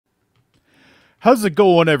How's it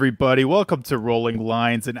going, everybody? Welcome to Rolling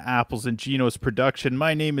Lines and Apples and Geno's production.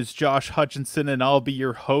 My name is Josh Hutchinson, and I'll be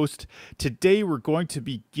your host. Today, we're going to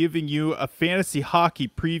be giving you a fantasy hockey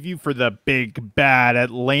preview for the big, bad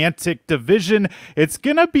Atlantic Division. It's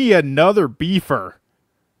going to be another beefer.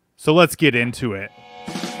 So let's get into it.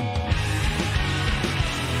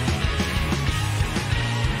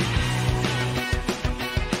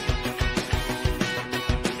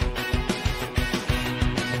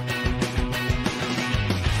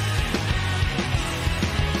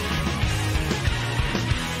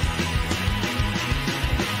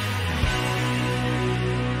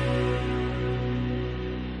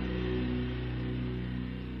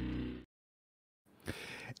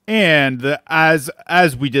 And as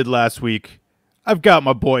we did last week, I've got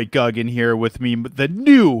my boy Gagan here with me, the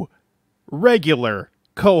new regular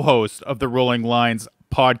co-host of the Rolling Lines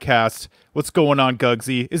podcast. What's going on,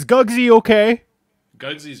 Gugsy? Is Gugsy okay?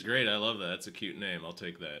 Gugsy's great. I love that. That's a cute name. I'll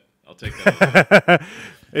take that.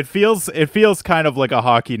 It feels kind of like a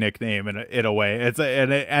hockey nickname in a way.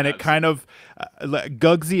 It kind of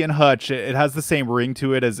Gugsy and Hutch. It has the same ring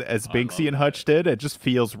to it as Binksy and Hutch did. It just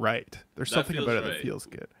feels right. There's something about it that feels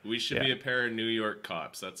good. We should be a pair of New York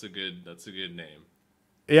cops. That's a good name.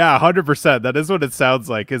 Yeah, 100%. That is what it sounds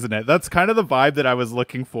like, isn't it? That's kind of the vibe that I was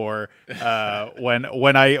looking for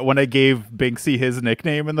when I gave Binksy his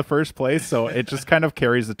nickname in the first place. So it just kind of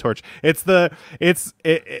carries the torch. It's the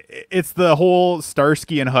whole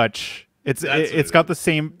Starsky and Hutch. It's got the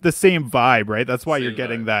same vibe, right? That's why you're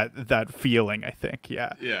getting that feeling, I think.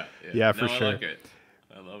 Yeah, for sure. I like it.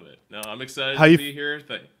 I love it. No, I'm excited to be here.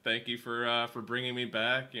 Thank you for bringing me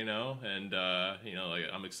back. I'm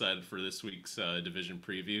excited for this week's division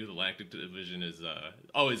preview. The Atlantic Division is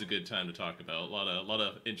always a good time to talk about. A lot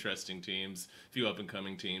of interesting teams, a few up and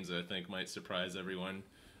coming teams that I think might surprise everyone.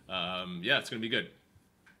 It's gonna be good.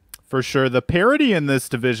 For sure, the parity in this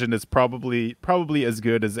division is probably as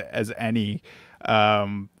good as any.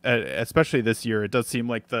 Especially this year, it does seem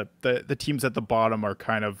like the teams at the bottom are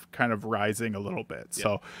kind of rising a little bit.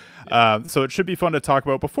 Yeah. So it should be fun to talk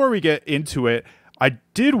about. Before we get into it, I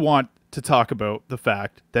did want to talk about the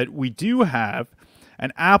fact that we do have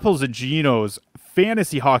an Apples and Geno's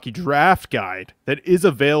fantasy hockey draft guide that is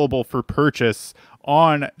available for purchase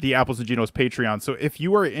on the Apples and Geno's Patreon. So if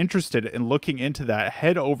you are interested in looking into that,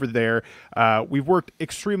 head over there. We've worked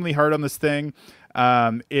extremely hard on this thing.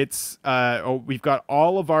 We've got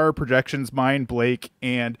all of our projections, mine, Blake,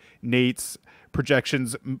 and Nate's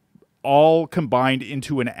projections, all combined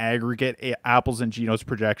into an aggregate Apples and Geno's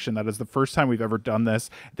projection. That is the first time we've ever done this.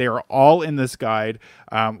 They are all in this guide.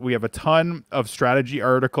 We have a ton of strategy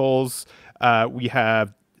articles. We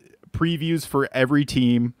have previews for every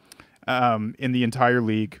team in the entire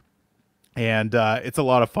league. And it's a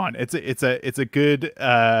lot of fun. It's a good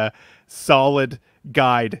solid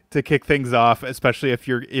guide to kick things off, especially if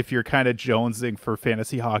you're kind of jonesing for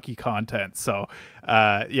fantasy hockey content. So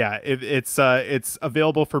it's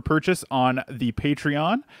available for purchase on the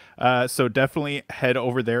Patreon. So definitely head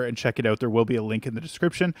over there and check it out. There will be a link in the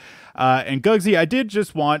description. And Gugsy, I did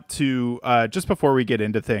just want to just before we get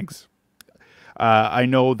into things, I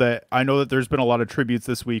know that there's been a lot of tributes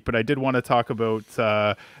this week, but I did want to talk about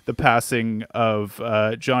the passing of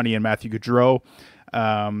Johnny and Matthew Gaudreau.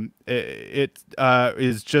 It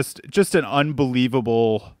is just an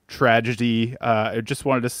unbelievable tragedy. I just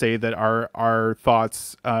wanted to say that our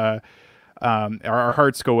thoughts, our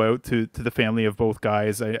hearts go out to the family of both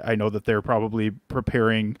guys. I know that they're probably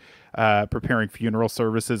preparing funeral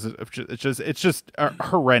services. It's just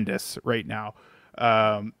horrendous right now.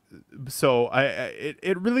 So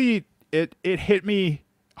it really hit me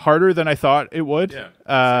harder than I thought it would. Yeah.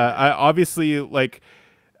 I obviously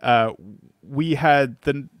we had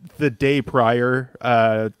the day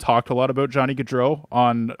prior talked a lot about Johnny Gaudreau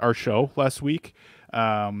on our show last week. We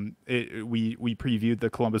previewed the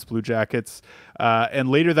Columbus Blue Jackets, and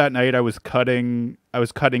later that night I was cutting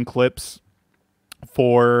clips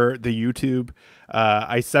for the YouTube.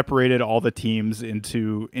 I separated all the teams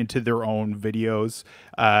into their own videos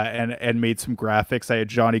and made some graphics. I had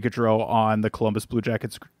Johnny Gaudreau on the Columbus Blue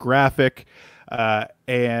Jackets graphic,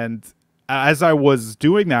 and as I was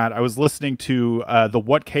doing that, I was listening to the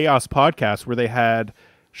What Chaos podcast where they had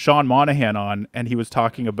Sean Monahan on, and he was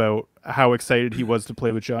talking about how excited he was to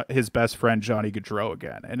play with his best friend Johnny Gaudreau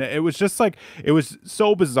again. And it was just like, it was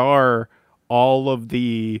so bizarre, all of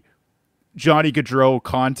the Johnny Gaudreau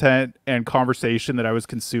content and conversation that I was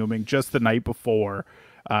consuming just the night before.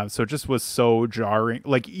 So it just was so jarring,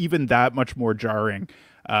 like even that much more jarring.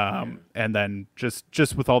 And then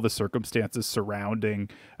just with all the circumstances surrounding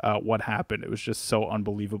what happened, it was just so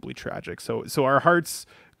unbelievably tragic. So our hearts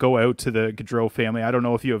go out to the Gaudreau family. I don't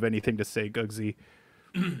know if you have anything to say, Gugsy.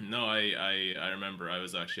 No, I remember I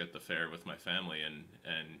was actually at the fair with my family, and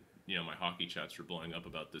my hockey chats were blowing up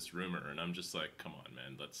about this rumor, and I'm just like, come on,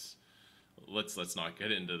 man, let's not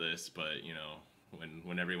get into this. But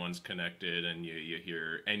when everyone's connected and you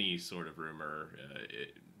hear any sort of rumor,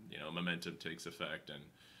 momentum takes effect, and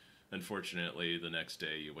unfortunately the next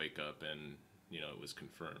day you wake up and it was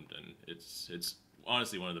confirmed, and it's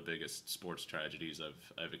honestly one of the biggest sports tragedies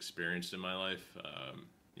I've experienced in my life.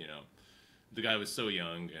 The guy was so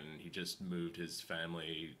young, and he just moved his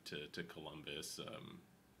family to Columbus.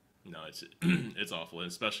 No, it's awful, and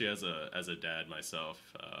especially as a dad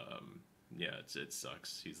myself. It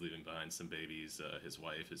sucks. He's leaving behind some babies, his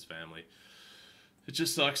wife, his family. It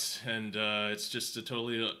just sucks, and it's just a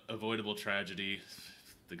totally avoidable tragedy.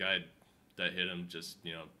 The guy that hit him just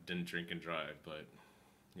didn't drink and drive, but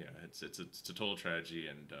yeah, it's a total tragedy,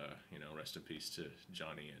 and rest in peace to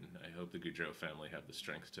Johnny, and I hope the Gaudreau family have the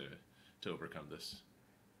strength to overcome this.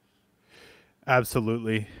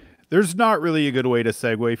 Absolutely. There's not really a good way to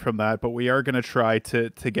segue from that, but we are going to try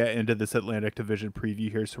to get into this Atlantic Division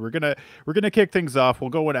preview here. So we're gonna kick things off.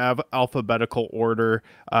 We'll go in alphabetical order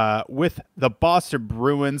with the Boston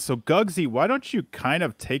Bruins. So Gugsy, why don't you kind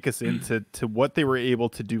of take us into what they were able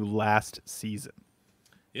to do last season?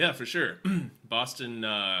 Yeah, for sure. Boston.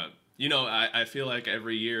 I feel like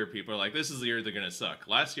every year people are like, this is the year they're going to suck.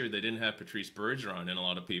 Last year they didn't have Patrice Bergeron, and a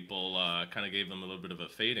lot of people kind of gave them a little bit of a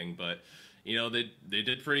fading. But, they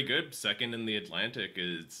did pretty good. Second in the Atlantic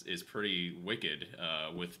is pretty wicked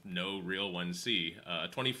with no real 1C.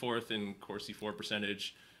 24th in Corsi for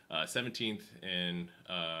percentage, 17th in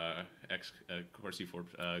Corsi for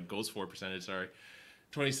goals for percentage, sorry.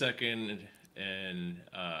 22nd in...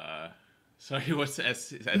 Sorry, what's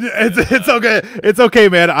S? It's okay. It's okay,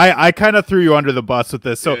 man. I kind of threw you under the bus with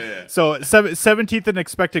this. So so 17th in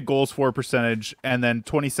expected goals for percentage, and then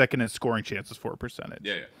 22nd in scoring chances for percentage.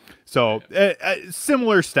 Yeah. So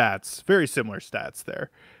similar stats, very similar stats there.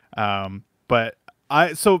 But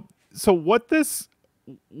what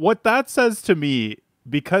that says to me,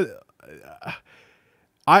 because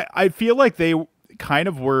I feel like they kind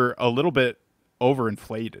of were a little bit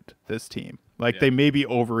overinflated, this team. Like they maybe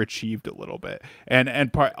overachieved a little bit,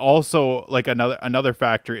 and also like another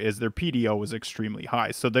factor is their PDO was extremely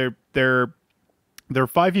high. So their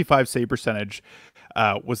 5v5 save percentage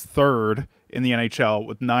was third in the NHL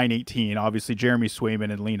with .918. Obviously, Jeremy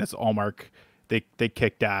Swayman and Linus Ullmark they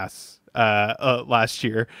kicked ass last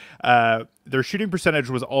year. Their shooting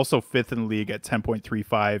percentage was also fifth in the league at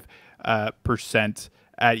 10.35%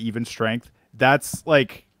 at even strength. That's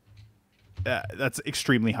like. That's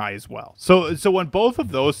extremely high as well. So when both of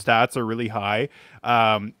those stats are really high,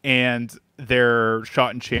 and their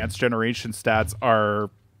shot and chance generation stats are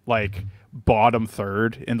like bottom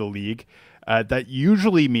third in the league, that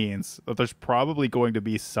usually means that there's probably going to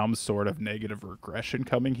be some sort of negative regression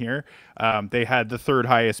coming here. They had the third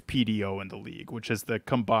highest PDO in the league, which is the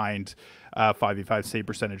combined 5v5 save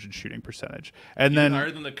percentage and shooting percentage. And even then higher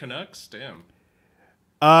than the Canucks? Damn.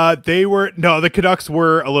 The Canucks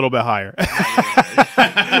were a little bit higher.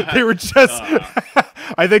 They were just,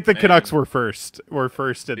 I think the Canucks were first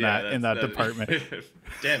in that department.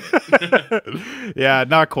 Damn it. Yeah,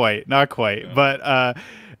 not quite. No. But,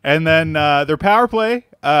 and then, their power play,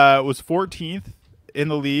 was 14th in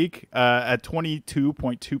the league, at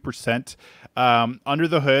 22.2%. Under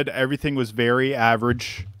the hood, everything was very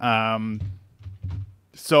average.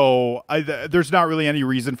 So there's not really any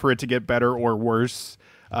reason for it to get better or worse.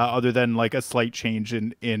 Other than like a slight change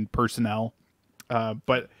in personnel.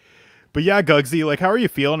 But yeah, Gugsy, like, how are you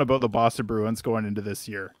feeling about the Boston Bruins going into this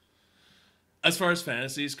year? As far as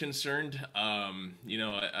fantasy is concerned, I'm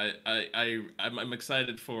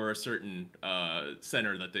excited for a certain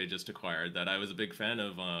center that they just acquired that I was a big fan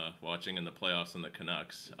of watching in the playoffs in the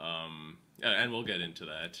Canucks. And we'll get into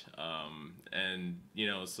that. And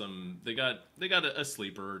they got a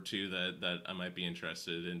sleeper or two that I might be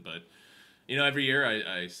interested in, but. Every year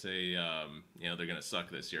I say, they're going to suck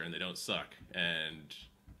this year, and they don't suck. And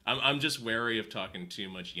I'm just wary of talking too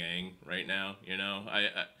much yang right now.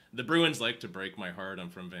 The Bruins like to break my heart. I'm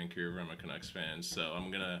from Vancouver. I'm a Canucks fan, so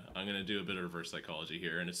I'm gonna do a bit of reverse psychology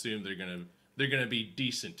here and assume they're gonna be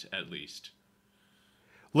decent at least.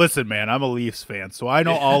 Listen, man, I'm a Leafs fan, so I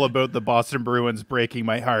know all about the Boston Bruins breaking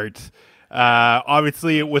my heart.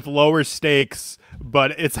 Obviously with lower stakes,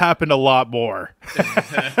 but it's happened a lot more. You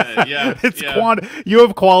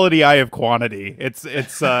have quality, I have quantity.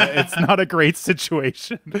 It's not a great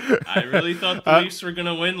situation. I really thought the Leafs were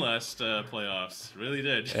gonna win last playoffs. Really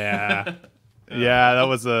did. Yeah. Yeah, that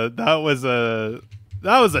was a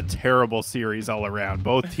that was a terrible series all around.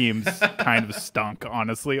 Both teams kind of stunk,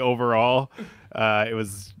 honestly, overall. It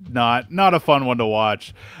was not a fun one to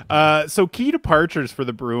watch. So key departures for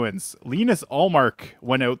the Bruins. Linus Ullmark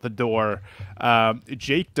went out the door.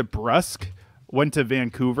 Jake DeBrusk went to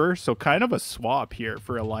Vancouver, so kind of a swap here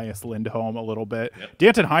for Elias Lindholm a little bit. Yep.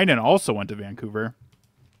 Danton Heinen also went to Vancouver.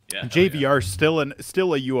 Yeah, JVR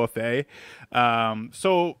still a UFA.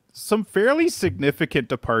 So some fairly significant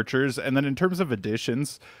departures, and then in terms of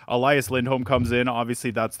additions, Elias Lindholm comes in.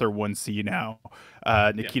 Obviously, that's their 1C now.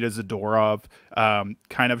 Nikita Zadorov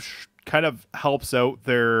kind of helps out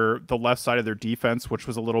the left side of their defense, which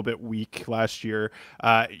was a little bit weak last year.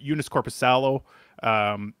 Joonas Korpisalo,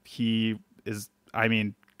 he is,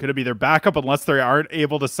 going to be their backup unless they aren't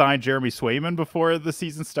able to sign Jeremy Swayman before the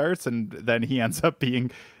season starts, and then he ends up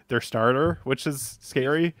being their starter, which is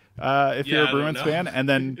scary if you're a Bruins fan. And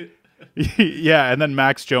then and then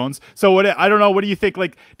Max Jones. So I don't know, what do you think?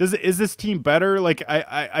 Like, is this team better? Like,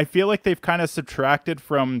 I feel like they've kind of subtracted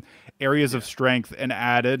from areas of strength and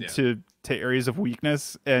added to areas of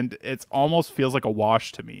weakness, and it almost feels like a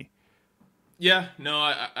wash to me. Yeah, no,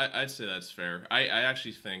 I'd say that's fair. I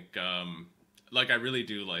actually think I really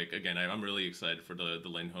do again, I'm really excited for the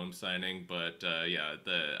Lindholm signing, but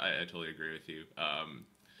I totally agree with you.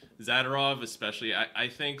 Zadorov especially, I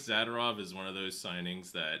think Zadorov is one of those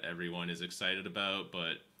signings that everyone is excited about,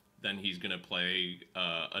 but then he's going to play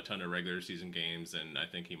a ton of regular season games, and I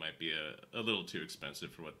think he might be a little too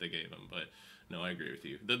expensive for what they gave him. But no, I agree with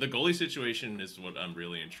you. The goalie situation is what I'm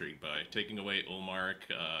really intrigued by. Taking away Ullmark,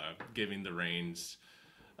 giving the reins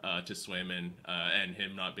to Swayman, and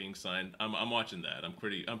him not being signed. I'm watching that. I'm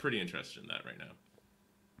pretty interested in that right now.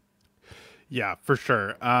 Yeah, for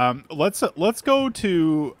sure. Let's go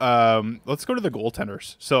to the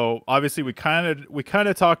goaltenders. So obviously we kind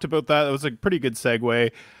of talked about that. It was a pretty good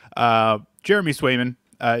segue. Jeremy Swayman,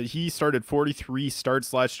 he started 43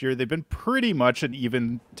 starts last year. They've been pretty much an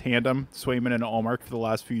even tandem, Swayman and Ullmark, for the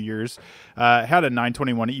last few years. Had a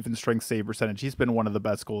 .921 even strength save percentage. He's been one of the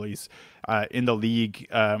best goalies in the league,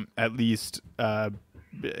 at least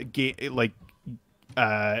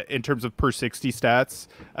in terms of per 60 stats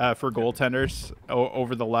for goaltenders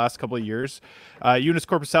over the last couple of years. Joonas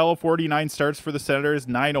Korpisalo, 49 starts for the Senators,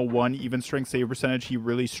 .901 even strength save percentage. He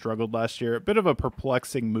really struggled last year. A bit of a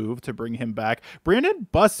perplexing move to bring him back. Brandon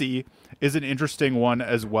Bussi is an interesting one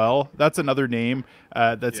as well. That's another name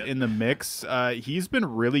that's in the mix. He's been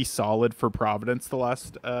really solid for Providence the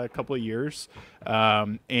last couple of years.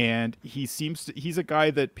 And he's a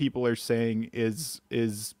guy that people are saying is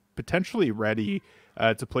potentially ready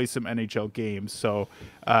to play some NHL games. So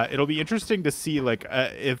it'll be interesting to see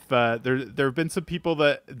if there have been some people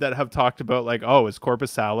that have talked about is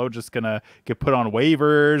Korpisalo just gonna get put on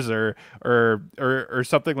waivers or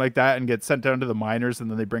something like that and get sent down to the minors, and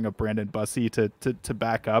then they bring up Brandon Bussi to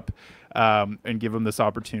back up and give him this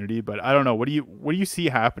opportunity. But I don't know. What do you see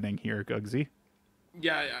happening here, Gugsy?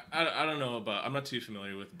 Yeah, I don't know I'm not too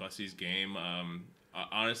familiar with Bussi's game.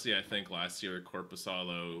 Honestly, I think last year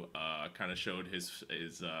Korpisalo kind of showed his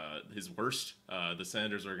worst. The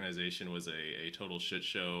Senators organization was a total shit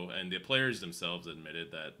show, and the players themselves admitted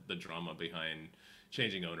that the drama behind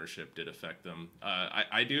changing ownership did affect them.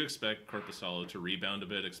 I do expect Korpisalo to rebound a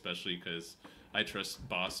bit, especially because I trust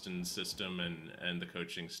Boston's system and the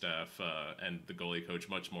coaching staff and the goalie coach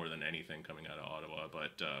much more than anything coming out of Ottawa.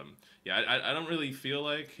 But I don't really feel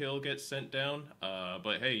like he'll get sent down.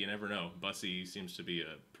 But hey, you never know. Bussi seems to be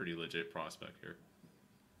a pretty legit prospect here.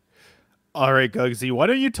 All right, Gugsy, why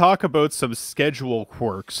don't you talk about some schedule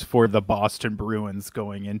quirks for the Boston Bruins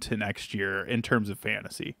going into next year in terms of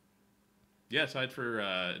fantasy? Yeah, tied for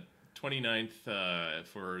 29th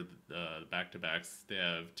for back-to-backs. They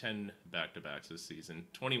have 10 back-to-backs this season,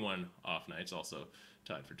 21 off nights, also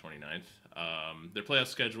tied for 29th. Their playoff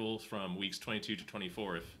schedule from weeks 22 to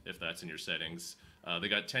 24, if that's in your settings. They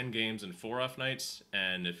got 10 games and 4 off nights,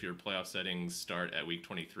 and if your playoff settings start at week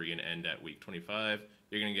 23 and end at week 25,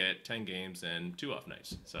 you're going to get 10 games and 2 off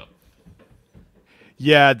nights. So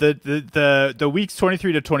yeah, the weeks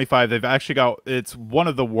 23 to 25, they've actually got, it's one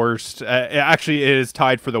of the worst. Actually, it is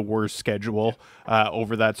tied for the worst schedule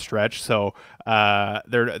over that stretch. So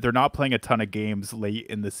they're not playing a ton of games late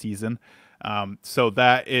in the season. So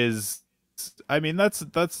that is,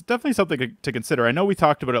 that's definitely something to consider. I know we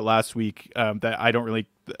talked about it last week, that I don't really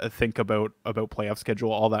think about playoff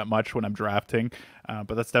schedule all that much when I'm drafting,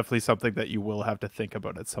 but that's definitely something that you will have to think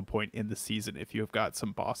about at some point in the season if you have got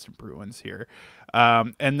some Boston Bruins here.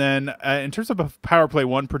 And then in terms of a power play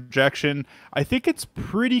 1 projection, I think it's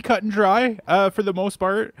pretty cut and dry for the most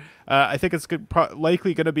part. I think it's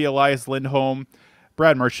likely going to be Elias Lindholm,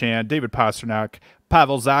 Brad Marchand, David Pastrnak,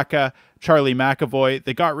 Pavel Zacha, Charlie McAvoy.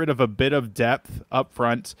 They got rid of a bit of depth up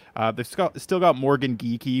front. They've still got Morgan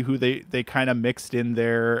Geekie, who they kind of mixed in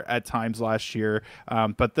there at times last year.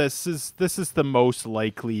 But this is the most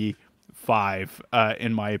likely 5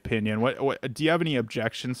 in my opinion. What do you have any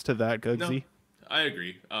objections to that, Gugsy? No. I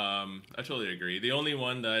agree. I totally agree. The only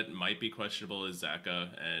one that might be questionable is Zacha,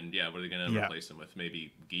 and what are they going to replace him with?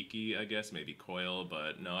 Maybe Geeky, I guess, maybe Coyle,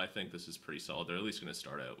 but no, I think this is pretty solid. They're at least going to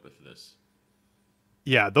start out with this.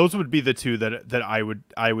 Yeah, those would be the 2 that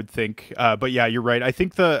I would think. But yeah, you're right. I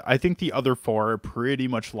think the other 4 are pretty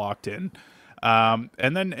much locked in.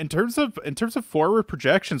 And then in terms of forward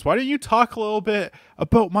projections, why don't you talk a little bit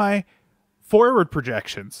about my forward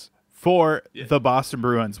projections for the Boston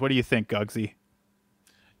Bruins? What do you think, Gugsy?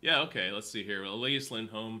 Yeah, okay, let's see here. Well, Elias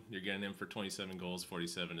Lindholm, you're getting him for 27 goals,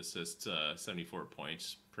 47 assists, 74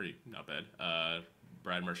 points. Pretty not bad.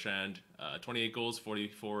 Brad Marchand, 28 goals,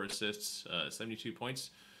 44 assists, 72 points.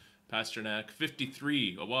 Pastrnak,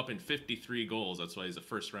 a whopping 53 goals. That's why he's a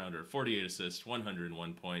first rounder. 48 assists,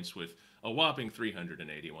 101 points with a whopping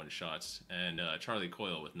 381 shots. And Charlie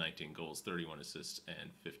Coyle with 19 goals, 31 assists, and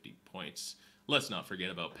 50 points. Let's not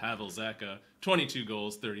forget about Pavel Zacha, 22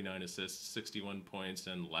 goals, 39 assists, 61 points.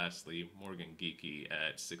 And lastly, Morgan Geekie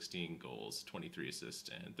at 16 goals, 23 assists,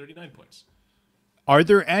 and 39 points. Are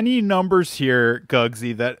there any numbers here,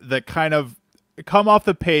 Gugsy, that kind of come off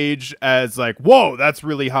the page as like, whoa, that's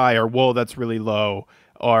really high, or whoa, that's really low,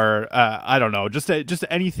 or I don't know, just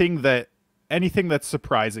anything that's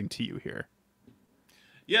surprising to you here?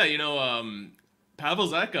 Yeah, Pavel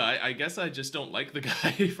Zacha, I guess I just don't like the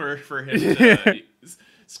guy for him to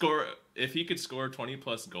score. If he could score 20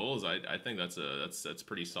 plus goals, I think that's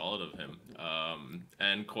pretty solid of him.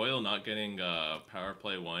 And Coyle not getting power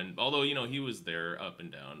play 1, although he was there up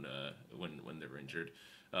and down when they were injured.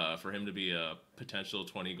 For him to be a potential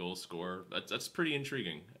 20 goal scorer, that's pretty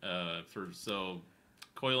intriguing. So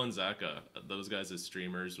Coyle and Zacha, those guys as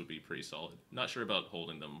streamers would be pretty solid. Not sure about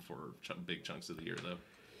holding them for big chunks of the year though.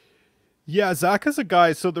 Yeah, Zacha's a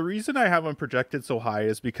guy. So the reason I have him projected so high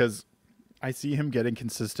is because I see him getting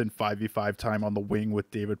consistent 5v5 time on the wing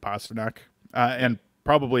with David Pastrnak and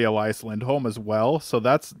probably Elias Lindholm as well. So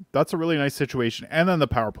that's a really nice situation. And then the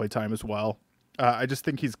power play time as well. I just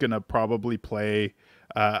think he's going to probably play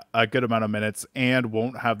a good amount of minutes and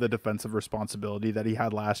won't have the defensive responsibility that he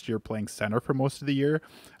had last year playing center for most of the year.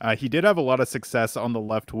 He did have a lot of success on the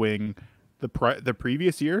left wing the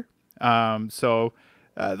previous year. So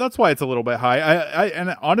that's why it's a little bit high.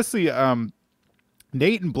 And honestly,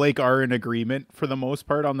 Nate and Blake are in agreement for the most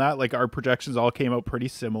part on that. Like, our projections all came out pretty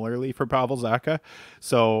similarly for Pavel Zacha.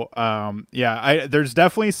 So, there's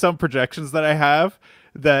definitely some projections that I have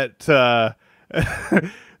that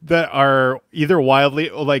that are either wildly,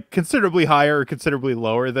 like, considerably higher or considerably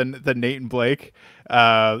lower than Nate and Blake.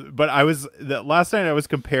 But last night I was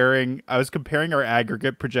comparing our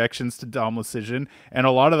aggregate projections to Dom Lucian, and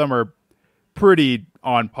a lot of them are pretty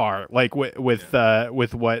on par, like with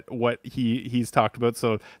what he's talked about.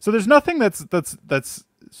 So there's nothing that's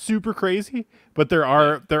super crazy, but there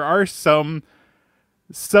are some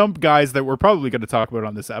guys that we're probably going to talk about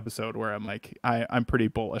on this episode where I'm like, I'm pretty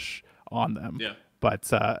bullish on them. Yeah.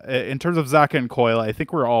 But in terms of Zacha and Coyle, I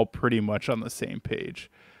think we're all pretty much on the same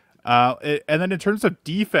page. And then in terms of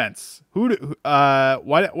defense, why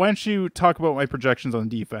don't you talk about my projections on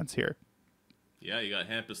defense here? Yeah, you got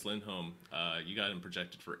Hampus Lindholm. You got him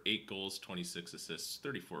projected for 8 goals, 26 assists,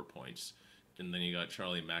 34 points. And then you got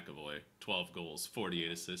Charlie McAvoy, 12 goals,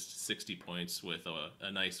 48 assists, 60 points with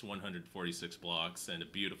a nice 146 blocks and a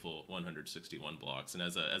beautiful 161 blocks. And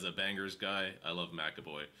as a bangers guy, I love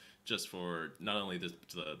McAvoy just for not only the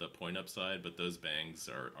point upside, but those bangs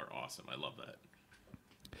are awesome. I love that.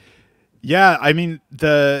 Yeah, I mean,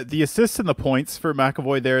 the assists and the points for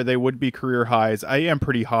McAvoy there, they would be career highs. I am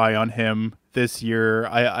pretty high on him this year.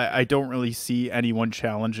 I don't really see anyone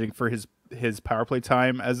challenging for his power play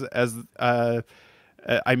time I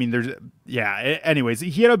mean, anyways,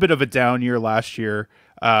 he had a bit of a down year last year,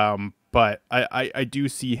 but I do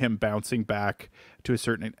see him bouncing back to a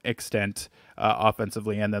certain extent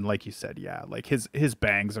offensively. And then, like you said, yeah, like his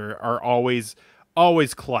bangs are always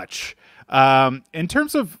clutch. In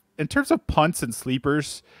terms of punts and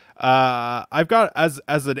sleepers, I've got as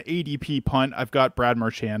an ADP punt, I've got Brad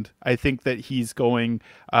Marchand. I think that he's going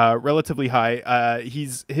relatively high.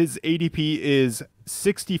 His ADP is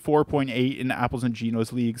 64.8 in Apples and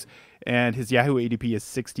Genos leagues, and his Yahoo ADP is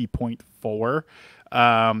 60.4.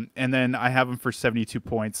 And then I have him for 72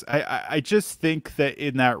 points. I just think that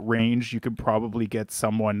in that range, you could probably get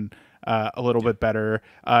someone a little bit better.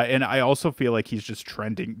 And I also feel like he's just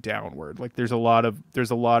trending downward. Like there's a lot of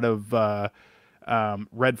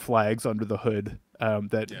red flags under the hood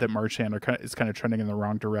that Marchand is kind of trending in the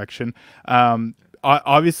wrong direction.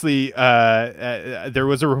 Obviously, there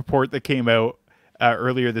was a report that came out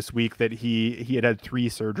earlier this week that he had 3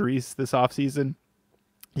 surgeries this offseason.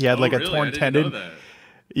 He had a torn tendon.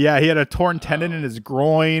 Yeah, he had a torn tendon in his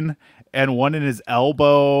groin and one in his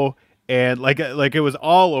elbow. And like it was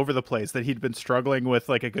all over the place that he'd been struggling with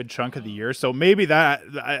like a good chunk of the year. So maybe that,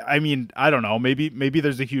 I mean, I don't know. Maybe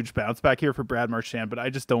there's a huge bounce back here for Brad Marchand, but I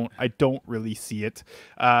don't really see it.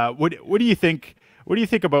 What do you think? What do you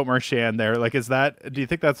think about Marchand there? Like, do you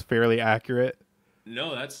think that's fairly accurate?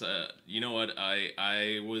 No, that's you know what,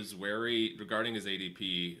 I was wary regarding his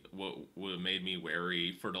ADP. What made me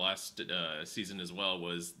wary for the last season as well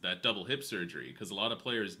was that double hip surgery, because a lot of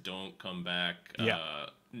players don't come back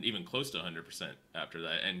even close to 100% after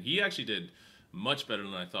that, and he actually did much better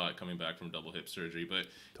than I thought coming back from double hip surgery. But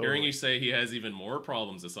hearing you say he has even more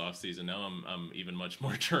problems this offseason, now I'm even much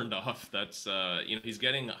more turned off. That's he's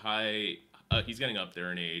getting high, he's getting up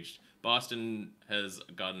there in age. Boston has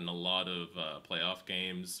gotten a lot of playoff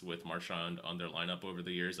games with Marchand on their lineup over the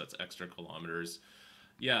years. That's extra kilometers.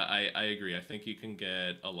 Yeah, I agree. I think you can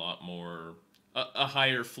get a lot more, a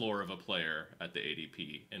higher floor of a player at the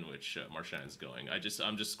ADP in which Marchand's going.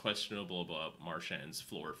 I'm just questionable about Marchand's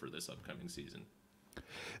floor for this upcoming season.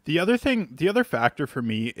 The other factor for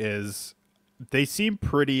me is they seem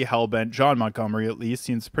pretty hellbent. John Montgomery, at least,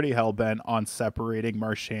 seems pretty hellbent on separating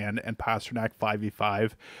Marchand and Pastrnak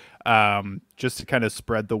 5v5, just to kind of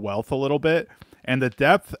spread the wealth a little bit. And the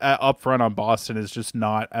depth up front on Boston is just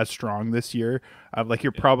not as strong this year. Like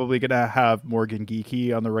you're probably going to have Morgan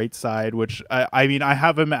Geekie on the right side, which I mean, I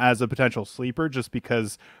have him as a potential sleeper just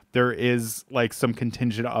because there is like some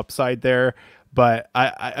contingent upside there. But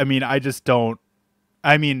I mean, I just don't.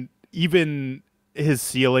 I mean, even his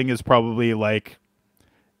ceiling is probably like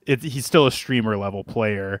he's still a streamer level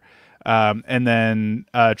player. And then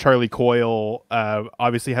Charlie Coyle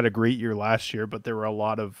obviously had a great year last year, but there were a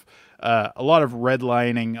lot of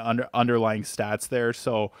redlining underlying stats there.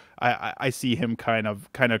 So I see him kind of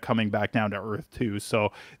coming back down to earth too.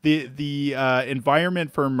 So the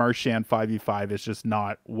environment for Marchand 5v5 is just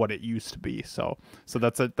not what it used to be. So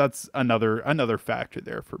that's another factor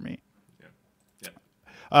there for me.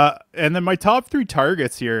 And then my top 3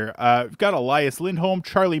 targets here, we've got Elias Lindholm,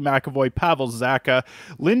 Charlie McAvoy, Pavel Zacha.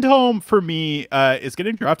 Lindholm, for me, is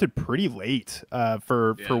getting drafted pretty late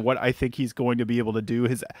for what I think he's going to be able to do.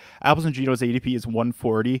 His Apples and Ginos ADP is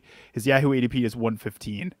 140. His Yahoo ADP is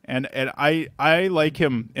 115. And I like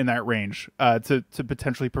him in that range to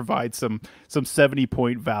potentially provide some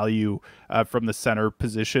 70-point value from the center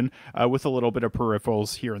position with a little bit of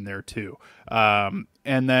peripherals here and there too.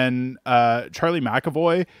 And then Charlie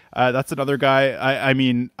McAvoy, that's another guy. I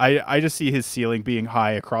mean, I just see his ceiling being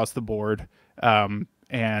high across the board. And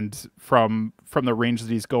from the range that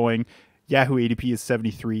he's going, Yahoo ADP is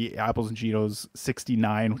 73, Apples and Ginos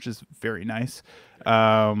 69, which is very nice.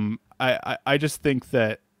 I just think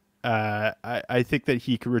that I think that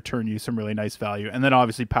he could return you some really nice value. And then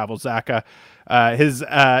obviously Pavel Zacha,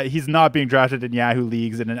 he's not being drafted in Yahoo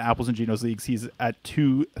leagues, and in Apples and Ginos leagues he's at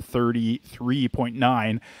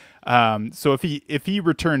 233.9. So if he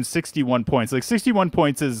returns 61 points, like 61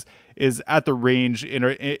 points is at the range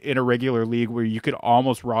in a regular league where you could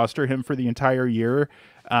almost roster him for the entire year.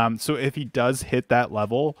 So if he does hit that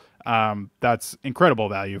level, that's incredible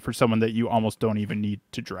value for someone that you almost don't even need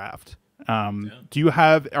to draft. Do you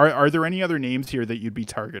have, are there any other names here that you'd be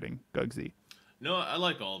targeting, Gugsy? No, I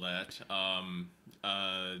like all that.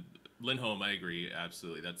 Lindholm, I agree,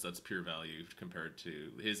 absolutely. That's pure value compared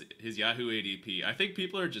to his Yahoo ADP. I think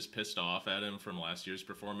people are just pissed off at him from last year's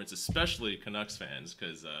performance, especially Canucks fans,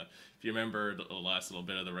 because if you remember the last little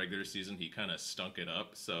bit of the regular season, he kind of stunk it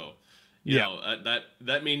up. So, you know,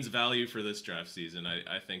 that means value for this draft season.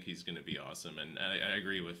 I think he's going to be awesome, and I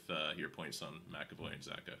agree with your points on McAvoy and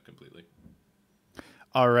Zacha completely.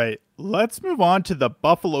 All right, let's move on to the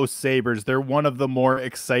Buffalo Sabres. They're one of the more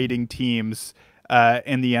exciting teams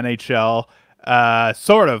in the NHL.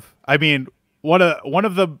 Sort of. I mean, one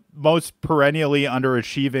of the most perennially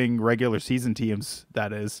underachieving regular season teams.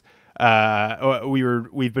 That is,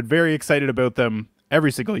 we've been very excited about them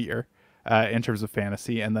every single year in terms of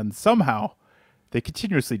fantasy, and then somehow they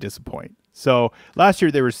continuously disappoint. So last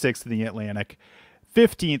year they were 6th in the Atlantic,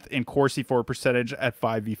 15th in Corsi for percentage at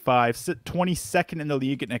 5v5, 22nd in the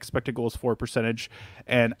league in expected goals for percentage,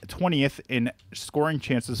 and 20th in scoring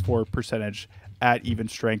chances for percentage at even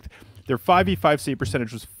strength. Their 5v5 save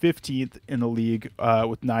percentage was 15th in the league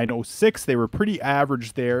with 906. They were pretty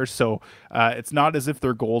average there, so it's not as if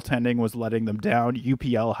their goaltending was letting them down.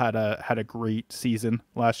 UPL had a great season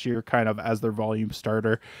last year, kind of as their volume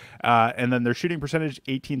starter. And then their shooting percentage,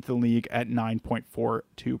 18th in the league at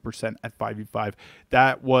 9.42% at 5v5.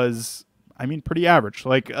 That was, I mean, pretty average.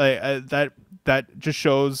 Like that just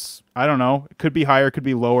shows, I don't know, it could be higher, could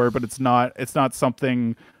be lower, but it's not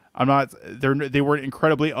something. They weren't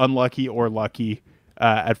incredibly unlucky or lucky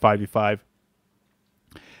at 5v5.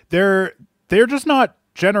 They're just not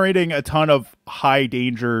generating a ton of high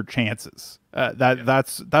danger chances.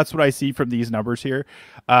 That's what I see from these numbers here.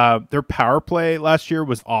 Their power play last year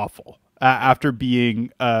was awful. After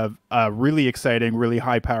being a really exciting, really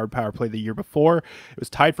high-powered power play the year before. It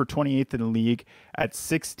was tied for 28th in the league at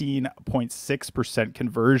 16.6%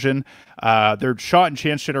 conversion. Their shot and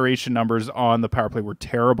chance generation numbers on the power play were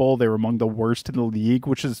terrible. They were among the worst in the league,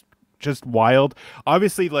 which is just wild.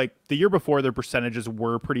 Obviously, like the year before, their percentages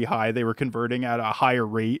were pretty high. They were converting at a higher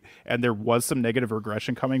rate, and there was some negative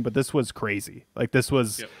regression coming, but this was crazy. Like this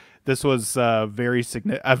was... Yep. This was a very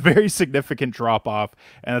significant drop off,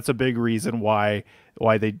 and that's a big reason why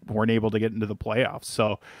they weren't able to get into the playoffs.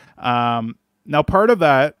 So now part of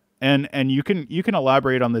that, and you can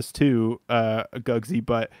elaborate on this too, Gugsy,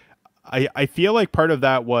 but I feel like part of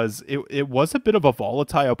that was it was a bit of a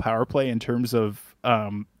volatile power play in terms of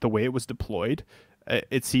the way it was deployed.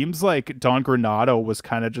 It seems like Don Granato was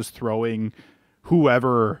kind of just throwing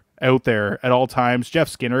whoever out there at all times. Jeff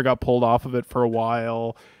Skinner got pulled off of it for a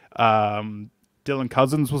while. Dylan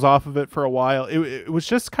Cousins was off of it for a while. It was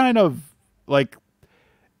just kind of like,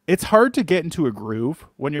 it's hard to get into a groove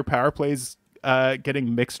when your power play's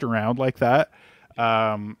getting mixed around like that.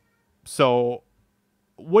 So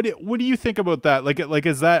what do you think about that? Like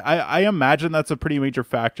is that, I imagine that's a pretty major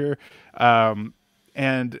factor. And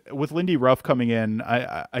with Lindy Ruff coming in,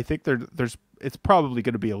 I think it's probably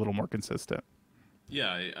going to be a little more consistent.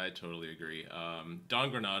 Yeah, I totally agree.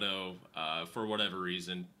 Don Granato, for whatever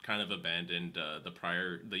reason, kind of abandoned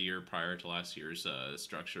the year prior to last year's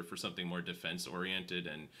structure for something more defense oriented,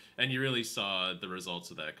 and you really saw the results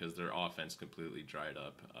of that because their offense completely dried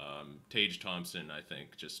up. Tage Thompson, I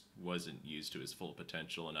think, just wasn't used to his full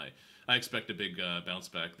potential, and I expect a big bounce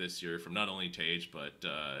back this year from not only Tage but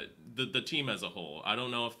the team as a whole. I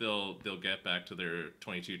don't know if they'll get back to their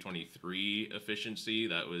 22-23 efficiency.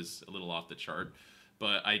 That was a little off the chart.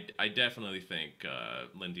 But I definitely think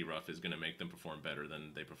Lindy Ruff is going to make them perform better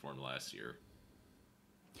than they performed last year.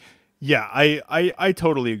 Yeah, I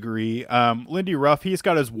totally agree. Lindy Ruff, he's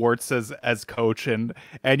got his warts as coach, and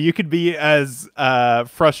you could be as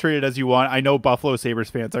frustrated as you want. I know Buffalo Sabres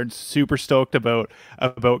fans aren't super stoked about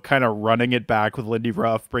kind of running it back with Lindy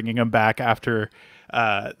Ruff, bringing him back after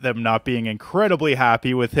them not being incredibly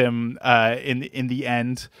happy with him in the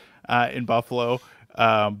end in Buffalo.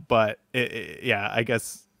 But yeah, I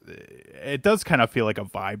guess it does kind of feel like a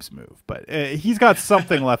vibes move, but he's got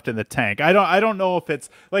something left in the tank. I don't know if it's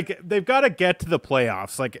like they've got to get to the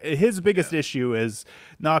playoffs. Like his biggest issue is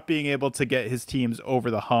not being able to get his teams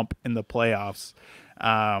over the hump in the playoffs.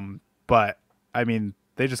 But I mean,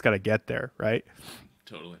 they just got to get there, right?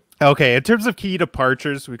 Totally. Okay. In terms of key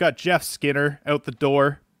departures, we've got Jeff Skinner out the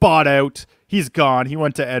door, bought out. He's gone. He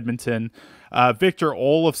went to Edmonton. Victor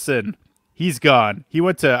Olofsson, he's gone. He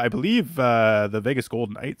went to, I believe, the Vegas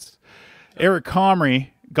Golden Knights. Eric Comrie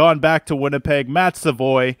gone back to Winnipeg. Matt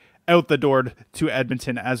Savoy out the door to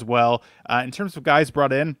Edmonton as well. In terms of guys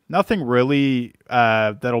brought in, nothing really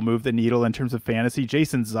that'll move the needle in terms of fantasy.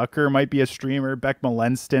 Jason Zucker might be a streamer. Beck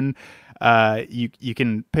Melenston, you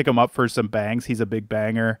can pick him up for some bangs. He's a big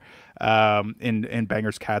banger in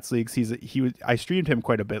Bangers Cats leagues. I streamed him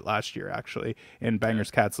quite a bit last year actually in Bangers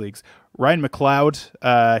Cats leagues. Ryan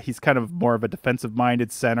McLeod, he's kind of more of a defensive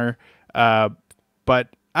minded center, but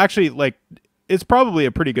actually like it's probably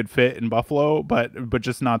a pretty good fit in Buffalo, but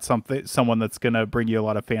just not someone that's going to bring you a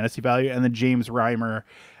lot of fantasy value. And then James Reimer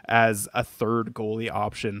as a third goalie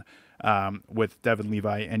option with Devin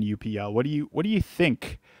Levi and UPL. What do you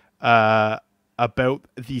think about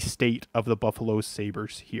the state of the Buffalo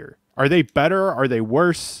Sabres here? Are they better? Are they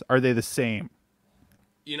worse? Are they the same?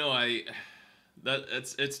 You know,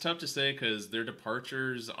 it's tough to say because their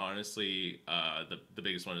departures, honestly, the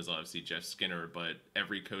biggest one is obviously Jeff Skinner, but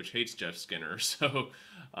every coach hates Jeff Skinner. So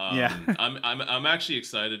yeah, I'm actually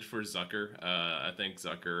excited for Zucker. I think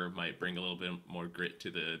Zucker might bring a little bit more grit to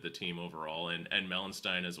the team overall, and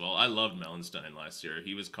Mellenstein as well. I loved Mellenstein last year.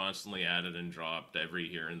 He was constantly added and dropped every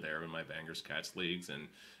here and there in my Bangers Cats leagues, and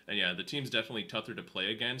yeah, the team's definitely tougher to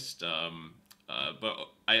play against. But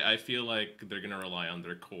I feel like they're going to rely on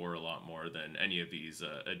their core a lot more than any of these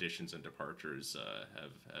additions and departures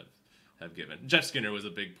have given. Jeff Skinner was a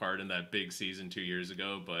big part in that big season 2 years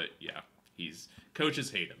ago, but yeah,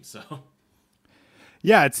 coaches hate him, so.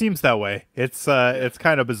 Yeah, it seems that way. It's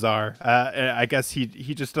kind of bizarre. I guess he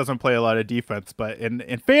just doesn't play a lot of defense, but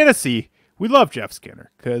in fantasy, we love Jeff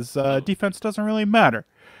Skinner because defense doesn't really matter.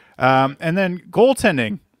 And then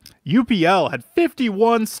goaltending, UPL had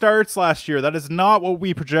 51 starts last year. That is not what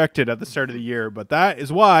we projected at the start of the year, but that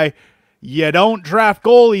is why you don't draft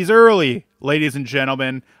goalies early, ladies and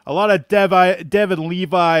gentlemen. A lot of Devin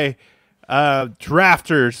Levi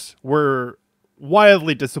drafters were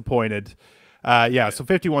wildly disappointed. So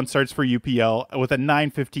 51 starts for UPL with a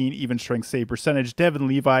 .915 even strength save percentage. Devin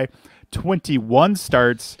Levi, 21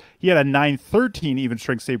 starts. He had a .913 even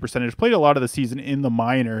strength save percentage. Played a lot of the season in the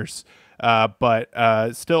minors, but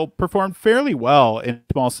still performed fairly well in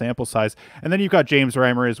small sample size. And then you've got James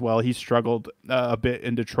Reimer as well. He struggled a bit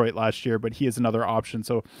in Detroit last year, but he is another option.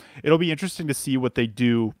 So it'll be interesting to see what they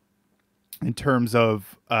do in terms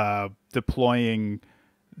of deploying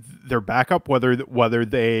their backup, whether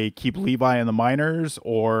they keep Levi in the minors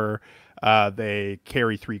or they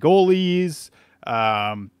carry 3 goalies.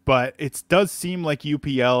 But it does seem like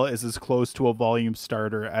UPL is as close to a volume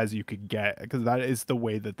starter as you could get, because that is the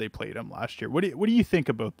way that they played him last year. What do you think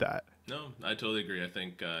about that? No, I totally agree. I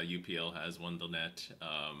think UPL has won the net.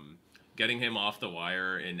 Getting him off the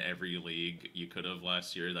wire in every league you could have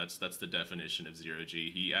last year, that's the definition of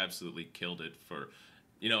 0G. He absolutely killed it for.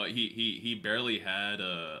 He barely had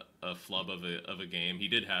a flub of a game. He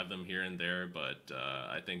did have them here and there, but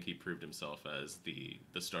I think he proved himself as the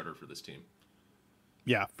starter for this team.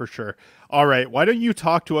 Yeah, for sure. All right, why don't you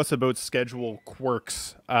talk to us about schedule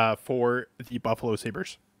quirks for the Buffalo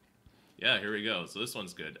Sabres? Yeah, here we go. So this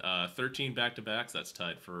one's good. 13 back-to-backs, that's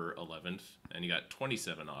tied for 11th. And you got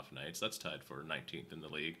 27 off nights, that's tied for 19th in the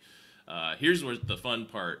league. Here's where the fun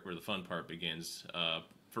part begins.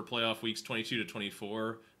 For playoff weeks 22 to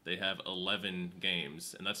 24, they have 11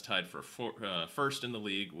 games, and that's tied for first in the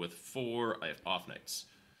league with 4 off nights.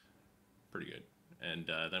 Pretty good. And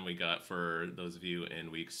then we got, for those of you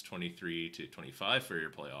in weeks 23 to 25 for your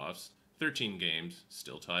playoffs, 13 games,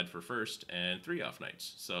 still tied for first, and 3 off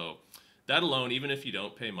nights. So that alone, even if you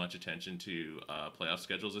don't pay much attention to playoff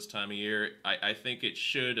schedules this time of year, I think it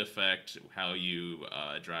should affect how you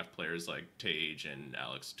draft players like Tage and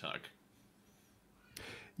Alex Tuck.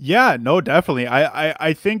 Yeah, no, definitely.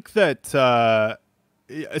 I think that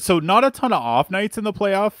so not a ton of off nights in the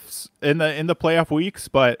playoffs in the playoff weeks,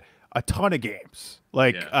 but a ton of games.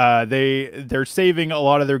 Like they're saving a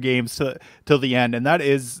lot of their games till the end, and that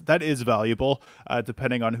is valuable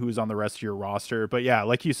depending on who's on the rest of your roster. But yeah,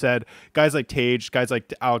 like you said, guys like Tage, guys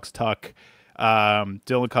like Alex Tuck,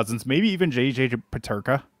 Dylan Cousins, maybe even JJ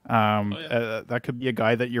Peterka. That could be a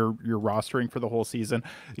guy that you're rostering for the whole season.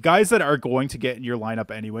 Guys that are going to get in your lineup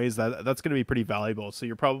anyways, that's going to be pretty valuable. So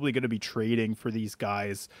you're probably going to be trading for these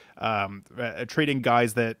guys, trading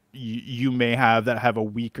guys that you may have that have a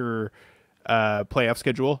weaker playoff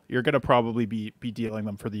schedule. You're going to probably be dealing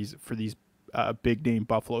them for these big name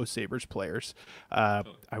Buffalo Sabres players, I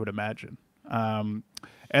would imagine.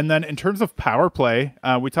 And then in terms of power play,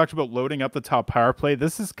 we talked about loading up the top power play.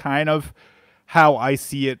 This is kind of how I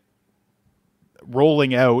see it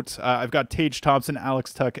rolling out. I've got Tage Thompson,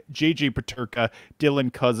 Alex Tuck, JJ Peterka,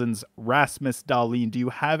 Dylan Cousins, Rasmus Dahlin. Do you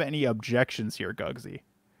have any objections here, Gugsy?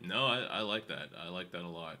 No, I like that. I like that a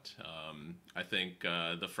lot. I think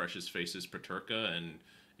the freshest face is Peterka, and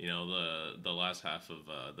the last half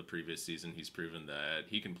of the previous season, he's proven that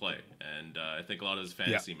he can play. And I think a lot of his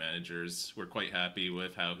fantasy managers were quite happy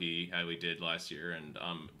with how he did last year, and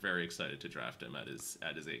I'm very excited to draft him at his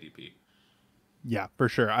ADP. Yeah, for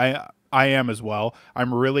sure. I am as well.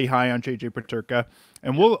 I'm really high on JJ Peterka,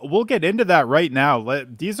 and we'll get into that right now.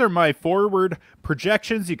 These are my forward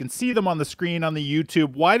projections. You can see them on the screen on the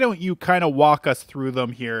YouTube. Why don't you kind of walk us through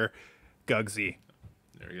them here, Gugsy?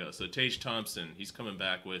 There we go. So Tage Thompson, he's coming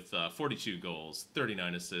back with 42 goals,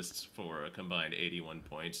 39 assists for a combined 81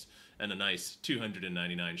 points, and a nice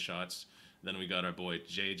 299 shots. Then we got our boy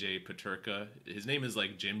JJ Peterka. His name is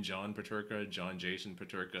like John Peterka, John Jason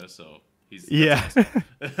Peterka, so awesome.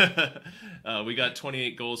 We got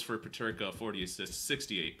 28 goals for Peterka, 40 assists,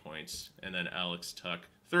 68 points. And then Alex Tuck,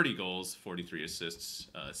 30 goals, 43 assists,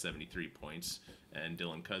 73 points. And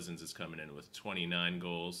Dylan Cousins is coming in with 29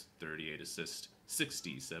 goals, 38 assists,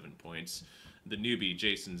 67 points. The newbie,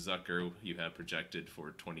 Jason Zucker, you have projected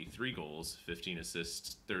for 23 goals, 15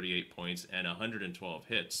 assists, 38 points, and 112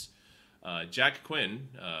 hits. Jack Quinn,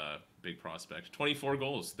 big prospect, 24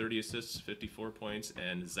 goals, 30 assists, 54 points,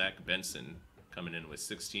 and Zach Benson, coming in with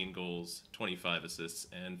 16 goals, 25 assists,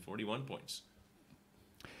 and 41 points.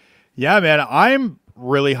 Yeah, man, I'm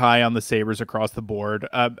really high on the Sabres across the board.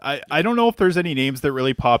 I don't know if there's any names that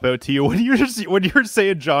really pop out to you when you're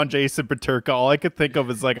saying John Jason Peterka. All I could think of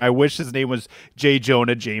is like, I wish his name was J.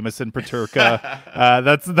 Jonah Jameson Peterka.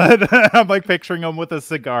 That's that. I'm like picturing him with a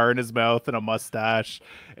cigar in his mouth and a mustache.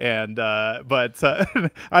 And but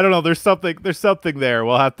I don't know. There's something there.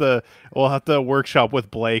 We'll have to workshop with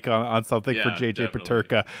Blake on something for JJ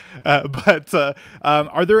Peterka. But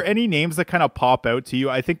are there any names that kind of pop out to you?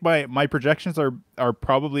 I think my projections are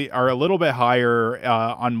probably a little bit higher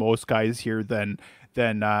on most guys here than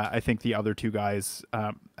I think the other two guys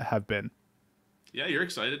have been. Yeah, you're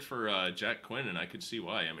excited for Jack Quinn, and I could see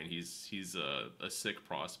why. I mean, he's a sick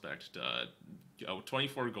prospect.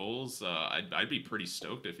 24 goals. I'd be pretty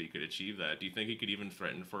stoked if he could achieve that. Do you think he could even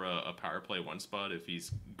threaten for a power play one spot if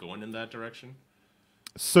he's going in that direction?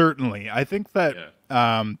 Certainly, I think that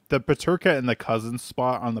the Peterka and the Cousins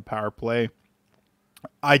spot on the power play,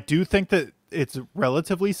 I do think that it's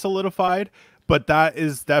relatively solidified. But that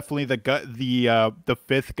is definitely the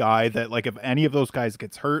fifth guy that, like, if any of those guys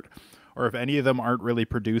gets hurt, or if any of them aren't really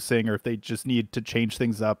producing, or if they just need to change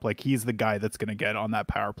things up, like, he's the guy that's going to get on that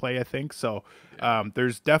power play, I think. So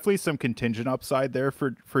there's definitely some contingent upside there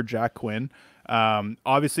for Jack Quinn.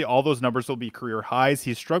 Obviously, all those numbers will be career highs.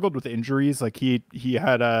 He struggled with injuries. Like, he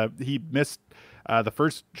missed the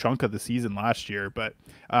first chunk of the season last year, but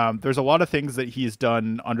there's a lot of things that he's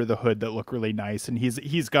done under the hood that look really nice, and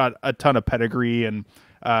he's got a ton of pedigree, and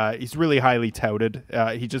he's really highly touted.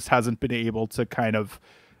 He just hasn't been able to kind of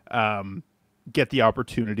get the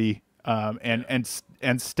opportunity and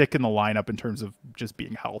stick in the lineup in terms of just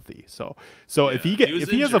being healthy. So if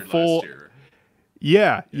he has a full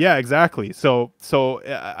Yeah, exactly. So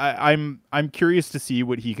I'm curious to see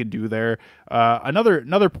what he could do there.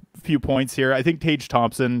 Another few points here. I think Tage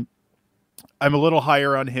Thompson, I'm a little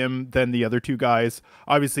higher on him than the other two guys.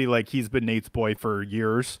 Obviously, like, he's been Nate's boy for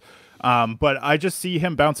years, but I just see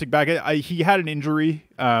him bouncing back. He had an injury,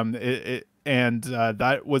 and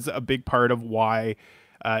that was a big part of why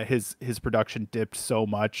his production dipped so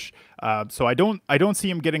much. So I don't see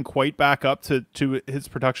him getting quite back up to his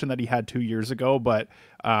production that he had 2 years ago. But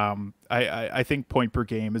I think point per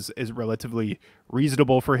game is relatively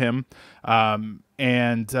reasonable for him. And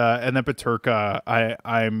then Peterka,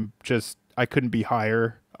 I couldn't be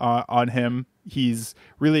higher on him. He's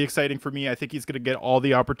really exciting for me. I think he's going to get all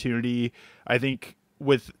the opportunity. I think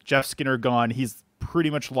with Jeff Skinner gone, he's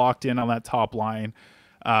pretty much locked in on that top line.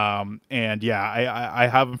 And yeah, I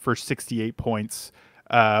have him for 68 points,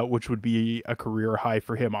 which would be a career high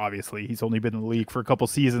for him. Obviously, he's only been in the league for a couple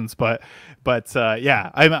seasons, but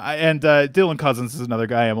yeah, Dylan Cousins is another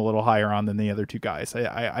guy I'm a little higher on than the other two guys.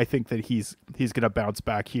 I think that he's going to bounce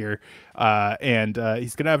back here, and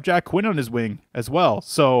he's going to have Jack Quinn on his wing as well.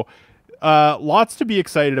 So lots to be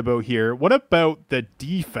excited about here. What about the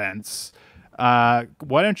defense? Why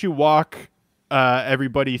don't you walk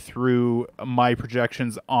everybody through my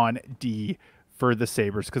projections on D for the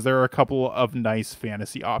Sabres, because there are a couple of nice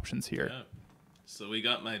fantasy options here. Yeah. So we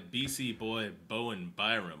got my BC boy Bowen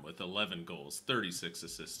Byram with 11 goals, 36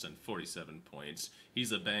 assists, and 47 points.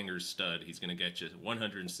 He's a banger stud. He's going to get you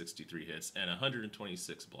 163 hits and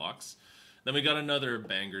 126 blocks. Then we got another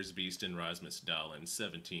bangers beast in Rasmus Dahlin,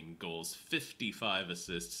 17 goals, 55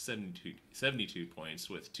 assists, 72 points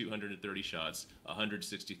with 230 shots,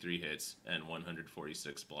 163 hits, and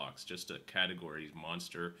 146 blocks. Just a category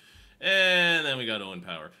monster. And then we got Owen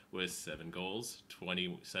Power with 7 goals,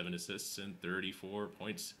 27 assists, and 34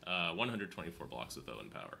 points, 124 blocks with Owen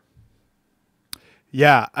Power.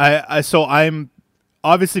 Yeah, so I'm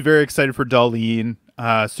obviously very excited for Dahlin.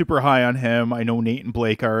 Super high on him. I know Nate and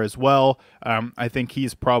Blake are as well. I think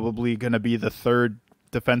he's probably going to be the third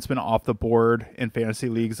defenseman off the board in fantasy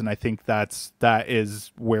leagues, and I think that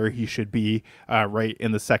is where he should be, right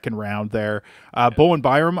in the second round there. Bowen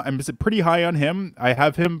Byram, I'm pretty high on him. I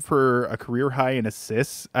have him for a career high in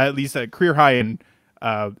assists, at least a career high in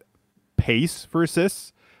pace for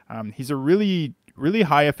assists. He's a really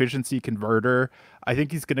high efficiency converter. I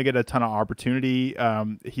think he's going to get a ton of opportunity.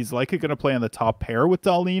 He's likely going to play on the top pair with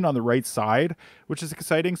Dahlin on the right side, which is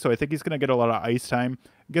exciting. So I think he's going to get a lot of ice time,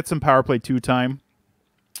 get some power play 2 time.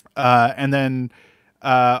 And then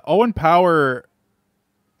Owen Power.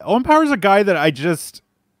 Owen Power is a guy that I just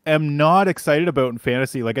am not excited about in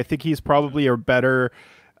fantasy. Like, I think he's probably a better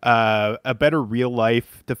real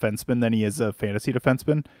life defenseman than he is a fantasy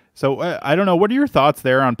defenseman. So I don't know. What are your thoughts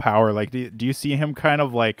there on Power? Like, do you see him kind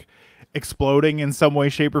of like exploding in some way,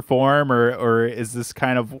 shape, or form, or is this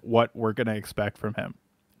kind of what we're going to expect from him?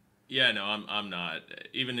 Yeah, no, I'm not.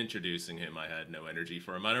 Even introducing him, I had no energy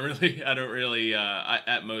for him. I don't really.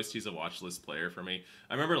 At most, he's a watch list player for me.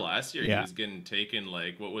 I remember last year he Yeah. was getting taken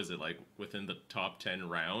like what was it like within the top 10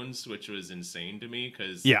 rounds, which was insane to me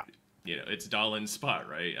because Yeah. it's Dahlin's spot,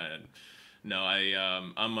 right? And no,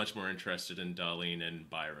 I'm much more interested in Dahlin and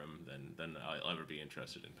Byram than I'll ever be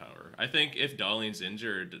interested in Power. I think if Dahlin's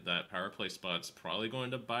injured, that power play spot's probably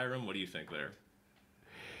going to Byram. What do you think there?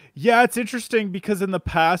 Yeah, it's interesting because in the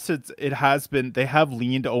past it has been they have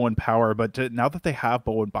leaned Owen Power, but now that they have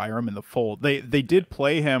Bowen Byram in the fold, they did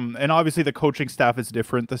play him, and obviously the coaching staff is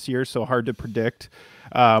different this year, so hard to predict.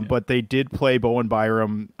 But they did play Bowen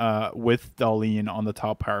Byram with Dahlin on the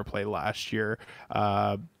top power play last year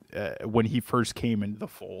when he first came into the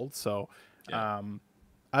fold. So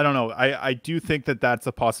I don't know. I do think that that's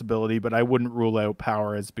a possibility, but I wouldn't rule out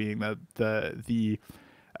Power as being the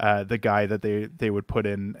guy that they would put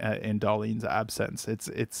in Dahlin's absence.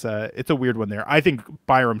 It's a weird one there. I think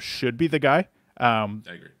Byram should be the guy. I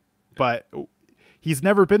agree. But he's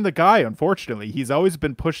never been the guy, unfortunately. He's always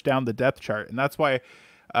been pushed down the depth chart, and that's why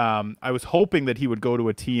I was hoping that he would go to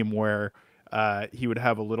a team where he would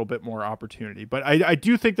have a little bit more opportunity. But I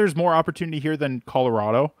do think there's more opportunity here than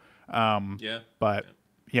Colorado. But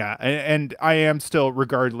yeah, and I am still,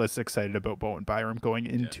 regardless, excited about Bowen Byram going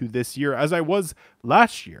into this year, as I was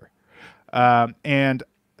last year. And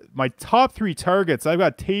my top three targets, I've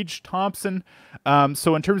got Tage Thompson.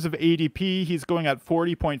 So in terms of ADP, he's going at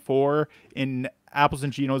 40.4 in Apples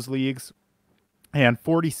and Genos leagues and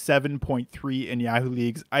 47.3 in Yahoo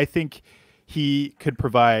leagues. I think he could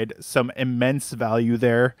provide some immense value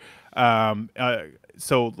there.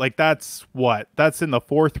 So like that's in the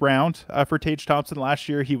fourth round for Tage Thompson last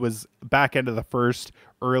year. He was back end of the first,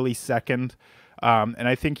 early second. And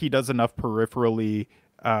I think he does enough peripherally.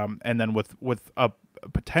 And then with a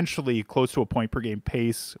potentially close to a point per game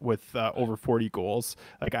pace with over 40 goals.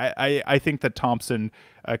 Like I think that Thompson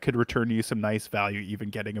could return you some nice value, even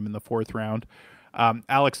getting him in the fourth round.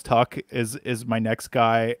 Alex Tuck is my next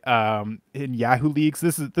guy in Yahoo leagues.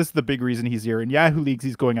 This is the big reason he's here. In Yahoo leagues,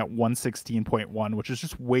 he's going at 116.1, which is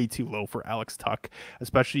just way too low for Alex Tuck,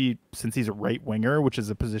 especially since he's a right winger, which is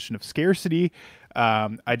a position of scarcity.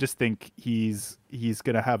 I just think he's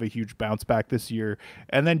going to have a huge bounce back this year.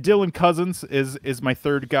 And then Dylan Cousins is my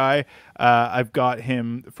third guy. I've got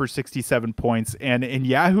him for 67 points. And in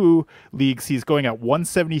Yahoo leagues, he's going at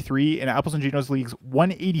 173. In Apples and Genos leagues,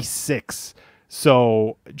 186.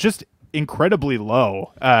 So just incredibly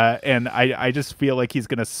low. And I just feel like he's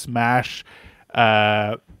going to smash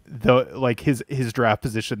his draft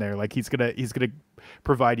position there. Like he's going to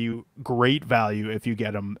provide you great value if you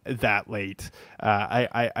get him that late.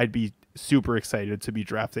 I'd be super excited to be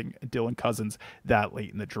drafting Dylan Cousins that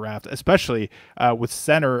late in the draft, especially with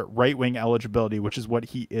center right wing eligibility, which is what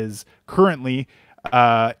he is currently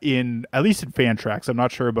in, at least in Fantrax. I'm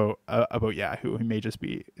not sure about Yahoo. He may just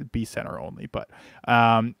be center only. But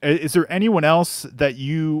is there anyone else that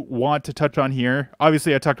you want to touch on here?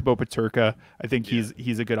 Obviously, I talked about Peterka. I think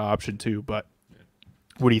he's a good option too. But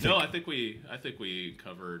what do you think? No, I think we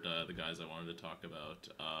covered the guys I wanted to talk about.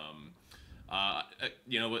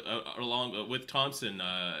 Along with Thompson,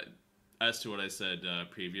 as to what I said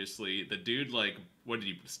previously, the dude, like, what did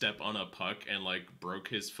he step on a puck and like broke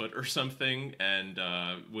his foot or something, and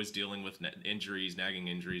was dealing with nagging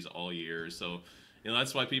injuries all year. So,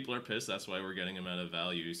 that's why people are pissed. That's why we're getting him out of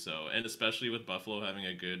value. So, and especially with Buffalo having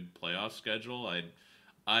a good playoff schedule,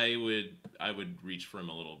 I would reach for him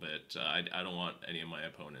a little bit. I don't want any of my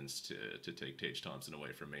opponents to take Tage Thompson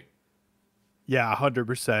away from me. Yeah,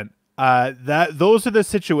 100%. Those are the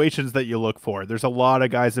situations that you look for. There's a lot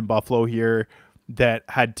of guys in Buffalo here that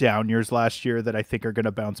had down years last year that I think are going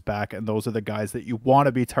to bounce back, and those are the guys that you want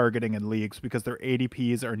to be targeting in leagues because their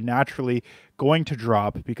ADPs are naturally going to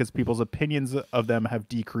drop because people's opinions of them have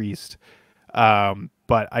decreased.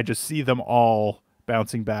 But I just see them all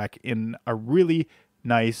bouncing back in a really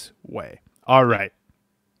nice way. All right.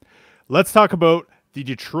 Let's talk about the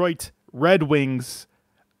Detroit Red Wings.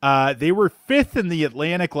 They were fifth in the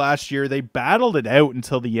Atlantic last year. They battled it out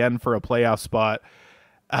until the end for a playoff spot.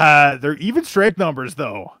 Their even strength numbers,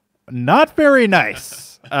 though, not very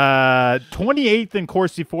nice. 28th in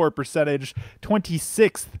Corsi for percentage,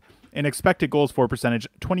 26th in expected goals for percentage,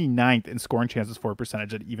 29th in scoring chances for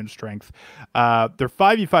percentage at even strength. Their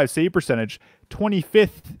 5v5 save percentage,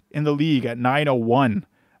 25th in the league at 901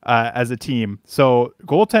 as a team. So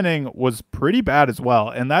goaltending was pretty bad as well.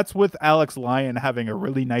 And that's with Alex Lyon having a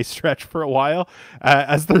really nice stretch for a while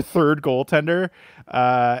as their third goaltender.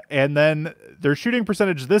 And then their shooting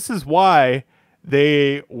percentage, this is why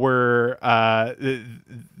they were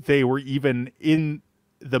even in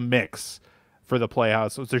the mix for the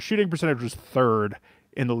playoffs. So their shooting percentage was third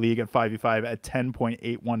in the league at 5v5 at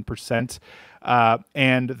 10.81%.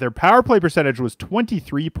 And their power play percentage was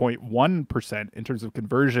 23.1% in terms of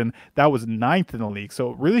conversion. That was ninth in the league.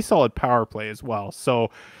 So really solid power play as well. So,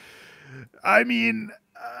 I mean,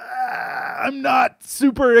 I'm not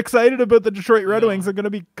super excited about the Detroit Red Wings. I'm going to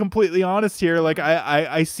be completely honest here. Like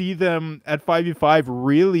I see them at 5v5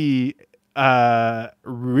 really,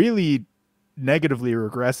 really negatively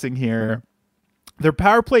regressing here. Their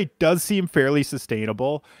power play does seem fairly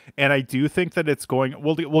sustainable, and I do think that it's going.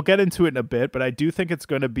 We'll get into it in a bit, but I do think it's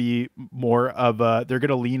going to be more of a. They're going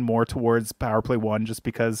to lean more towards power play one, just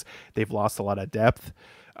because they've lost a lot of depth.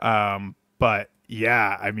 But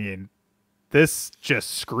yeah, I mean, this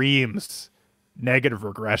just screams negative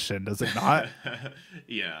regression, does it not?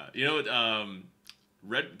 Yeah, you know what?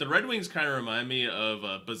 The Red Wings kind of remind me of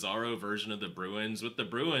a bizarro version of the Bruins. With the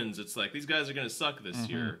Bruins, it's like these guys are going to suck this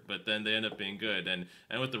year, but then they end up being good. And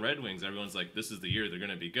with the Red Wings, everyone's like, this is the year they're going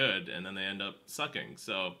to be good, and then they end up sucking.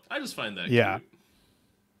 So I just find that cute.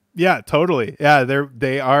 Yeah, totally. Yeah,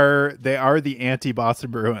 they are the anti-Boston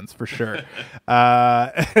Bruins for sure.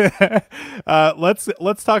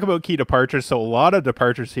 Let's talk about key departures. So a lot of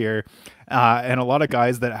departures here, and a lot of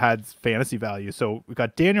guys that had fantasy value. So we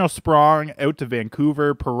got Daniel Sprong out to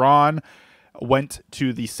Vancouver. Perron went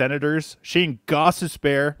to the Senators. Shane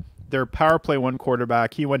Gostisbehere, their power play one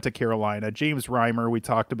quarterback, he went to Carolina. James Reimer, we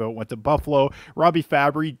talked about, went to Buffalo. Robbie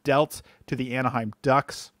Fabry dealt to the Anaheim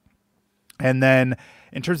Ducks. And then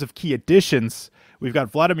in terms of key additions, we've got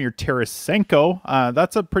Vladimir Tarasenko.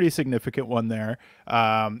 That's a pretty significant one there.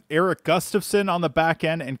 Eric Gustafson on the back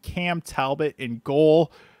end and Cam Talbot in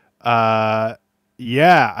goal. Yeah,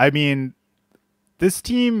 I mean, this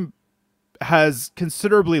team has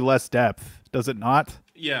considerably less depth, does it not?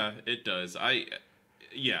 Yeah, it does. I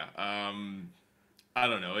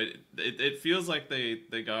don't know. It feels like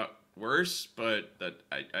they got worse, but that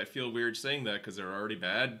I feel weird saying that because they're already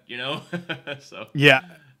bad, you know. So yeah.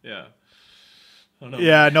 I don't know.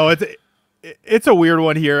 Yeah, no, it's a weird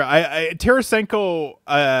one here. Tarasenko,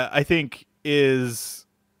 I think, is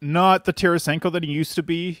not the Tarasenko that he used to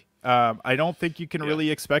be. I don't think you can really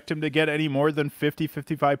expect him to get any more than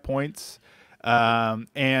 55 points.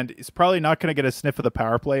 And he's probably not going to get a sniff of the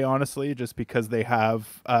power play, honestly, just because they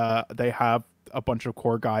have a bunch of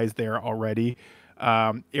core guys there already.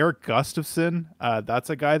 Eric Gustafson,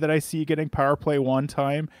 that's a guy that I see getting power play one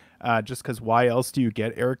time, just because why else do you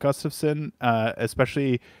get Eric Gustafson,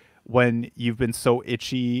 especially when you've been so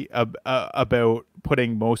itchy about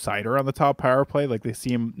putting Mo Seider on the top power play? Like, they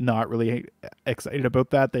seem not really excited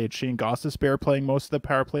about that. They had Shane Gostisbehere playing most of the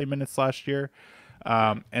power play minutes last year.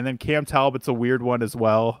 And then Cam Talbot's a weird one as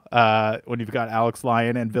well, when you've got Alex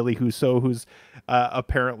Lyon and Ville Husso, who's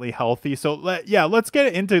apparently healthy. So let's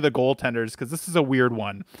get into the goaltenders, because this is a weird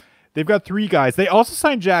one. They've got three guys. They also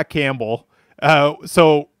signed Jack Campbell.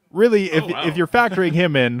 So really, if you're factoring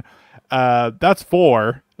him in, that's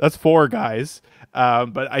four. That's four guys.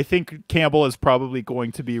 But I think Campbell is probably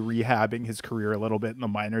going to be rehabbing his career a little bit in the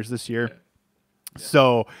minors this year. Yeah.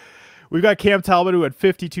 So we've got Cam Talbot, who had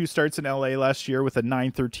 52 starts in LA last year with a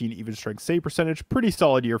 .913 even strength save percentage. Pretty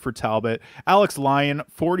solid year for Talbot. Alex Lyon,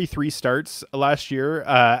 43 starts last year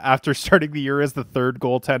after starting the year as the third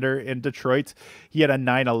goaltender in Detroit. He had a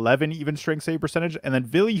 .911 even strength save percentage. And then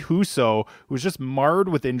Ville Husso, who was just marred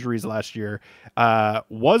with injuries last year,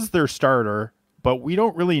 was their starter, but we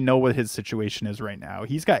don't really know what his situation is right now.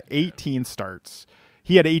 He's got 18 starts.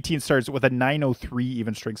 He had 18 starts with a .903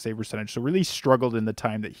 even strength save percentage, so really struggled in the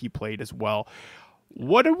time that he played as well.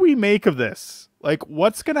 What do we make of this? Like,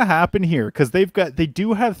 what's going to happen here? Because they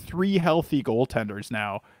do have three healthy goaltenders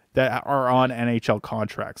now that are on NHL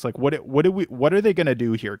contracts. Like, what are they going to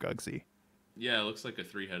do here, Gugsy? Yeah, it looks like a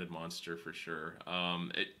three-headed monster for sure.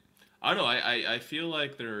 I don't know. I feel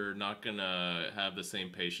like they're not gonna have the same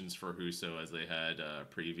patience for Husso as they had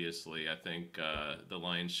previously. I think the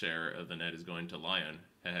lion's share of the net is going to Lyon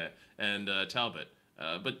and Talbot.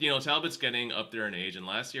 But Talbot's getting up there in age, and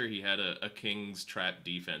last year he had a Kings trap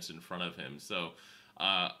defense in front of him. So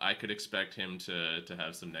I could expect him to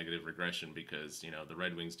have some negative regression because the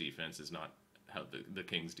Red Wings defense is not how the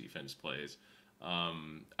Kings defense plays.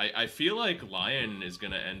 I feel like Lyon is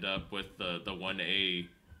gonna end up with the 1A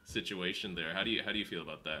situation there. How do you feel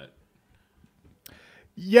about that?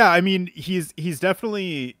 Yeah, I mean, he's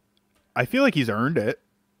definitely, I feel like he's earned it.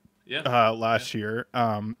 Yeah. Last year,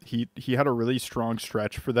 he had a really strong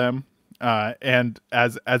stretch for them, and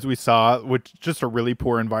as we saw, with just a really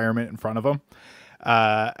poor environment in front of him,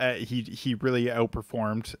 he really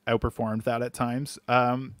outperformed that at times.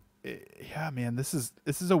 yeah, man, this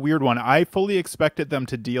is a weird one. I fully expected them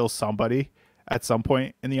to deal somebody at some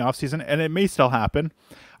point in the offseason, and it may still happen.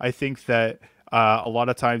 I think that a lot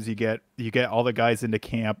of times you get all the guys into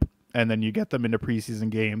camp, and then you get them into preseason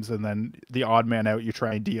games, and then the odd man out you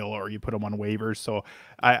try and deal, or you put them on waivers. So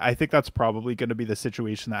I think that's probably going to be the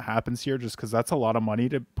situation that happens here, just because that's a lot of money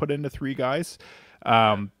to put into three guys.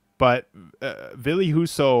 But Ville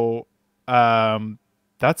Husso,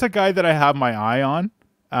 that's a guy that I have my eye on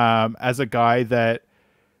as a guy that,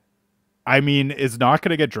 I mean, is not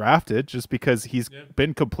going to get drafted just because he's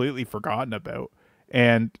been completely forgotten about.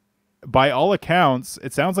 And by all accounts,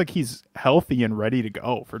 it sounds like he's healthy and ready to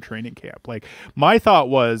go for training camp. Like, my thought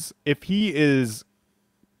was, if he's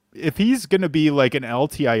going to be like an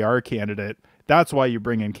LTIR candidate, that's why you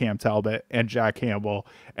bring in Cam Talbot and Jack Campbell,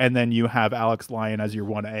 and then you have Alex Lyon as your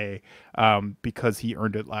 1A because he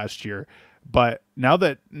earned it last year. But now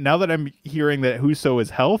that I'm hearing that Husso is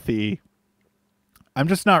healthy, I'm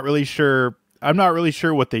just not really sure. I'm not really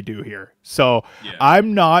sure what they do here. So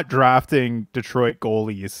I'm not drafting Detroit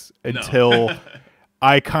goalies until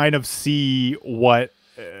I kind of see what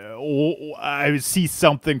I see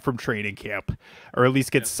something from training camp, or at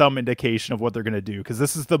least get some indication of what they're going to do, because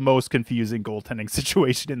this is the most confusing goaltending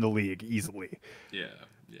situation in the league, easily.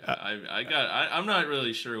 I'm not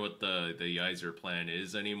really sure what the Yzer plan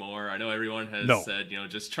is anymore. I know everyone has said,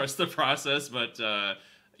 just trust the process, but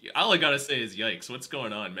all I gotta say is yikes. What's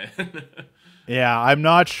going on, man? Yeah, I'm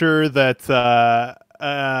not sure that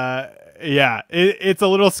it's a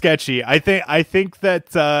little sketchy. I think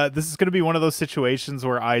that this is going to be one of those situations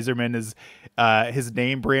where Yzerman is his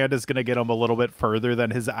name brand is going to get him a little bit further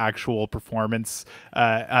than his actual performance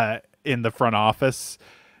in the front office.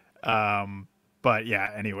 But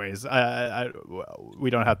yeah, anyways, we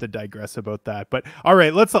don't have to digress about that. But all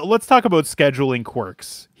right, let's talk about scheduling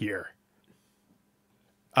quirks here.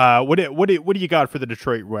 What do you got for the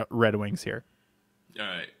Detroit Red Wings here? All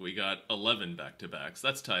right, we got 11 back-to-backs.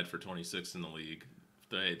 That's tied for 26th in the league.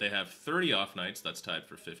 They have 30 off nights. That's tied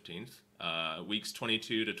for 15th. Weeks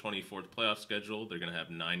 22 to 24th playoff schedule. They're going to have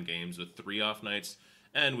 9 games with 3 off nights.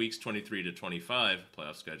 And weeks 23 to 25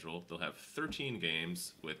 playoff schedule, they'll have 13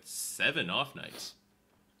 games with 7 off nights.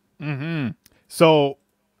 Mm-hmm. So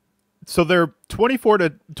their 22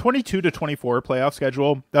 to 24 playoff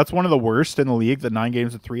schedule, that's one of the worst in the league, the 9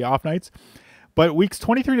 games with 3 off nights. But weeks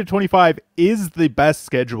 23 to 25 is the best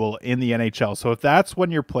schedule in the NHL. So if that's when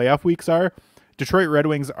your playoff weeks are, Detroit Red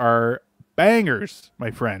Wings are bangers,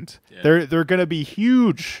 my friend. Yeah. They're going to be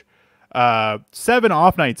huge. 7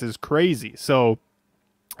 off nights is crazy. So,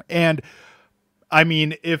 and I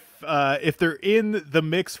mean, if they're in the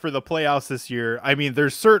mix for the playoffs this year, I mean, they're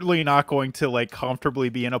certainly not going to like comfortably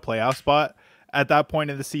be in a playoff spot at that point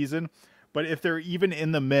in the season. But if they're even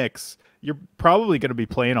in the mix, you're probably going to be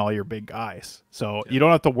playing all your big guys. So you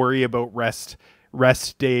don't have to worry about rest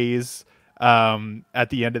days at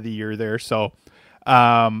the end of the year there. So,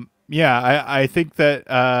 I think that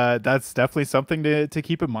that's definitely something to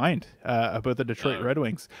keep in mind about the Detroit Red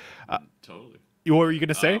Wings. Totally. What were you going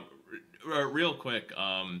to say? Real quick,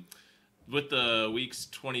 with the weeks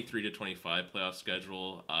 23 to 25 playoff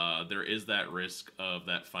schedule, there is that risk of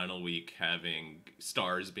that final week having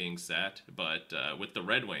stars being set. But with the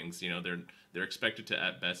Red Wings, they're expected to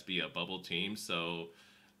at best be a bubble team, so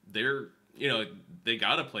they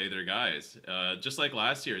got to play their guys. Just like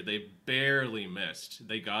last year, they barely missed.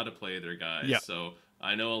 They got to play their guys. Yeah. So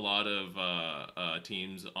I know a lot of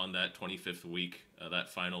teams on that 25th week,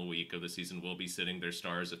 that final week of the season, will be sitting their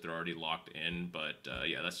stars if they're already locked in. But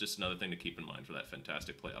that's just another thing to keep in mind for that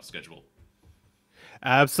fantastic playoff schedule.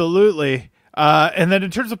 Absolutely. And then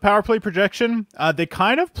in terms of power play projection, they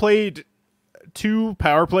kind of played 2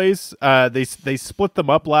 power plays. They split them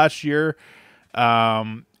up last year,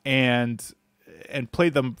 and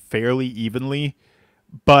played them fairly evenly,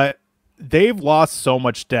 but they've lost so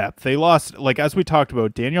much depth. They lost, like, as we talked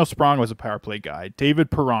about, Daniel Sprong was a power play guy.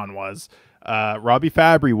 David Perron was. Robbie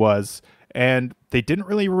Fabry was. And they didn't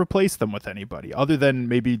really replace them with anybody other than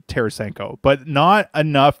maybe Tarasenko. But not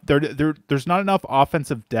enough. There's not enough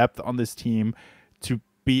offensive depth on this team to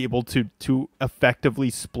be able to effectively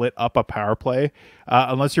split up a power play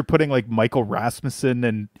unless you're putting, like, Michael Rasmussen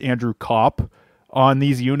and Andrew Kopp on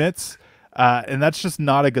these units. And that's just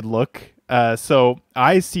not a good look. So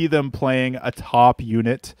I see them playing a top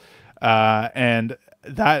unit, and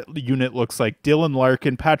that unit looks like Dylan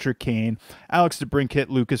Larkin, Patrick Kane, Alex DeBrincat,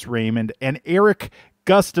 Lucas Raymond, and Eric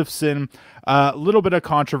Gustafsson. A little bit of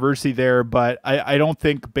controversy there, but I don't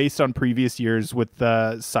think, based on previous years with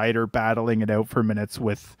Sider battling it out for minutes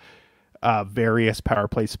with various power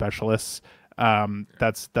play specialists,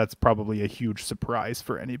 That's probably a huge surprise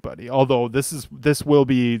for anybody. Although this will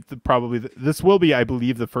be, I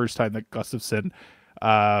believe, the first time that Gustafsson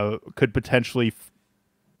could potentially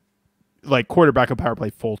quarterback a power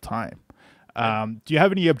play full time. Do you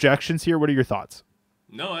have any objections here? What are your thoughts?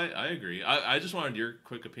 No, I agree. I just wanted your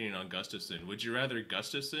quick opinion on Gustafsson. Would you rather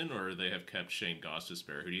Gustafsson or they have kept Shane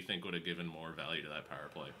Gostisbehere? Who do you think would have given more value to that power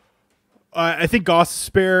play? I think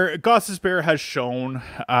Gostisbehere has shown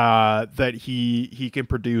that he can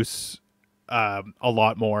produce a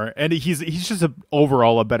lot more, and he's just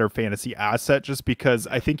overall a better fantasy asset. Just because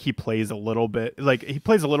I think he plays a little bit more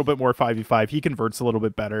 5v5. He converts a little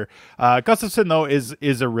bit better. Gustafsson though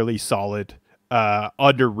is a really solid,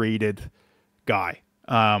 underrated guy.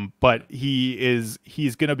 But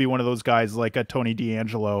he's going to be one of those guys like a Tony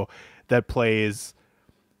DeAngelo that plays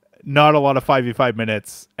not a lot of 5v5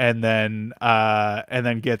 minutes and then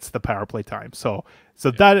gets the power play time. So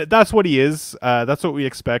that's what he is. That's what we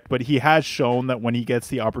expect, but he has shown that when he gets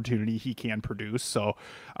the opportunity, he can produce. So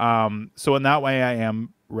in that way, I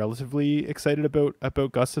am relatively excited about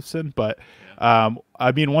Gustafsson, but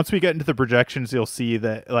I mean, once we get into the projections, you'll see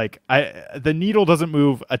that the needle doesn't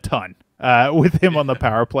move a ton with him on the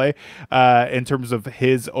power play in terms of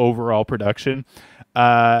his overall production.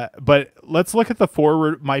 But let's look at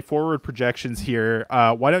my forward projections here.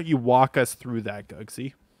 Why don't you walk us through that,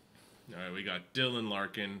 Gugsy? All right, we got Dylan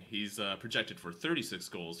Larkin. He's projected for 36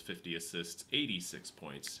 goals, 50 assists, 86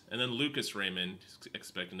 points. And then Lucas Raymond,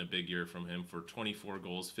 expecting a big year from him for 24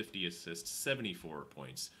 goals, 50 assists, 74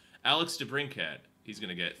 points. Alex DeBrincat, he's going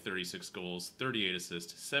to get 36 goals, 38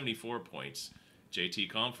 assists, 74 points.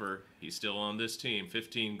 JT Compher, he's still on this team,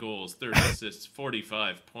 15 goals, 30 assists,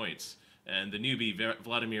 45 points. And the newbie,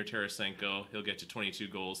 Vladimir Tarasenko, he'll get to 22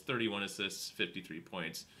 goals, 31 assists, 53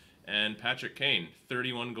 points. And Patrick Kane,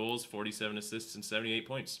 31 goals, 47 assists, and 78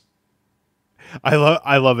 points. I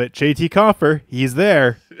love it. JT Compher, he's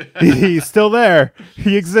there. He's still there.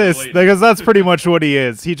 He exists because that's pretty much what he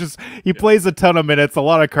is. He plays a ton of minutes, a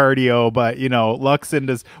lot of cardio, but lucks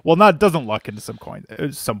into doesn't luck into some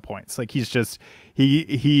points. Like he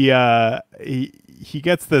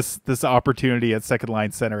gets this opportunity at second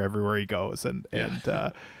line center everywhere he goes, and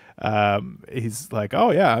he's like,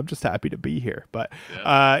 oh yeah, I'm just happy to be here. But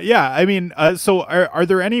I mean, so are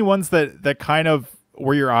there any ones that kind of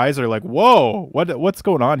where your eyes are like, whoa, what's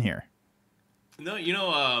going on here? No,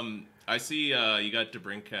 I see you got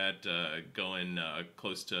DeBrincat going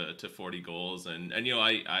close to 40 goals, and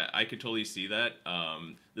I could totally see that.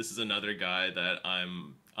 This is another guy that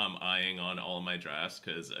I'm eyeing on all of my drafts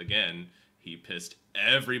because again, he pissed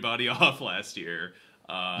everybody off last year.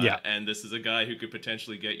 And this is a guy who could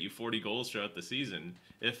potentially get you 40 goals throughout the season.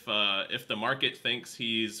 If the market thinks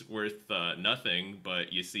he's worth nothing,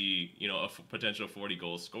 but you see a potential 40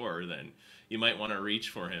 goal scorer, then you might want to reach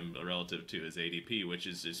for him relative to his ADP, which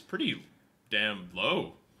is pretty damn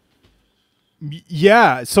low.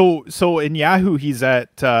 Yeah, so in Yahoo he's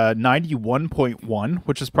at 91.1,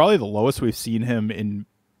 which is probably the lowest we've seen him in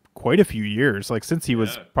quite a few years, since he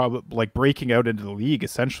was probably breaking out into the league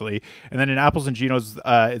essentially. And then in Apples and Ginos,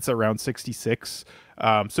 it's around 66.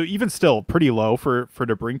 So even still pretty low for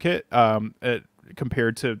DeBrincat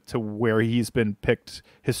compared to where he's been picked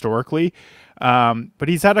historically. But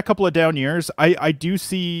he's had a couple of down years. I do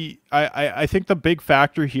see. I think the big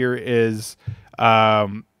factor here is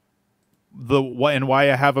and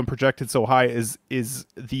why I have him projected so high is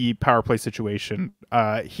the power play situation.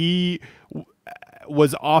 He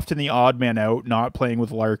was often the odd man out, not playing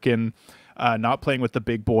with Larkin, not playing with the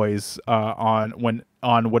big boys on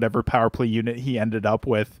whatever power play unit he ended up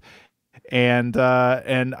with, and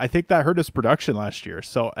I think that hurt his production last year.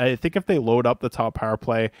 So I think if they load up the top power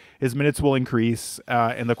play, his minutes will increase,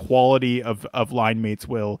 and the quality of line mates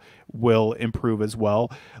will improve as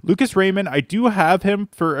well. Lucas Raymond, I do have him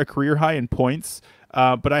for a career high in points.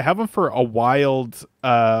 But I have him for a wild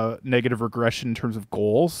negative regression in terms of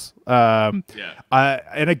goals. And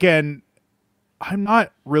again, I'm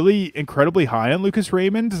not really incredibly high on Lucas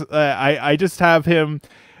Raymond. I just have him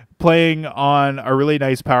playing on a really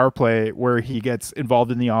nice power play where he gets involved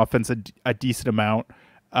in the offense a decent amount.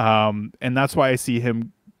 And that's why I see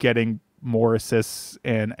him getting more assists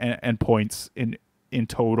and points in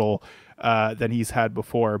total than he's had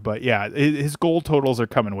before. But yeah, his goal totals are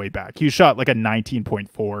coming way back. He shot a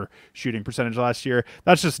 19.4 shooting percentage last year.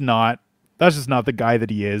 That's just not the guy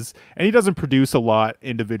that he is, and he doesn't produce a lot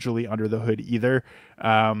individually under the hood either.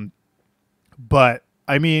 But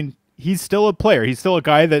I mean, he's still a player. He's still a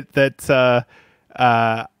guy he's a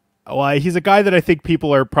guy that I think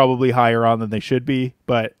people are probably higher on than they should be.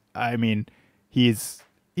 But I mean, he's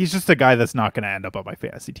he's just a guy that's not going to end up on my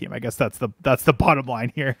fantasy team. I guess that's the bottom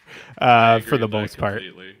line here for the most part.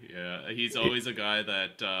 Yeah, he's always a guy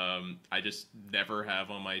that I just never have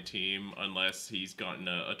on my team unless he's gotten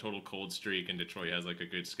a total cold streak and Detroit has like a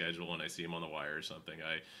good schedule and I see him on the wire or something.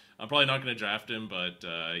 I'm probably not going to draft him, but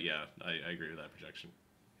yeah, I agree with that projection.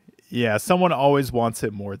 Yeah, someone always wants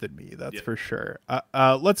it more than me. That's for sure.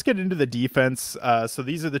 Let's get into the defense. So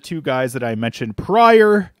these are the two guys that I mentioned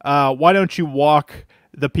prior. Why don't you walk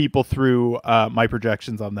the people through my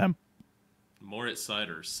projections on them? Moritz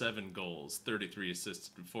Seider, 7 goals, 33 assists,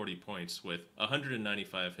 40 points with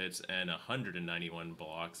 195 hits and 191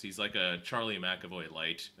 blocks. He's like a Charlie McAvoy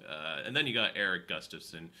light. And then you got Eric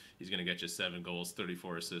Gustafsson. He's going to get you 7 goals,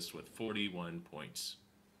 34 assists with 41 points.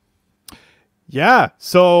 Yeah.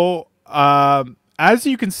 So as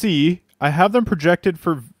you can see, I have them projected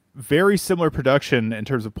for very similar production in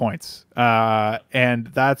terms of points. And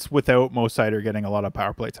that's without Mo Seider getting a lot of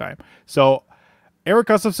power play time. So Eric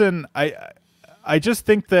Gustafsson, I just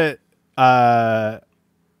think that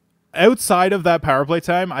outside of that power play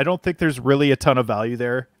time, I don't think there's really a ton of value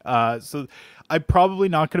there. So I'm probably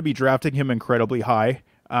not going to be drafting him incredibly high.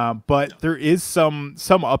 But there is some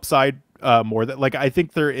upside more that, like, I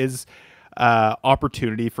think there is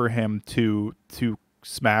opportunity for him to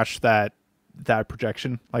smash that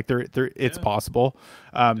projection. Like it's possible.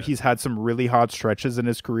 He's had some really hot stretches in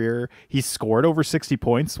his career. He scored over 60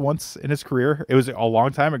 points once in his career. It was a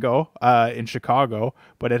long time ago in Chicago,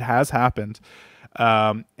 but it has happened.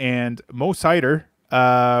 And Mo Seider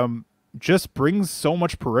just brings so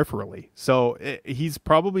much peripherally. So he's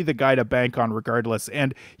probably the guy to bank on regardless.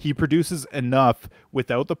 And he produces enough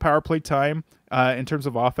without the power play time in terms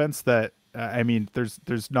of offense that I mean,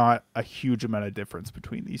 there's not a huge amount of difference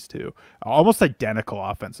between these two. Almost identical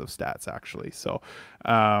offensive stats, actually. So,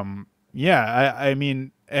 yeah, I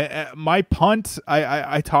mean, my punt,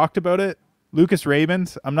 I talked about it. Lucas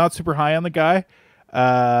Raymond, I'm not super high on the guy.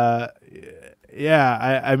 Yeah,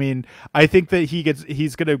 I mean, I think that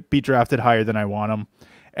he's going to be drafted higher than I want him.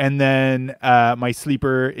 And then my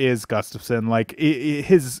sleeper is Gustafsson. Like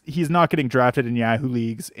he's not getting drafted in Yahoo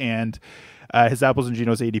leagues, and his Apples and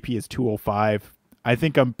Ginos ADP is 205. I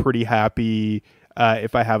think I'm pretty happy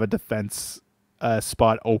if I have a defense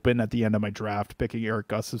spot open at the end of my draft picking Eric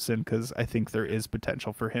Gustafsson, because I think there is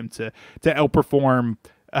potential for him to outperform.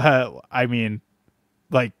 I mean,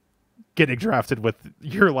 like getting drafted with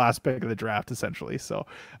your last pick of the draft, essentially. So,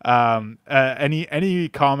 any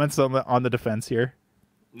comments on the defense here?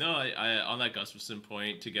 No, I on that Gustafsson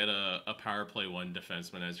point, to get a power play 1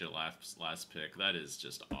 defenseman as your last pick, that is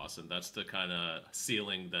just awesome. That's the kind of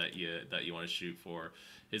ceiling that you want to shoot for.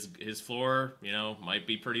 His floor, might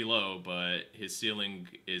be pretty low, but his ceiling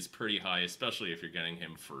is pretty high, especially if you're getting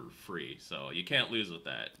him for free. So you can't lose with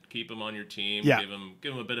that. Keep him on your team, give him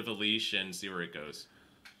a bit of a leash, and see where it goes.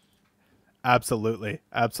 Absolutely.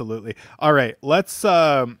 All right, let's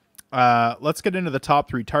get into the top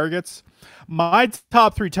 3 targets. My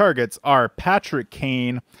top 3 targets are Patrick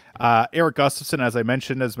Kane, Eric Gustafsson, as I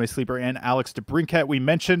mentioned, as my sleeper, and Alex DeBrincat. We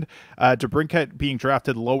mentioned DeBrincat being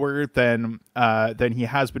drafted lower than he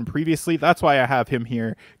has been previously. That's why I have him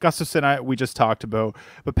here. Gustafsson, we just talked about.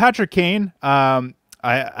 But Patrick Kane, I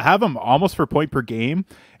have him almost for point per game,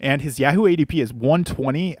 and his Yahoo ADP is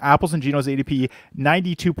 120, Apples and Ginos ADP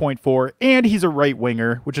 92.4, and he's a right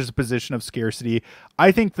winger, which is a position of scarcity.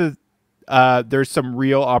 I think that there's some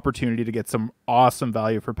real opportunity to get some awesome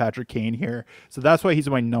value for Patrick Kane here. So that's why he's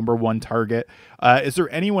my number 1 target. Is there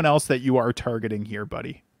anyone else that you are targeting here,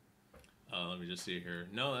 buddy? Let me just see here.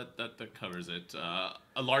 No, that covers it.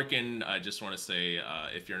 Larkin, I just want to say,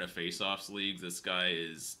 if you're in a face-offs league, this guy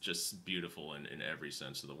is just beautiful in every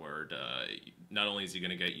sense of the word. Not only is he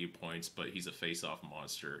going to get you points, but he's a face-off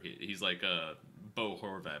monster. He's like a Bo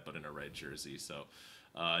Horvat, but in a red jersey. So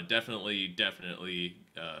definitely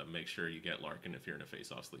make sure you get Larkin if you're in a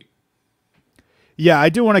face-offs league. Yeah, I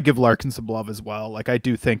do want to give Larkin some love as well. Like, I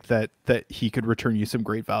do think that he could return you some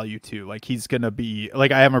great value too. Like, he's going to be,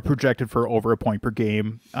 like, I have him projected for over a point per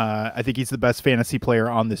game. I think he's the best fantasy player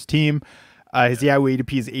on this team. His Yahoo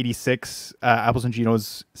ADP is 86, Apples and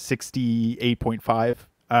Ginos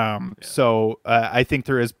 68.5. So I think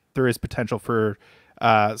there is potential for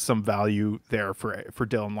some value there for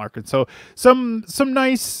Dylan Larkin. So some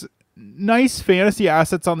nice fantasy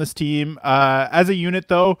assets on this team. As a unit,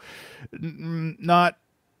 though, not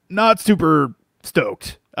super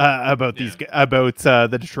stoked about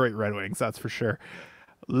the Detroit Red Wings. That's for sure.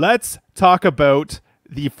 Let's talk about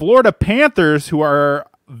the Florida Panthers, who are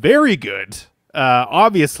very good.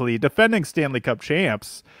 Obviously, defending Stanley Cup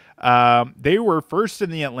champs. They were first in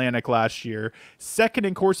the Atlantic last year, second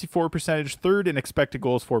in Corsi for percentage, third in expected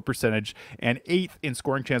goals for percentage, and eighth in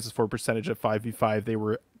scoring chances for percentage at 5v5. They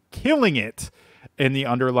were killing it in the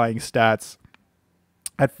underlying stats.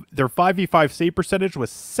 Their 5v5 save percentage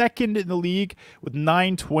was second in the league with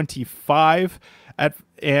 925,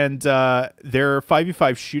 and their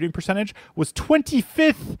 5v5 shooting percentage was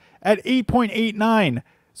 25th at 8.89.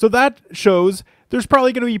 So that shows there's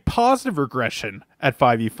probably going to be positive regression at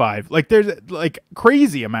 5v5. Like there's like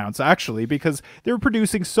crazy amounts actually, because they were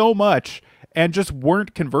producing so much and just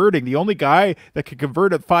weren't converting. The only guy that could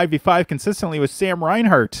convert at 5v5 consistently was Sam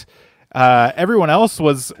Reinhart. Everyone else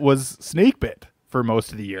was snake bit for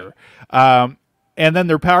most of the year. And then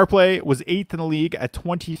their power play was 8th in the league at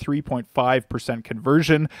 23.5%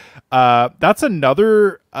 conversion. That's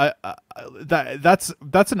another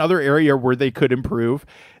that's another area where they could improve.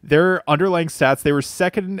 Their underlying stats, they were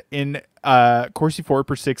second in Corsi for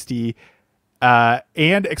per 60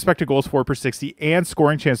 and expected goals for per 60 and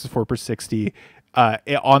scoring chances for per 60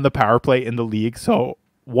 on the power play in the league. So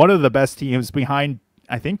one of the best teams behind,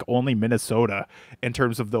 I think, only Minnesota in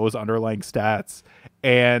terms of those underlying stats.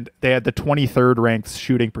 And they had the 23rd ranked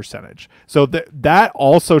shooting percentage. So that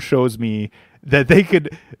also shows me that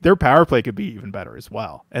their power play could be even better as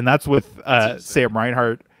well. And that's with Sam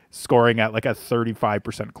Reinhart scoring at like a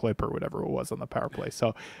 35% clip or whatever it was on the power play.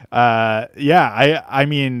 So, I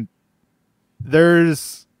mean,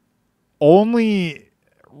 there's only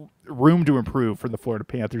room to improve for the Florida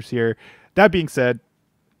Panthers here. That being said,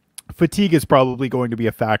 fatigue is probably going to be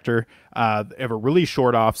a factor. They have a really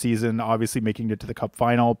short off season, obviously making it to the Cup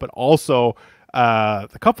final, but also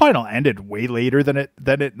the Cup final ended way later than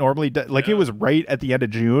it normally does. Like it was right at the end of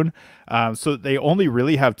June, so they only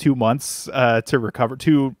really have 2 months to recover,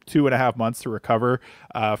 2.5 months to recover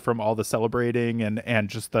from all the celebrating and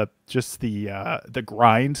just the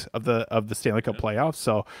grind of the Stanley Cup playoffs.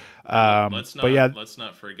 So, let's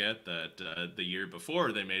not forget that the year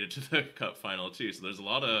before they made it to the Cup final too. So there's a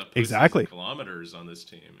lot of kilometers on this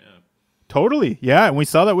team. Yeah. Totally. Yeah. And we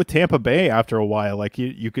saw that with Tampa Bay after a while. Like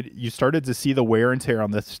you started to see the wear and tear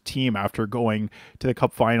on this team after going to the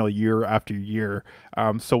Cup final year after year.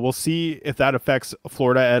 So we'll see if that affects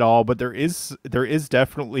Florida at all. But there is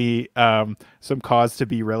definitely some cause to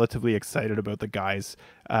be relatively excited about the guys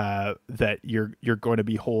that you're going to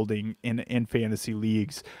be holding in fantasy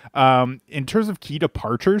leagues. In terms of key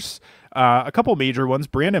departures, a couple major ones.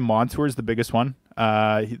 Brandon Montour is the biggest one.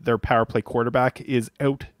 Their power play quarterback is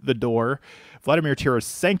out the door. Vladimir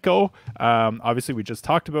Tarasenko, obviously we just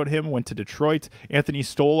talked about him, went to Detroit. Anthony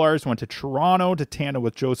Stolarz went to Toronto to tandem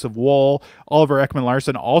with Joseph Woll. Oliver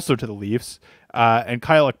Ekman-Larsson also to the Leafs. And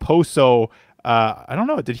Kyle Okposo, I don't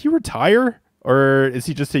know, did he retire? Or is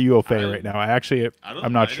he just a UFA right now?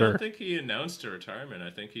 I'm not sure. I don't think he announced a retirement.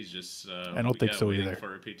 I think he's just I don't think so either.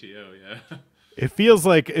 For a PTO, yeah. It feels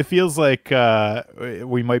like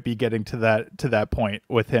we might be getting to that point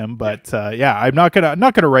with him, but I'm not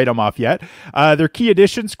gonna write him off yet. Their key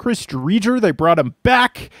additions: Chris Driedger, they brought him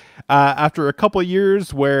back after a couple of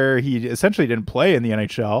years where he essentially didn't play in the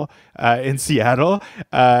NHL in Seattle.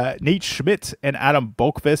 Nate Schmidt and Adam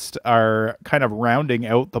Boqvist are kind of rounding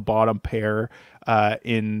out the bottom pair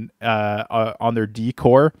on their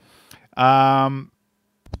D-core.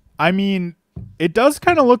 I mean, it does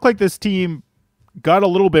kind of look like this team got a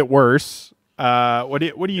little bit worse. What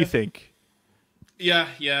do you think? Yeah.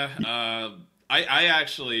 I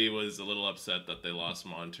actually was a little upset that they lost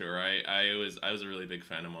Montour. I was a really big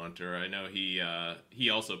fan of Montour. I know he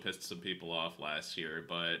also pissed some people off last year,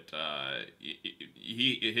 but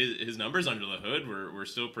his numbers under the hood were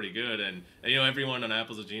still pretty good. And you know, everyone on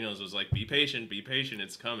Apples and Genos was like, be patient,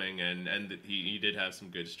 it's coming. And he did have some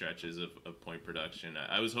good stretches of point production.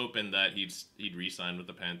 I was hoping that he'd re-sign with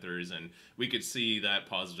the Panthers and we could see that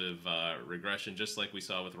positive regression, just like we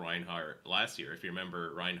saw with Reinhart last year. If you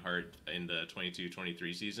remember Reinhart in the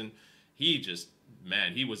 22-23 season, he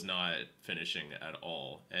was not finishing at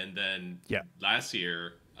all. And then last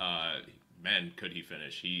year, could he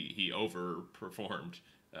finish? He overperformed.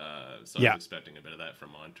 So I was expecting a bit of that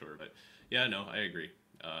from Montour. But yeah, no, I agree.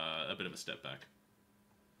 A bit of a step back.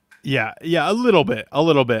 Yeah, a little bit.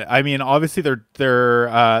 I mean, obviously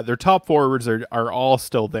their top forwards are all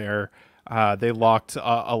still there. They locked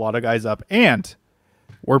a lot of guys up, and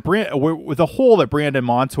with the hole that Brandon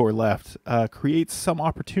Montour left creates some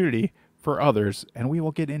opportunity for others, and we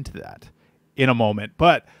will get into that in a moment.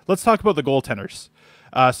 But let's talk about the goaltenders.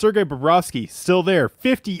 Sergei Bobrovsky, still there.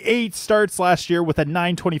 58 starts last year with a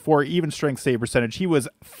 .924 even strength save percentage. He was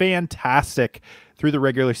fantastic through the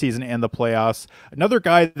regular season and the playoffs. Another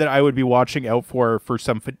guy that I would be watching out for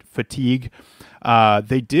some fatigue.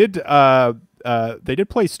 They did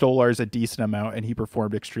play Stolarz a decent amount, and he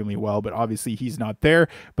performed extremely well, but obviously he's not there.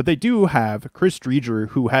 But they do have Chris Driedger,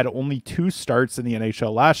 who had only 2 starts in the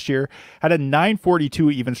NHL last year, had a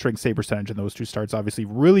 .942 even strength save percentage in those 2 starts. Obviously,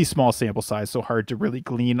 really small sample size, so hard to really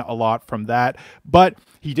glean a lot from that. But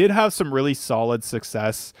he did have some really solid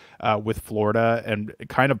success with Florida and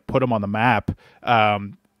kind of put him on the map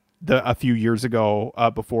a few years ago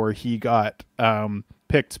before he got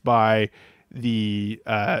picked by the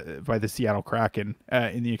Seattle Kraken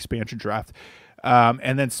in the expansion draft.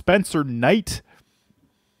 And then Spencer Knight,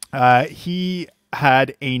 he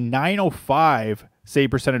had a .905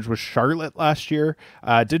 save percentage with Charlotte last year.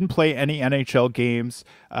 Didn't play any NHL games.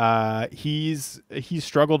 He's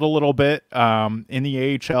struggled a little bit in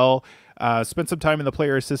the AHL. Spent some time in the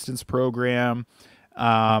player assistance program.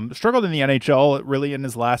 Struggled in the NHL really in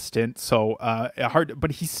his last stint, so hard,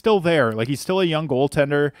 but he's still there. Like, he's still a young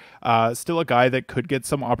goaltender, still a guy that could get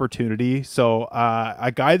some opportunity. So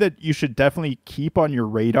a guy that you should definitely keep on your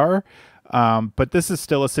radar. But this is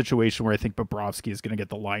still a situation where I think Bobrovsky is going to get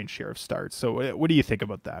the lion's share of starts. So what do you think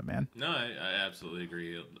about that, man? No, I absolutely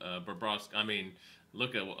agree. Bobrovsky, I mean,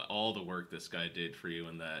 look at all the work this guy did for you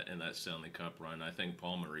in that Stanley Cup run. I think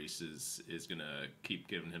Paul Maurice is gonna keep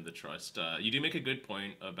giving him the trust. You do make a good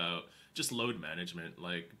point about just load management.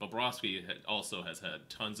 Like, Bobrovsky also has had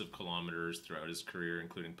tons of kilometers throughout his career,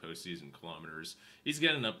 including postseason kilometers. He's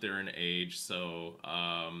getting up there in age, so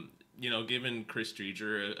giving Chris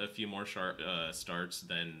Driedger a few more starts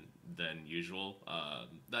than usual,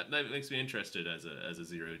 that makes me interested as a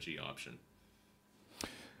 0G option.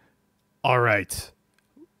 All right.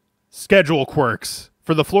 Schedule quirks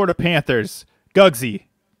for the Florida Panthers. Gugsy,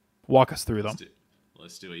 walk us through them.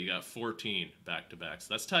 Let's do it. You got 14 back-to-backs.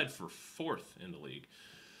 That's tied for 4th in the league.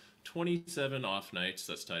 27 off nights.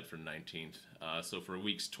 That's tied for 19th. So for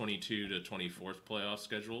weeks 22 to 24th playoff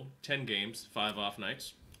schedule, 10 games, 5 off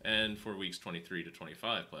nights. And for weeks 23 to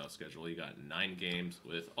 25 playoff schedule, you got 9 games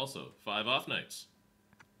with also 5 off nights.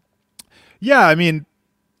 Yeah, I mean,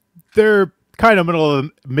 they're kind of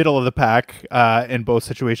middle of the pack in both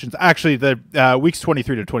situations. Actually, the weeks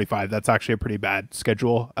 23 to 25, that's actually a pretty bad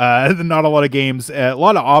schedule. Not a lot of games, a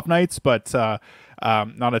lot of off nights, but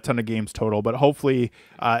not a ton of games total. But hopefully,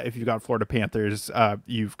 if you've got Florida Panthers,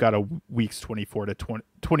 you've got a weeks 22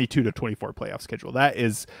 to 24 playoff schedule. That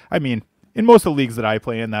is, I mean, in most of the leagues that I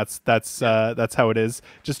play in, that's how it is,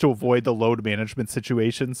 just to avoid the load management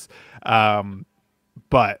situations.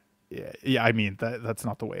 But yeah, I mean, that's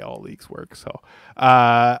not the way all leagues work. So,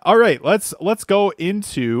 all right, let's go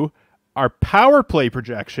into our power play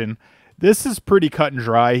projection. This is pretty cut and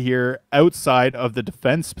dry here outside of the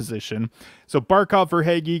defense position. So Barkov,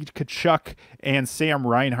 Verhaeghe, Tkachuk, and Sam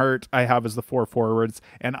Reinhart I have as the 4 forwards.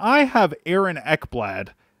 And I have Aaron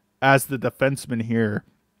Ekblad as the defenseman here.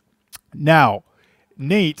 Now,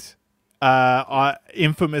 Nate,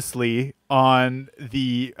 infamously on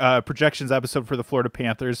the projections episode for the Florida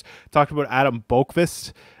Panthers, talked about Adam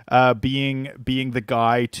Boqvist being the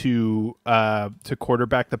guy to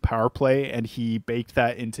quarterback the power play, and he baked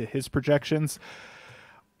that into his projections.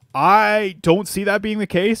 I don't see that being the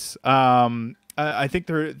case. I think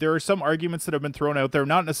there are some arguments that have been thrown out there,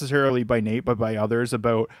 not necessarily by Nate, but by others,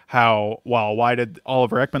 about how, well, why did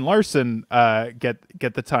Oliver Ekman-Larsson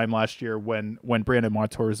get the time last year when Brandon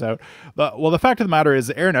Montour was out? Well, the fact of the matter is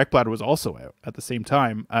Aaron Ekblad was also out at the same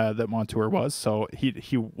time that Montour was, so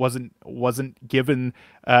he wasn't given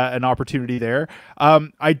an opportunity there.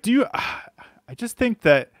 I just think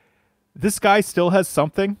that this guy still has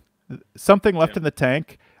something left in the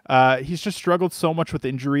tank. He's just struggled so much with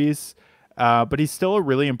injuries. But he's still a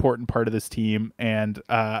really important part of this team, and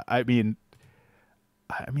I mean,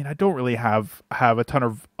 I don't really have a ton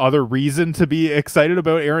of other reason to be excited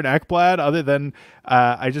about Aaron Ekblad other than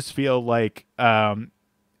I just feel like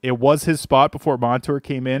it was his spot before Montour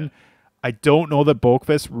came in. I don't know that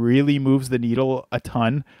Boqvist really moves the needle a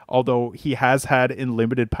ton, although he has had in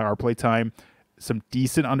limited power play time some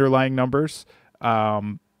decent underlying numbers,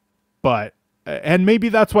 but. And maybe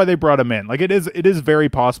that's why they brought him in. Like, it is very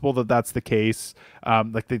possible that that's the case.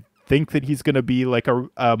 Like, they think that he's going to be like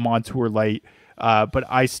a Montour light, but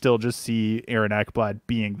I still just see Aaron Ekblad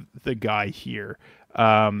being the guy here.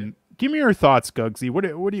 Give me your thoughts, Gugsy.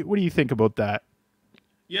 What do you think about that?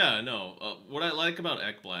 Yeah, no. What I like about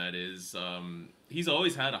Ekblad is he's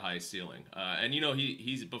always had a high ceiling, and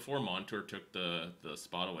he's before Montour took the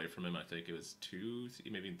spot away from him. I think it was 2,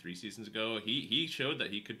 maybe 3 seasons ago. He showed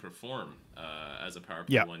that he could perform as a power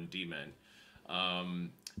play 1D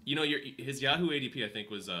man. His Yahoo ADP I think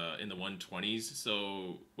was in the 120s.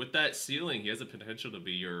 So with that ceiling, he has the potential to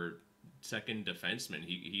be your second defenseman.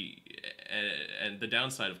 And the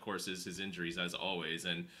downside, of course, is his injuries as always.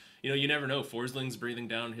 And you never know. Forsling's breathing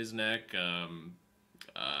down his neck.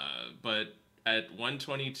 But at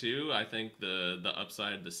 122, I think the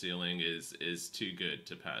upside, the ceiling is too good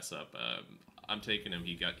to pass up. I'm taking him.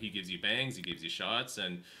 He gives you bangs, he gives you shots,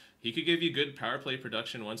 and he could give you good power play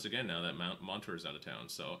production once again now that Montour's out of town.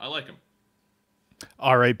 So I like him.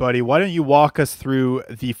 All right, buddy. Why don't you walk us through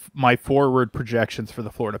my forward projections for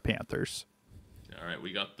the Florida Panthers? All right,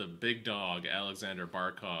 we got the big dog, Alexander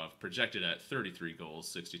Barkov, projected at 33 goals,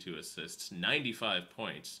 62 assists, 95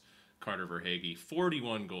 points. Carter Verhaeghe,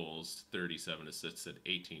 41 goals, 37 assists at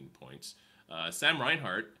 18 points.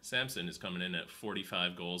 Samson is coming in at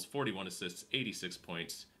 45 goals, 41 assists, 86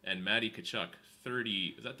 points. And Matty Tkachuk,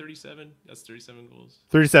 37? That's 37 goals.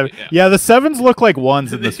 37. Yeah, the 7s look like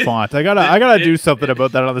 1s in this font. I gotta do something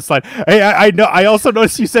about that on the slide. Hey, I know. I also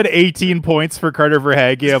noticed you said 18 points for Carter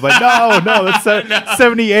Verhaeghe. I'm like, no, that's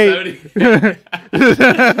 78.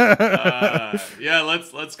 Yeah,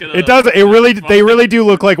 let's get. It does. They really do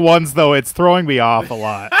look like 1s though. It's throwing me off a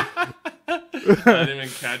lot. I didn't even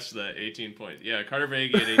catch the 18 points. Yeah, Carter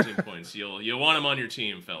Verhaeghe at 18 points. You'll want him on your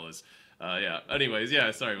team, fellas. Anyways,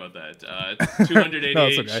 sorry about that.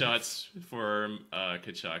 288 shots for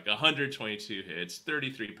Tkachuk, 122 hits,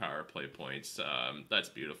 33 power play points. That's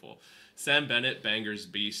beautiful. Sam Bennett, Bangers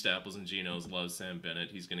Beast, Apples and Genos loves Sam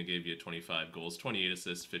Bennett. He's going to give you 25 goals, 28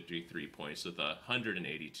 assists, 53 points with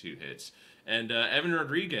 182 hits. And Evan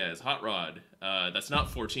Rodriguez, Hot Rod, that's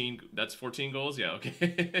not 14, that's 14 goals? Yeah,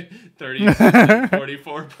 okay. 30,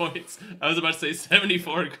 44 points. I was about to say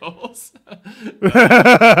 74 goals.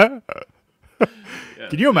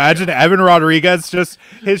 Can you imagine Evan Rodriguez, just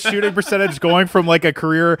his shooting percentage going from like a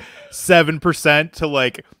career 7% to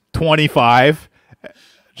like 25?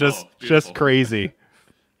 Just crazy.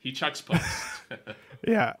 He chucks pucks.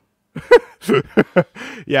 Yeah.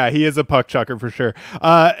 Yeah, he is a puck chucker for sure.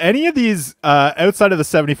 Any of these outside of the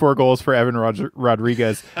 74 goals for Evan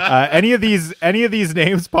Rodriguez, any of these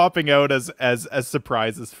names popping out as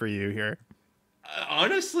surprises for you here?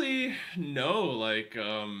 Honestly, no. Like,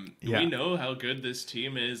 we know how good this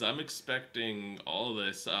team is. I'm expecting all of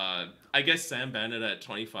this. I guess Sam Bennett at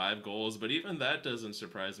 25 goals, but even that doesn't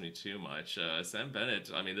surprise me too much. Sam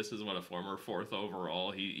Bennett, I mean, this is a former 4th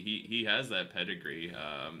overall. He has that pedigree.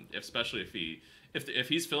 Especially if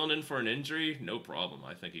he's filling in for an injury, no problem.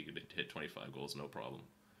 I think he could hit 25 goals, no problem.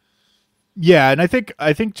 Yeah, and I think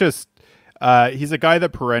just he's a guy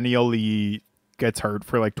that perennially gets hurt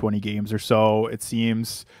for like 20 games or so, it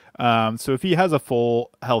seems. So if he has a full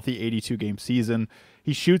healthy 82 game season,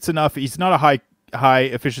 he shoots enough. He's not a high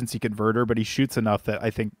efficiency converter, but he shoots enough that I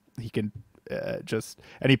think he can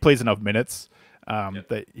and he plays enough minutes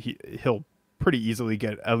that he'll pretty easily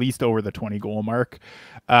get at least over the 20 goal mark.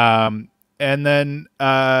 And then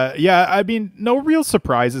I mean, no real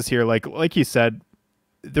surprises here. Like you said,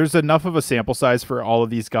 there's enough of a sample size for all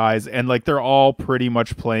of these guys, and like they're all pretty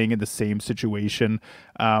much playing in the same situation.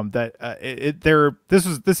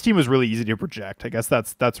 This team is really easy to project. I guess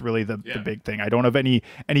that's really the big thing. I don't have any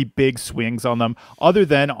big swings on them other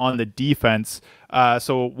than on the defense.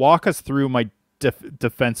 So walk us through my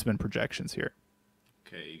defenseman projections here.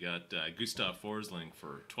 Okay, you got Gustav Forsling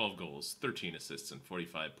for 12 goals, 13 assists, and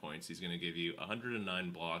 45 points. He's going to give you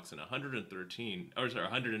 109 blocks and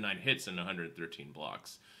 109 hits and 113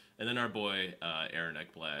 blocks. And then our boy Aaron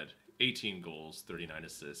Ekblad, 18 goals, 39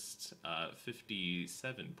 assists,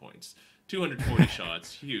 57 points, 240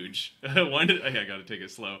 shots, huge. I got to take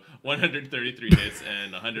it slow. 133 hits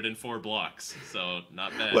and 104 blocks. So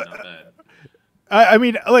not bad, not bad. I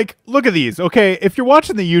mean, like, look at these. Okay, if you're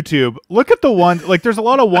watching the YouTube, look at the one. Like, there's a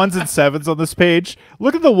lot of 1s and 7s on this page.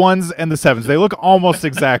 Look at the 1s and the 7s. They look almost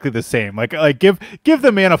exactly the same. Like give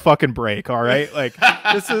the man a fucking break. All right, like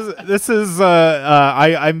this is.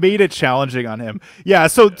 I made it challenging on him. Yeah.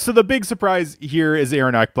 So the big surprise here is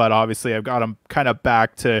Aaron Ekblad. Obviously, I've got him kind of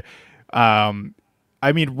back to.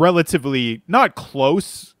 I mean, relatively not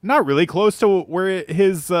really close to where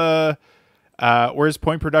his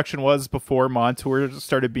point production was before Montour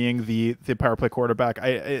started being the power play quarterback.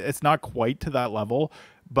 It's not quite to that level,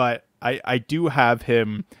 but I do have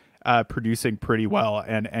him producing pretty well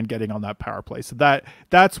and getting on that power play. So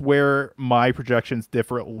that's where my projections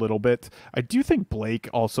differ a little bit. I do think Blake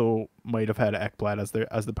also might have had Ekblad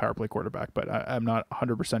as the power play quarterback, but I'm not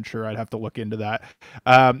 100% sure. I'd have to look into that.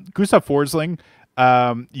 Gustav Forsling,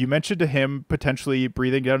 you mentioned to him potentially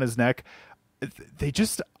breathing down his neck.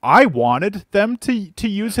 I wanted them to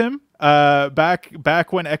use him back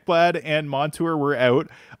when Ekblad and Montour were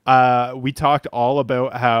out. We talked all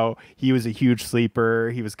about how he was a huge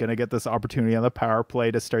sleeper. He was going to get this opportunity on the power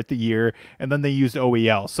play to start the year, and then they used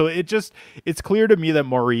OEL. So it's clear to me that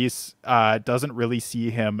Maurice doesn't really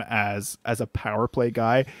see him as a power play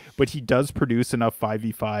guy, but he does produce enough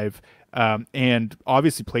 5v5. And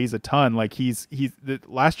obviously plays a ton. Like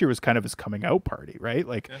last year was kind of his coming out party, right?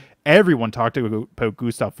 Like everyone talked about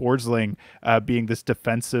Gustav Forsling being this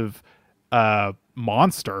defensive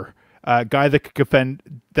monster, guy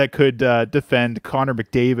that could defend Connor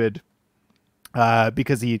McDavid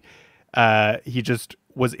because he just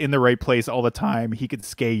was in the right place all the time. He could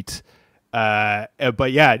skate.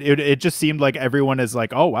 But yeah, it just seemed like everyone is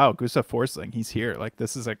like, oh wow, Gustav Forsling, he's here. Like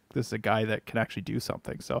this is a guy that can actually do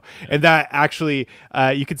something. So, and that actually,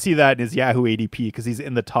 you can see that in his Yahoo ADP because he's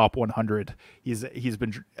in the top 100. He's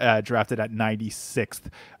been drafted at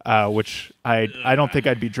 96th, which I don't think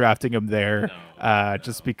I'd be drafting him there,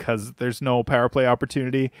 just because there's no power play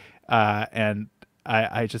opportunity, and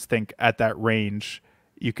I just think at that range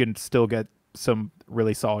you can still get some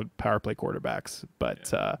really solid power play quarterbacks, but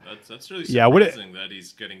that's really surprising that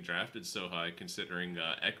he's getting drafted so high, considering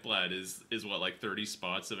Ekblad is what, like 30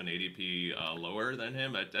 spots of an ADP lower than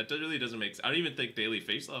him. That really doesn't make sense. I don't even think Daily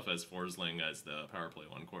Faceoff has Forsling as the power play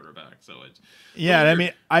one quarterback. So it's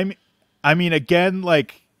I mean again,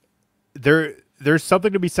 like there's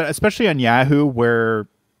something to be said, especially on Yahoo, where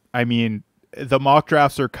I mean the mock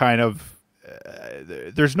drafts are kind of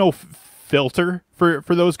there's no filter for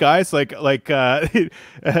those guys. Like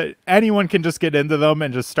anyone can just get into them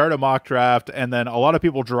and just start a mock draft, and then a lot of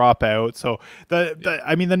people drop out. So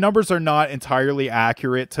I mean the numbers are not entirely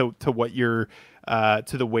accurate to what you're to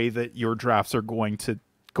the way that your drafts are going to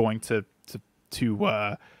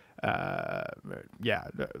to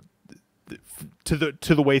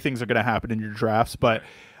the way things are going to happen in your drafts. But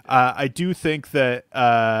I do think that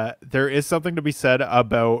there is something to be said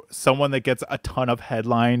about someone that gets a ton of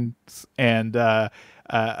headlines and a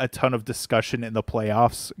ton of discussion in the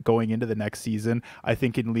playoffs going into the next season. I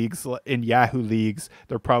think in Yahoo leagues,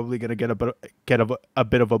 they're probably going to get a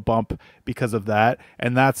bit of a bump because of that,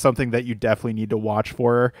 and that's something that you definitely need to watch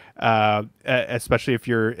for, especially if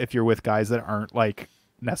you're with guys that aren't like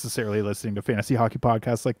necessarily listening to fantasy hockey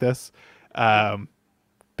podcasts like this,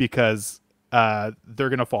 because they're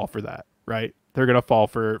going to fall for that, right? They're going to fall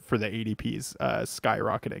for the ADPs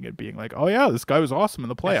skyrocketing and being like, oh yeah, this guy was awesome in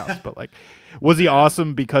the playoffs. But like, was he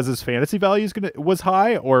awesome because his fantasy value was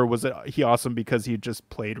high, or was he awesome because he just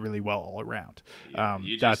played really well all around?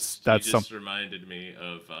 You just reminded me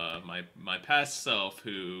of my past self,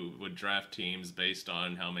 who would draft teams based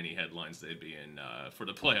on how many headlines they'd be in for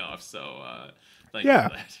the playoffs. So thank you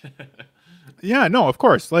for that. Yeah, no, of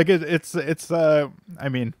course. Like it's I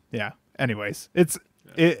mean, yeah. Anyways, it's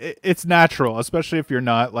natural, especially if you're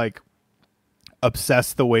not like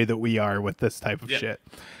obsessed the way that we are with this type of shit.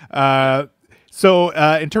 So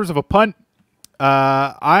in terms of a punt,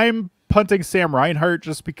 I'm punting Sam Reinhart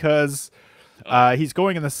just because he's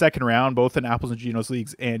going in the second round, both in Apples and Geno's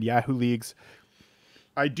leagues and Yahoo leagues.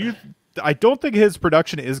 I don't think his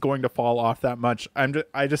production is going to fall off that much.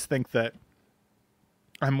 I just think that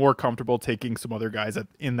I'm more comfortable taking some other guys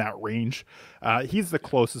in that range. He's the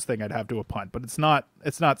closest thing I'd have to a punt, but it's not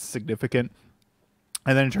significant.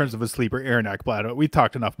 And then in terms of a sleeper, Aaron Ekblad, we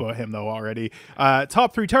talked enough about him though already.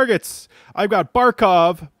 Top 3 targets, I've got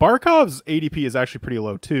Barkov. Barkov's ADP is actually pretty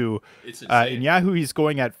low too. It's insane. In Yahoo, he's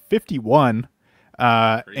going at 51.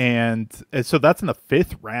 And so that's in the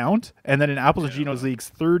 5th round. And then in Apples and Geno's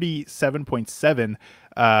leagues,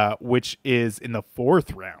 37.7, which is in the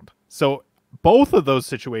 4th round. So both of those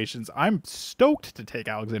situations, I'm stoked to take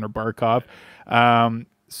Alexander Barkov.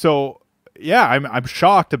 So yeah, I'm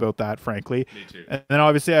shocked about that, frankly. Me too. And then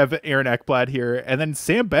obviously I have Aaron Ekblad here, and then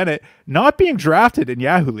Sam Bennett not being drafted in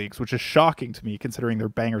Yahoo leagues, which is shocking to me considering they're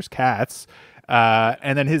bangers cats.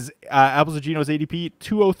 And then his Apples and Geno's ADP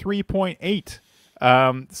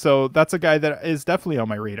 203.8. So that's a guy that is definitely on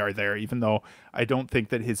my radar there, even though I don't think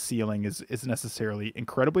that his ceiling is necessarily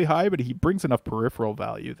incredibly high, but he brings enough peripheral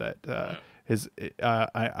value that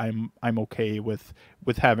I'm okay with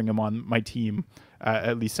having him on my team,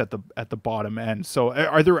 at least at the bottom end. So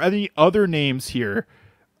are there any other names here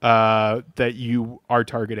that you are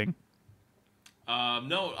targeting?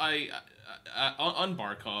 No, on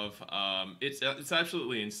Barkov, it's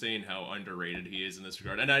absolutely insane how underrated he is in this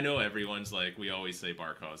regard. And I know everyone's like, we always say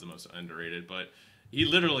Barkov is the most underrated, but he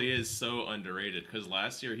literally is so underrated because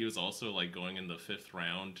last year he was also like going in the 5th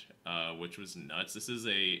round, which was nuts. This is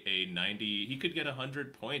a 90. He could get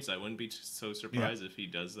 100 points. I wouldn't be so surprised if he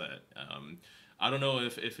does that. I don't know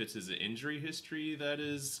if it's his injury history that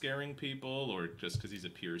is scaring people or just because he's a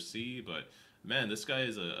pure C, but man, this guy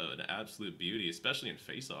is an absolute beauty, especially in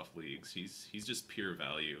face-off leagues. He's just pure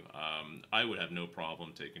value. I would have no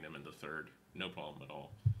problem taking him in the 3rd. No problem at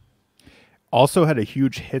all. Also had a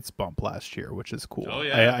huge hits bump last year, which is cool. Oh,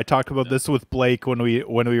 yeah. I talked about this with Blake when we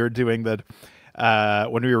were doing the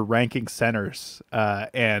when we were ranking centers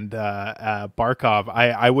and Barkov.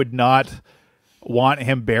 I would not want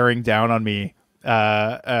him bearing down on me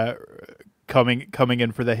coming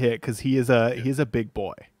in for the hit because he is a big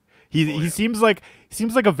boy. He seems like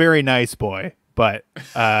a very nice boy, but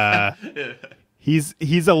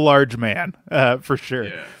he's a large man for sure.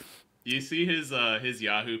 Yeah. You see his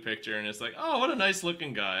Yahoo picture and it's like, oh, what a nice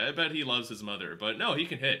looking guy. I bet he loves his mother. But no, he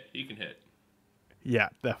can hit. He can hit. Yeah,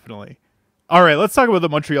 definitely. All right, let's talk about the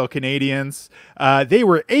Montreal Canadiens. They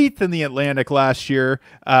were 8th in the Atlantic last year.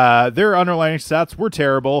 Their underlying stats were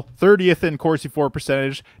terrible. 30th in Corsi for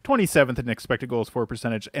percentage, 27th in expected goals for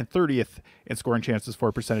percentage, and 30th in scoring chances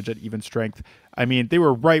for percentage at even strength. I mean, they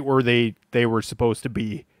were right where they were supposed to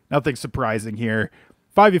be. Nothing surprising here.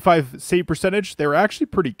 5v5 save percentage, they were actually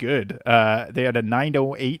pretty good. They had a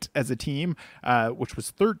 908 as a team, which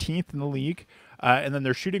was 13th in the league. And then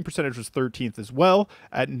their shooting percentage was 13th as well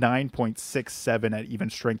at 9.67 at even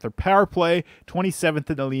strength. Their power play, 27th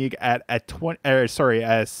in the league at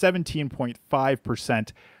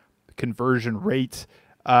 17.5% conversion rate.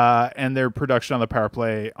 And their production on the power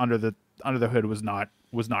play under the hood was not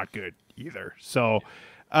good either. So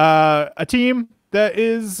a team that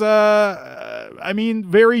is,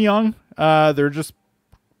 very young. They're just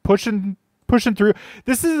pushing through.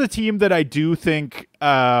 This is a team that I do think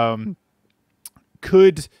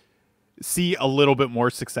could see a little bit more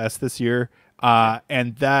success this year.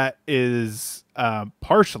 And that is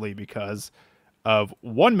partially because of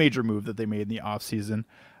one major move that they made in the offseason.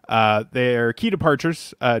 Their key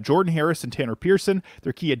departures, Jordan Harris and Tanner Pearson.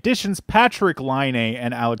 Their key additions, Patrick Laine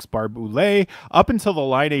and Alex Barboulay. Up until the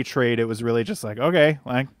Laine trade, it was really just like, okay,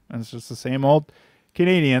 like it's just the same old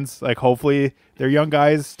Canadians. Like, hopefully their young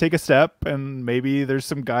guys take a step, and maybe there's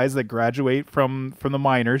some guys that graduate from the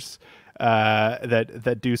minors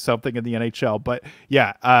that do something in the NHL. But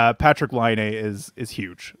yeah, Patrick Laine is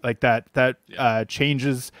huge. Like that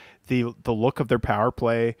changes the look of their power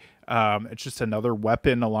play. It's just another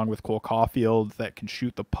weapon along with Cole Caulfield that can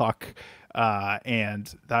shoot the puck.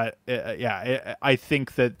 And that, I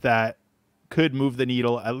think that could move the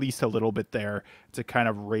needle at least a little bit there to kind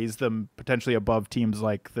of raise them potentially above teams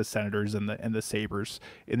like the Senators and the Sabres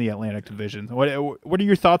in the Atlantic Division. What are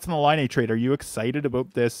your thoughts on the Laine trade? Are you excited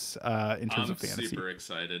about this in terms of fantasy? I'm super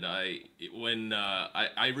excited. I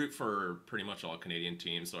root for pretty much all Canadian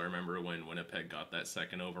teams, so I remember when Winnipeg got that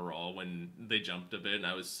 2nd overall when they jumped a bit, and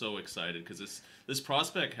I was so excited because this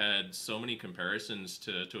prospect had so many comparisons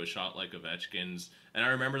to a shot like Ovechkin's. And I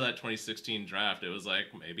remember that 2016 draft. It was like,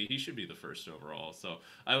 maybe he should be the 1st overall. So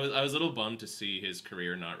I was a little bummed to see his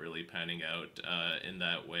career not really panning out in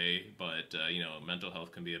that way. But, mental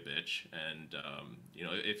health can be a bitch. And,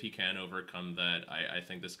 if he can overcome that, I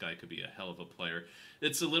think this guy could be a hell of a player.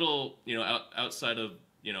 It's a little, outside of,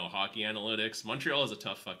 hockey analytics. Montreal is a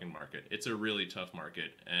tough fucking market. It's a really tough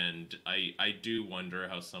market. And I do wonder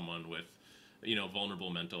how someone with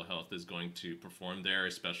vulnerable mental health is going to perform there,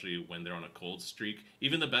 especially when they're on a cold streak.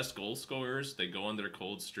 Even the best goal scorers, they go on their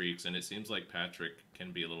cold streaks, and it seems like Patrick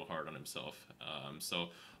can be a little hard on himself. So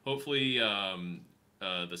hopefully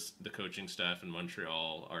the coaching staff in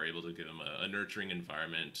Montreal are able to give him a nurturing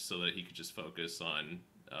environment so that he could just focus on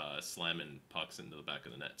slamming pucks into the back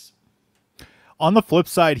of the nets. On the flip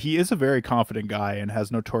side, he is a very confident guy and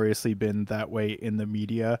has notoriously been that way in the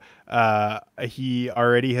media. He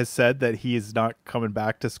already has said that he is not coming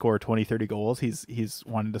back to score 20, 30 goals. He's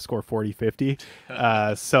wanted to score 40, 50.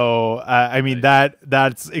 That's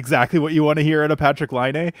exactly what you want to hear out of Patrick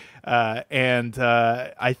Laine.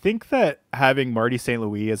 I think that having Marty St.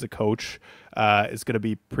 Louis as a coach is going to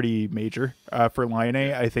be pretty major for Laine.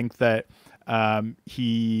 I think that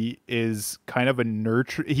he is kind of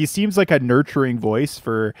he seems like a nurturing voice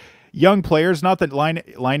for young players. Not that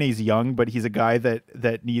Laine's young, but he's a guy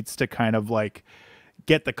that needs to kind of like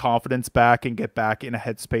get the confidence back and get back in a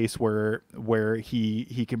headspace where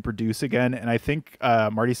he can produce again. And I think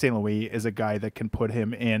Marty St. Louis is a guy that can put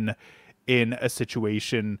him in in a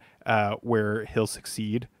situation where he'll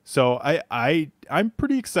succeed. So I'm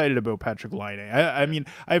pretty excited about Patrick Laine. I mean,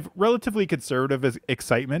 I have relatively conservative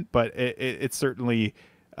excitement, but it's certainly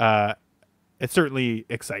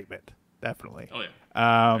excitement, definitely. Oh yeah,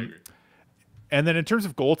 I agree. And then in terms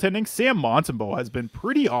of goaltending, Sam Montembeault has been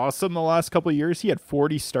pretty awesome the last couple of years. He had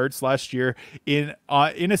 40 starts last year in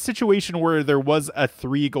a situation where there was a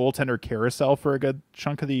 3 goaltender carousel for a good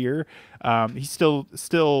chunk of the year. He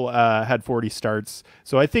still had 40 starts.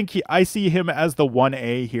 So I think I see him as the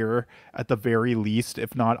 1A here at the very least,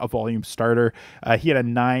 if not a volume starter. He had a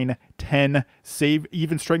 910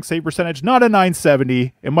 even strength save percentage, not a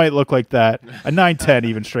 970. It might look like that. A 910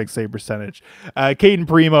 even strength save percentage. Caden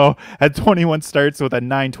Primo had 21 starts with a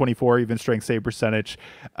 924 even strength save percentage.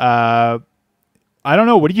 I don't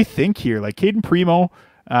know. What do you think here? Like Caden Primo,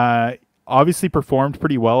 obviously performed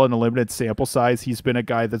pretty well in a limited sample size. He's been a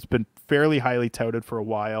guy that's been fairly highly touted for a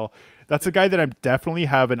while. That's a guy that I definitely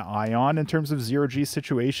have an eye on in terms of 0G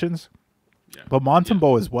situations. Yeah. But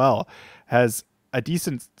Montembeault as well has a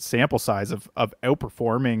decent sample size of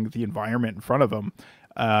outperforming the environment in front of him.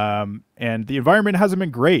 And the environment hasn't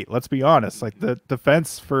been great. Let's be honest. Like the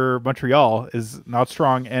defense for Montreal is not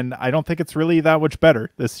strong, and I don't think it's really that much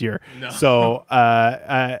better this year. No. So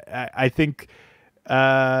I think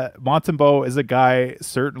Montembeault is a guy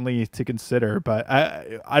certainly to consider, but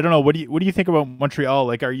I don't know. What do you think about Montreal?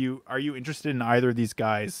 Like, are you interested in either of these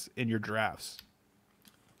guys in your drafts?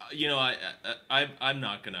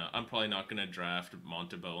 I'm probably not gonna draft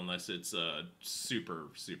Montembeault unless it's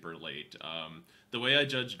super late. The way I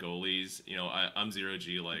judge goalies, I'm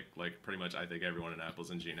 0G like pretty much I think everyone in Apples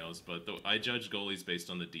and G knows, but I judge goalies based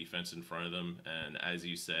on the defense in front of them, and as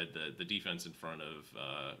you said, the defense in front of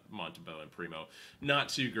Montembeault and Primo, not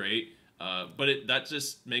too great. But that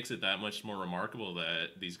just makes it that much more remarkable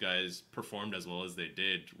that these guys performed as well as they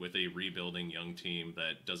did with a rebuilding young team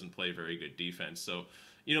that doesn't play very good defense. So,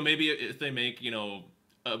 maybe if they make,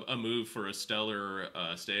 a move for a stellar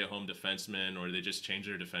stay-at-home defenseman, or they just change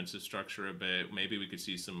their defensive structure a bit, maybe we could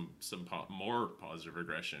see some more positive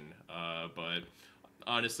regression. But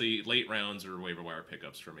honestly, late rounds or waiver wire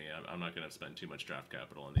pickups for me. I'm not going to spend too much draft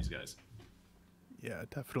capital on these guys. Yeah,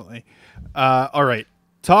 definitely. All right.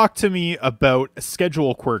 Talk to me about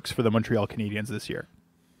schedule quirks for the Montreal Canadiens this year.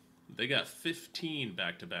 They got 15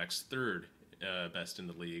 back-to-backs, third best in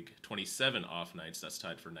the league. 27 off nights, that's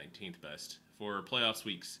tied for 19th best. For playoffs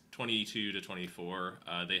weeks 22 to 24,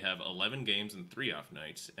 they have 11 games and 3 off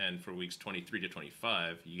nights. And for weeks 23 to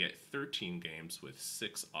 25, you get 13 games with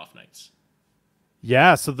 6 off nights.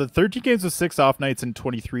 Yeah, so the 13 games with 6 off nights in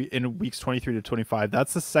weeks 23 to 25,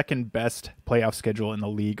 that's the second best playoff schedule in the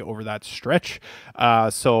league over that stretch.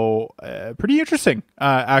 So pretty interesting,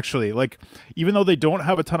 actually. Like, even though they don't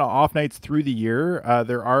have a ton of off nights through the year,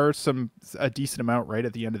 there are a decent amount right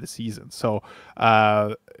at the end of the season. So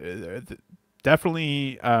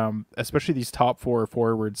definitely, especially these top 4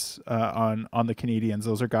 forwards on the Canadiens.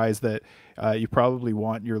 Those are guys that you probably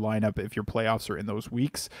want in your lineup if your playoffs are in those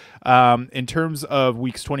weeks. In terms of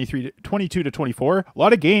weeks 22 to 24, a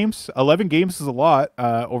lot of games. 11 games is a lot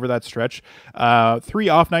over that stretch. 3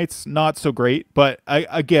 off nights, not so great. But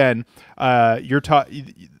again,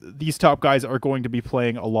 these top guys are going to be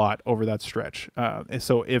playing a lot over that stretch.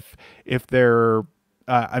 So if they're,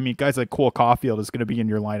 guys like Cole Caulfield is going to be in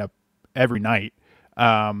your lineup every night.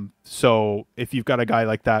 So if you've got a guy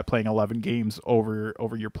like that playing 11 games over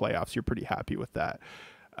your playoffs, you're pretty happy with that.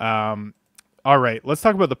 All right, let's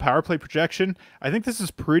talk about the power play projection. I think this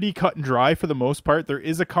is pretty cut and dry for the most part. There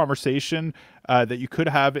is a conversation that you could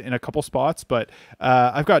have in a couple spots, but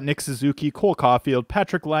I've got Nick Suzuki, Cole Caulfield,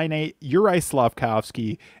 Patrick Laine, Juraj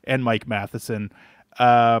Slafkovsky, and Mike Matheson.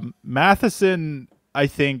 Matheson, I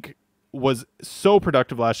think, was so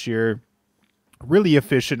productive last year. Really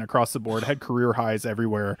efficient across the board, had career highs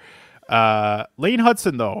everywhere. Lane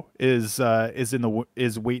Hudson, though, is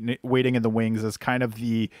waiting in the wings as kind of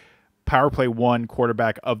the power play 1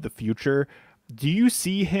 quarterback of the future. Do you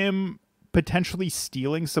see him potentially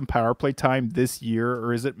stealing some power play time this year,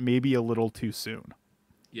 or is it maybe a little too soon?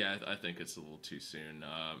 Yeah, I think it's a little too soon.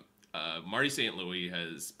 Marty St. Louis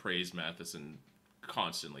has praised Matheson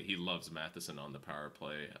constantly. He loves Matheson on the power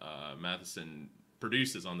play. Matheson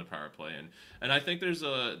produces on the power play, and I think there's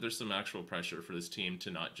some actual pressure for this team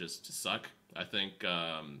to not just suck. I think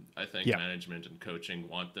management and coaching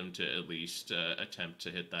want them to at least attempt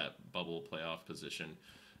to hit that bubble playoff position.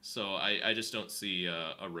 So I just don't see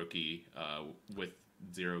a rookie with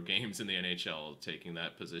 0 games in the NHL taking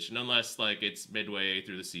that position, unless like it's midway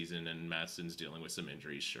through the season and Matheson's dealing with some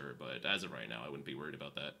injuries, sure. But as of right now, I wouldn't be worried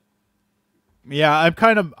about that. Yeah, I'm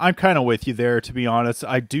kind of with you there, to be honest.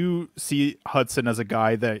 I do see Hudson as a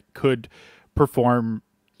guy that could perform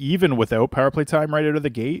even without power play time right out of the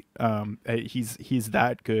gate. He's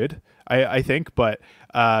that good, I think. But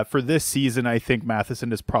for this season, I think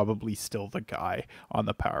Matheson is probably still the guy on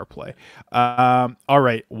the power play. All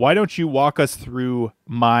right, why don't you walk us through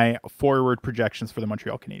my forward projections for the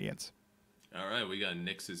Montreal Canadiens? All right, we got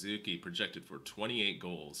Nick Suzuki projected for 28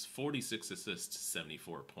 goals, 46 assists,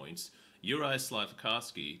 74 points. Uri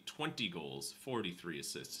Slafkovsky, 20 goals, 43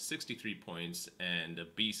 assists, 63 points, and a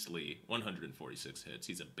beastly 146 hits.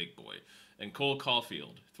 He's a big boy. And Cole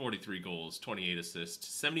Caulfield, 43 goals, 28 assists,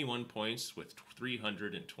 71 points with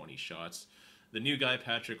 320 shots. The new guy,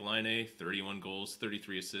 Patrick Laine, 31 goals,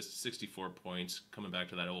 33 assists, 64 points. Coming back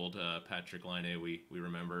to that old Patrick Laine we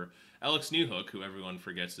remember. Alex Newhook, who everyone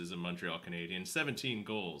forgets is a Montreal Canadian, 17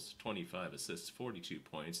 goals, 25 assists, 42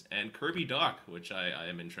 points. And Kirby Dach, which I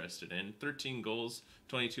am interested in, 13 goals,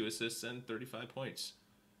 22 assists, and 35 points.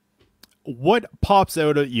 What pops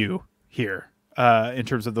out at you here in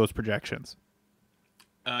terms of those projections?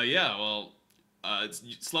 Yeah, well,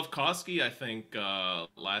 Slavkovsky, I think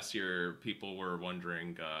last year people were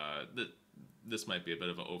wondering that this might be a bit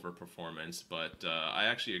of an overperformance, but I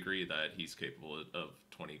actually agree that he's capable of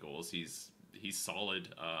 20 goals. He's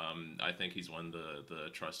solid. I think he's won the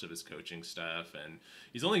trust of his coaching staff, and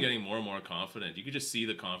he's only getting more and more confident. You could just see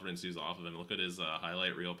the confidence he's off of him. Look at his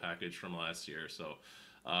highlight reel package from last year. So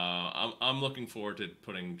I'm looking forward to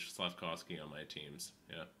putting Slavkovsky on my teams.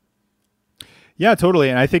 Yeah. Yeah, totally.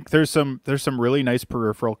 And I think there's some really nice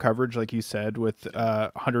peripheral coverage, like you said, with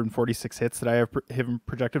 146 hits that I have him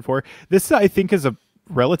projected for. This, I think, is a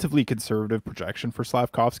relatively conservative projection for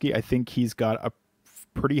Slafkovsky. I think he's got a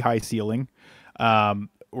pretty high ceiling,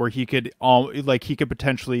 where he could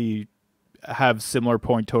potentially have similar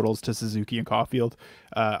point totals to Suzuki and Caulfield,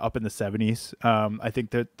 up in the 70s. I think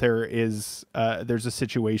that there's a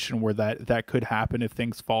situation where that could happen if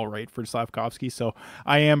things fall right for Slafkovsky. So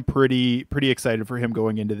I am pretty excited for him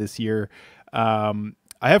going into this year.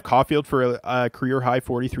 I have Caulfield for a career high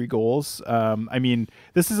 43 goals. I mean,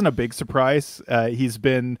 this isn't a big surprise.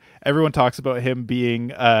 Everyone talks about him being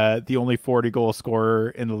the only 40 goal scorer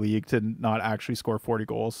in the league to not actually score 40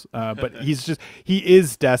 goals. But he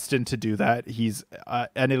is destined to do that. He's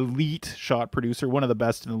an elite shot producer, one of the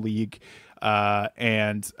best in the league.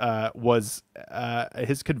 And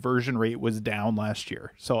his conversion rate was down last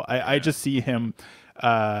year. So I just see him.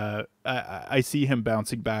 I see him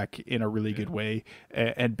bouncing back in a really good way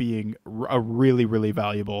and being a really, really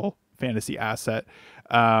valuable fantasy asset.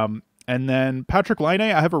 And then Patrick Laine,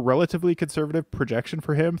 I have a relatively conservative projection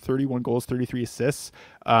for him, 31 goals, 33 assists.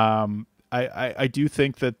 I do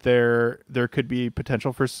think that there could be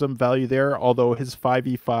potential for some value there, although his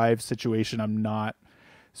 5v5 situation I'm not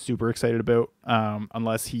super excited about,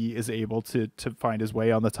 unless he is able to find his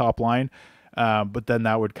way on the top line. But then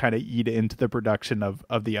that would kind of eat into the production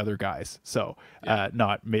of the other guys. So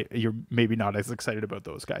you're maybe not as excited about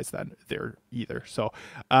those guys then there either. So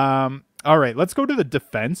all right, let's go to the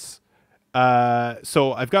defense.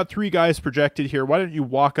 So I've got 3 guys projected here. Why don't you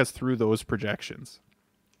walk us through those projections?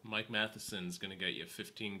 Mike Matheson's going to get you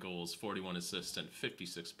 15 goals, 41 assists, and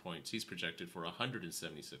 56 points. He's projected for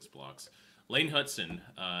 176 blocks. Lane Hudson,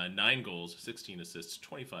 9 goals, 16 assists,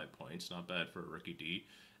 25 points. Not bad for a rookie D.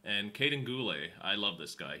 And Caden Goulet, I love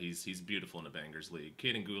this guy. He's beautiful in a bangers league.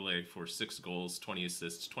 Caden Goulet for 6 goals, 20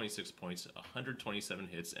 assists, 26 points, 127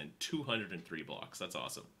 hits, and 203 blocks. That's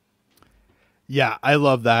awesome. Yeah, I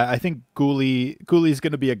love that. I think Goulet's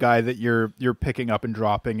going to be a guy that you're picking up and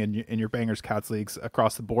dropping in your bangers cats leagues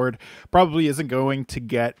across the board. Probably isn't going to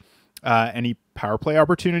get any power play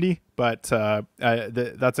opportunity, but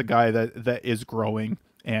that's a guy that is growing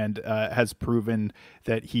and has proven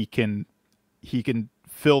that he can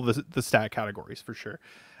fill the stat categories for sure.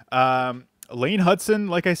 Lane Hudson,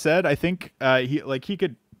 like I said, I think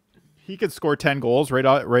he could score 10 goals right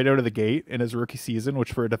out of the gate in his rookie season,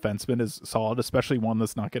 which for a defenseman is solid, especially one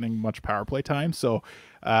that's not getting much power play time. So,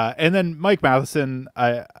 and then Mike Matheson,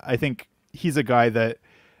 I think he's a guy that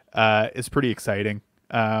is pretty exciting.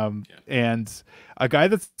 And a guy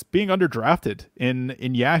that's being underdrafted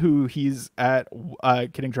in Yahoo. He's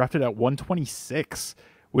getting drafted at 126,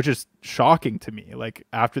 which is shocking to me. Like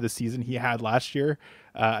after the season he had last year,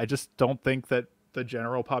 I just don't think that the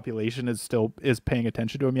general population is paying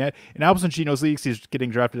attention to him yet. In Albus and Chino's leagues, he's getting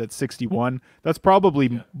drafted at 61. That's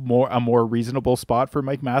probably a more reasonable spot for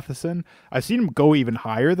Mike Matheson. I've seen him go even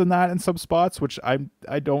higher than that in some spots, which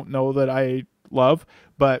I don't know that I love,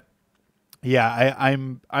 but yeah,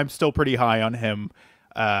 I'm still pretty high on him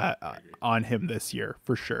this year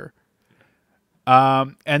for sure.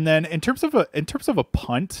 And then in terms of a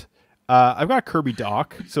punt, I've got Kirby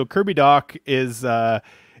Dach. So Kirby Dach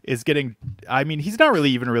is getting. I mean, he's not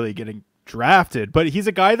really getting drafted, but he's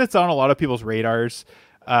a guy that's on a lot of people's radars.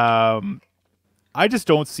 I just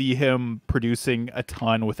don't see him producing a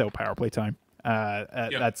ton without power play time.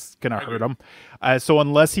 That's gonna hurt him. So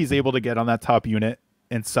unless he's able to get on that top unit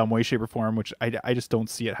in some way, shape, or form, which I just don't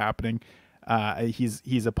see it happening.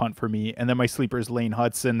 He's a punt for me. And then my sleeper is Lane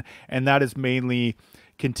Hudson, and that is mainly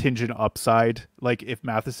contingent upside. Like if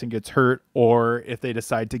Matheson gets hurt, or if they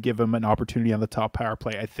decide to give him an opportunity on the top power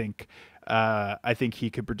play, I think he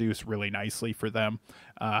could produce really nicely for them.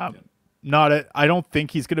 I don't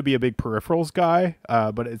think he's going to be a big peripherals guy,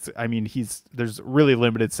 but there's really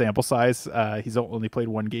limited sample size. He's only played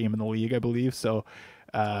one game in the league, I believe. So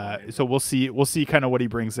we'll see kind of what he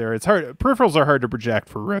brings there. It's hard. Peripherals are hard to project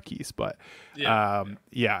for rookies, but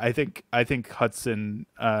I think Hudson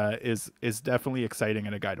is definitely exciting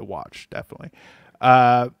and a guy to watch. Definitely.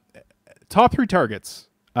 Top 3 targets.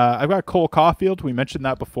 I've got Cole Caulfield. We mentioned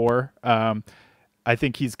that before. I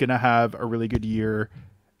think he's going to have a really good year.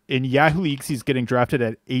 In Yahoo leagues, he's getting drafted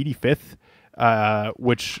at 85th,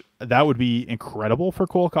 which that would be incredible for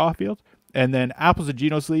Cole Caulfield. And then Apples and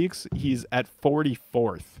Genos leagues, he's at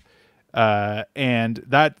 44th. And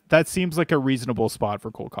that seems like a reasonable spot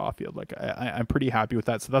for Cole Caulfield. Like I'm pretty happy with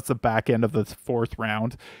that. So that's the back end of the 4th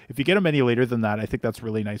round. If you get him any later than that, I think that's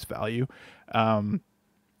really nice value. Juraj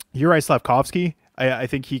Slafkovsky, I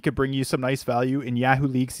think he could bring you some nice value. In Yahoo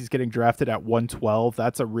leagues, he's getting drafted at 112.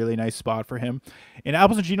 That's a really nice spot for him. In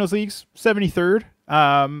Apples and Genos leagues, 73rd.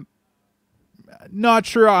 Not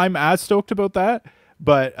sure I'm as stoked about that.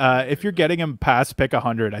 But if you're getting him past pick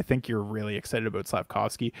 100, I think you're really excited about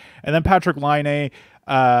Slafkovsky. And then Patrick Laine,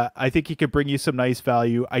 I think he could bring you some nice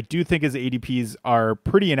value. I do think his ADPs are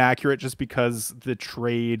pretty inaccurate just because the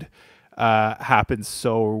trade happened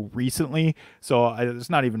so recently. So it's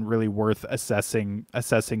not even really worth assessing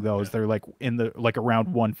those. They're like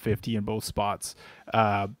around 150 in both spots.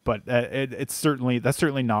 But that's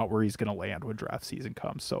certainly not where he's going to land when draft season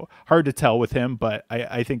comes. So hard to tell with him, but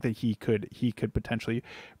I think that he could potentially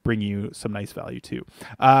bring you some nice value too.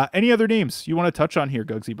 Any other names you want to touch on here,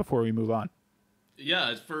 Gugsy, before we move on?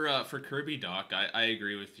 Yeah, for Kirby Dach, I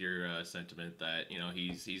agree with your sentiment that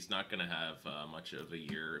he's not going to have much of a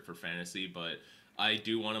year for fantasy, but I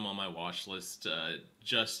do want him on my watch list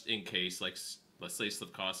just in case, like let's say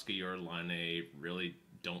Slafkovsky or Laine really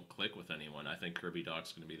don't click with anyone. I think Kirby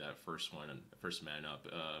Dach's going to be that first one and first man up.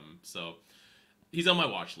 So he's on my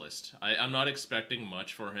watch list. I'm not expecting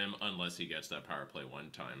much for him unless he gets that power play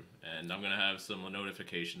one time. And I'm going to have some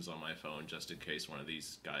notifications on my phone just in case one of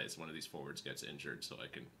these forwards gets injured so I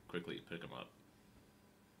can quickly pick him up.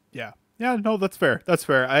 Yeah. Yeah, no, that's fair. That's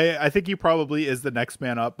fair. I think he probably is the next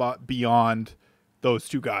man up beyond those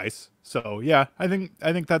two guys. So, yeah, I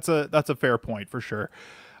think that's a fair point for sure.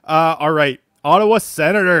 All right. Ottawa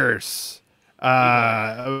Senators.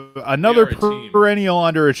 Another perennial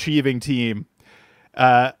underachieving team.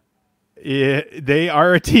 They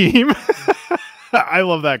are a team. I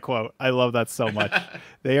love that quote. I love that so much.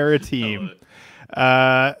 They are a team.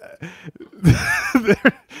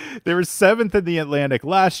 They were 7th in the Atlantic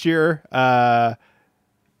last year.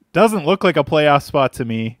 Doesn't look like a playoff spot to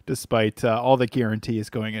me, despite all the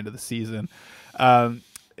guarantees going into the season.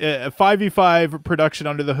 5v5 production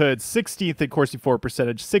under the hood, 16th in Corsi for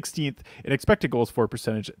percentage, 16th in expected goals for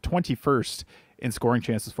percentage, 21st in scoring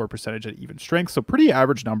chances for percentage at even strength. So pretty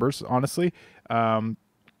average numbers, honestly.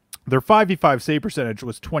 Their 5v5 save percentage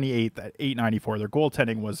was 28th at 894. Their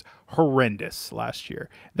goaltending was horrendous last year.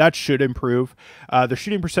 That should improve. Their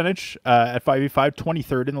shooting percentage at 5v5,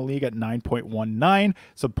 23rd in the league at 9.19.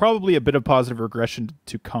 So probably a bit of positive regression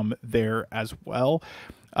to come there as well.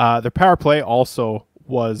 Their power play also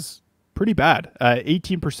was pretty bad.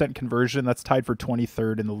 18% conversion. That's tied for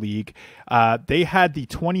 23rd in the league. They had the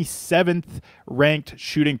 27th ranked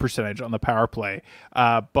shooting percentage on the power play,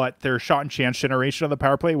 but their shot and chance generation on the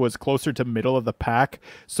power play was closer to middle of the pack.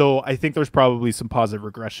 So I think there's probably some positive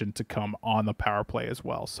regression to come on the power play as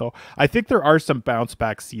well. So I think there are some bounce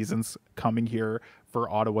back seasons coming here for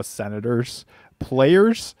Ottawa Senators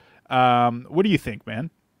players. What do you think,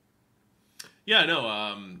 man? Yeah,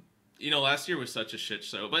 no, last year was such a shit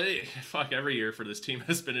show, but every year for this team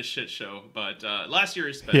has been a shit show. But last year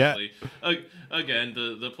especially, again,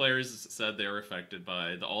 the players said they were affected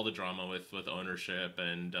by all the drama with ownership,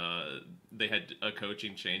 and they had a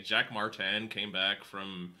coaching change. Jack Martin came back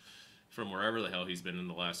from from wherever the hell he's been in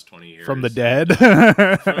the last 20 years. From the dead.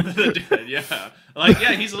 From the dead, yeah. Like,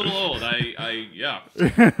 yeah, he's a little old. Yeah.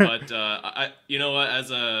 But you know what?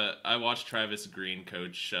 I watched Travis Green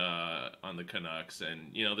coach on the Canucks, and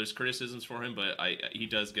you know, there's criticisms for him, but he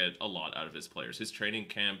does get a lot out of his players. His training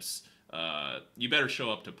camps. You better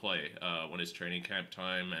show up to play when it's training camp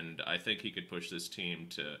time, and I think he could push this team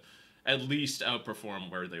to at least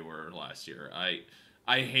outperform where they were last year.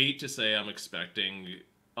 I hate to say I'm expecting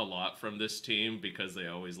a lot from this team because they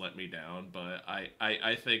always let me down, but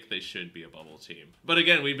I think they should be a bubble team. But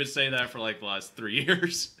again, we've been saying that for like the last 3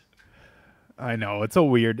 years. I know it's a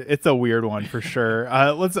weird one for sure.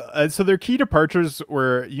 So their key departures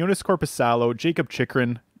were Jonas Korpisalo, Jacob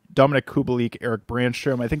Chychrun, Dominic Kubalik, Eric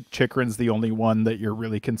Brandstrom. I think Chychrun's the only one that you're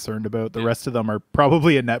really concerned about. The rest of them are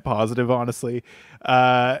probably a net positive, honestly.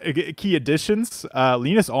 Key additions: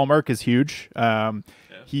 Linus Ullmark is huge.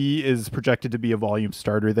 He is projected to be a volume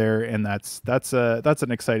starter there, and that's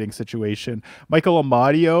an exciting situation. Michael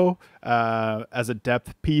Amadio as a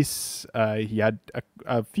depth piece, he had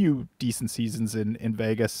a few decent seasons in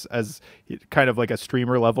Vegas as kind of like a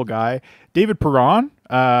streamer level guy. David Perron,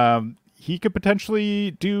 he could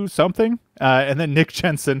potentially do something. And then Nick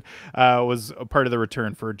Jensen was a part of the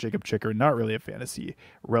return for Jacob Chychrun, not really a fantasy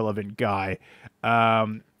relevant guy.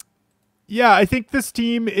 Yeah, I think this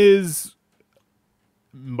team is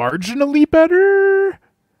marginally better.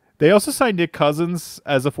 They also signed Nick Cousins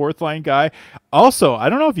as a fourth line guy. Also, I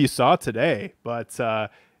don't know if you saw today, but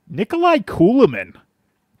Nikolai Kulemin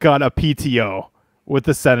got a PTO with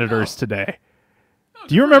the Senators today.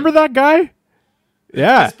 Do you remember that guy?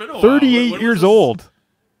 Yeah, 38 years old.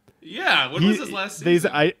 Yeah, when was his last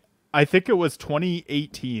season? I think it was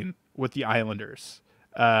 2018 with the Islanders.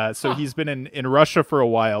 So he's been in Russia for a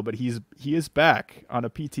while, but he is back on a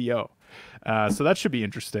PTO. So that should be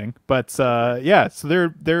interesting. But yeah, so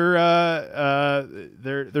they're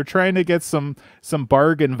trying to get some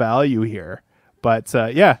bargain value here. But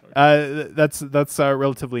yeah, that's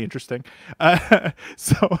relatively interesting.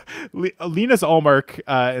 So Linus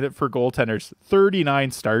Ullmark for goaltenders, 39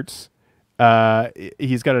 starts.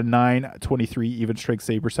 He's got a .923 even strength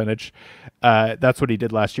save percentage. That's what he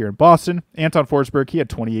did last year in Boston. Anton Forsberg, he had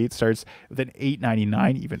 28 starts with an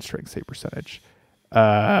 .899 even strength save percentage.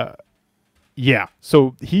 Yeah,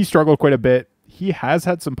 so he struggled quite a bit. He has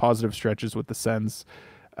had some positive stretches with the Sens.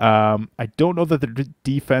 I don't know that the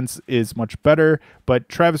defense is much better, but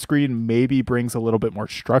Travis Green maybe brings a little bit more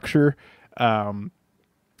structure.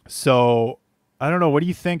 So I don't know. What do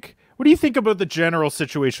you think? What do you think about the general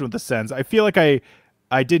situation with the Sens? I feel like I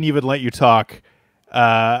didn't even let you talk.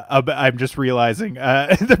 I'm just realizing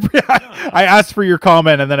I asked for your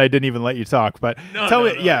comment and then I didn't even let you talk. But tell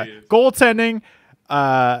me, goaltending,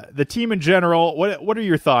 the team in general. What are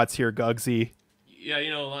your thoughts here, Gugsy? Yeah,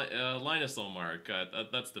 you know, Linus Ullmark,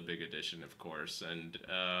 that's the big addition, of course. And,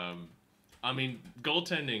 I mean,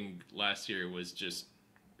 goaltending last year was just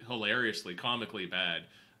hilariously, comically bad.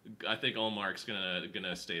 I think Ullmark's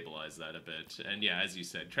gonna stabilize that a bit. And, yeah, as you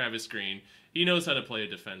said, Travis Green, he knows how to play a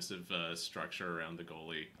defensive structure around the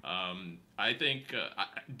goalie. I think,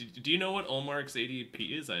 do you know what Ullmark's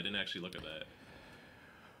ADP is? I didn't actually look at that.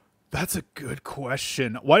 That's a good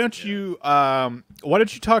question. Why don't you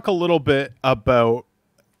talk a little bit about?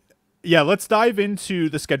 Yeah, let's dive into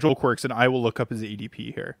the schedule quirks, and I will look up his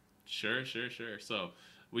ADP here. Sure. So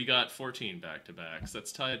we got 14 back-to-backs.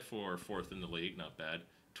 That's tied for fourth in the league. Not bad.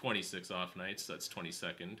 26 off nights. That's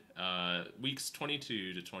 22nd. Weeks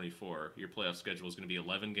 22 to 24, your playoff schedule is going to be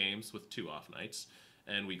 11 games with 2 off nights,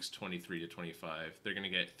 and weeks 23 to 25, they're going to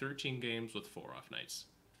get 13 games with 4 off nights.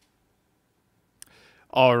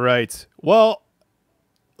 All right. Well,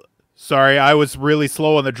 sorry, I was really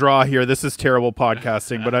slow on the draw here. This is terrible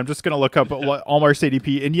podcasting, but I'm just going to look up Ullmark's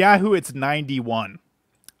ADP. In Yahoo, it's 91.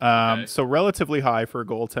 Okay. So relatively high for a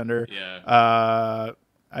goaltender. Yeah.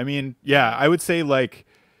 I mean, yeah, I would say like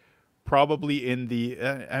probably in the.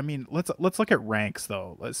 I mean, let's look at ranks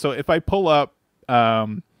though. So if I pull up,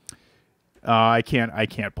 I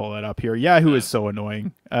can't pull it up here. Yahoo is so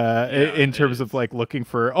annoying in terms of like looking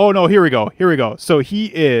for. Oh no, here we go. So he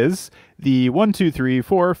is the 1, 2, 3,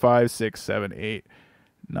 4, 5, 6, 7, 8,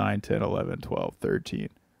 9, 10, 11, 12, 13,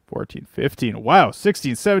 14, 15. Wow,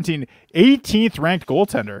 16, 17, 18th ranked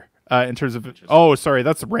goaltender in terms of. Oh, sorry,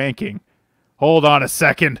 that's ranking. Hold on a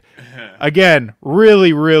second. Again,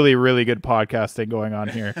 really, really, really good podcasting going on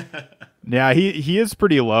here. Yeah, he is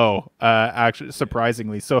pretty low, actually,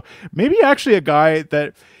 surprisingly. So maybe actually a guy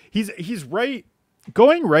that he's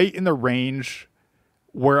going right in the range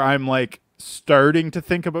where I'm like starting to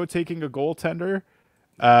think about taking a goaltender.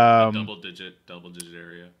 Double digit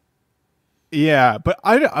area. Yeah, but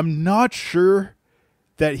I'm not sure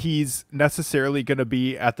that he's necessarily going to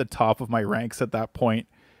be at the top of my ranks at that point,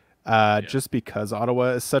 Yeah. just because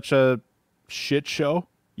Ottawa is such a shit show.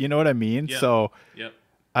 You know what I mean? Yep. So Yep.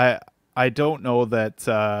 I I don't know that.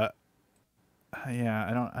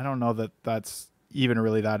 Yeah, I don't know that that's even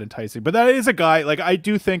really that enticing. But that is a guy. Like I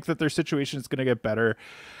do think that their situation is going to get better.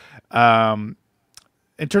 Um,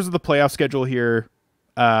 in terms of the playoff schedule here,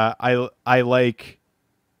 I like.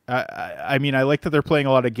 I mean, I like that they're playing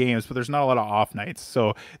a lot of games, but there's not a lot of off nights.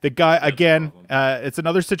 So the guy That's the again, problem. it's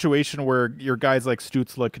another situation where your guys like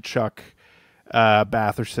Stützle, Kachuk,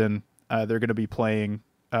 Batherson, they're going to be playing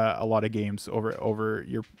a lot of games over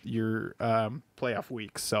your playoff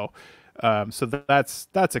weeks. So so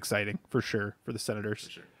that's exciting for sure for the For Senators.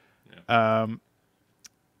 sure. Yeah.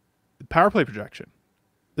 Power play projection.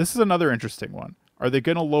 This is another interesting one. Are they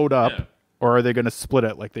going to load up Yeah. or are they going to split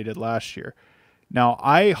it like they did last year? Now,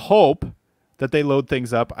 I hope that they load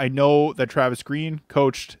things up. I know that Travis Green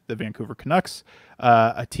coached the Vancouver Canucks,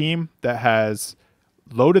 a team that has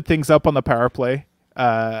loaded things up on the power play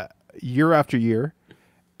year after year.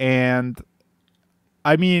 And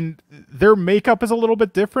I mean, their makeup is a little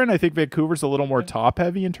bit different. I think Vancouver's a little more top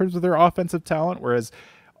heavy in terms of their offensive talent, whereas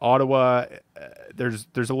Ottawa, there's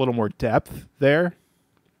a little more depth there.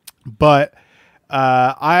 But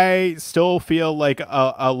I still feel like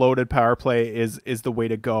a loaded power play is the way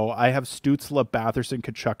to go. I have Stützle, Batherson,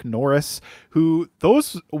 Kachuk, Norris, who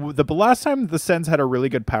the last time the Sens had a really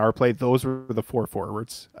good power play, those were the four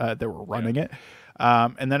forwards that were running it.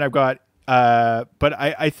 And then I've got, but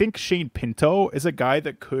I think Shane Pinto is a guy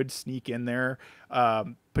that could sneak in there,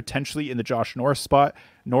 potentially in the Josh Norris spot.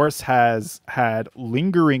 Norris has had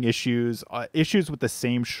lingering issues with the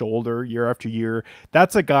same shoulder year after year.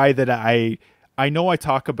 That's a guy that I know I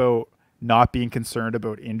talk about not being concerned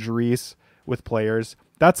about injuries with players.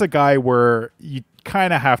 That's a guy where you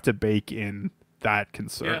kind of have to bake in that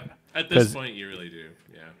concern. Yeah. At this point, you really do.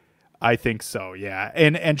 Yeah. I think so, yeah.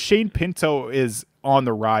 And Shane Pinto is on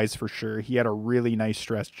the rise for sure. He had a really nice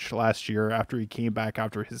stretch last year after he came back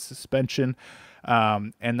after his suspension.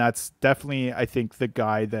 And that's definitely, I think, the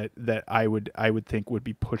guy that I would think would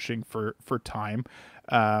be pushing for time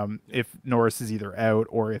if Norris is either out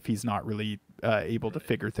or if he's not really able to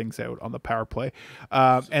figure things out on the power play.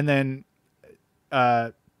 And then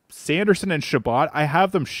Sanderson and Shabbat, I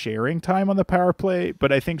have them sharing time on the power play,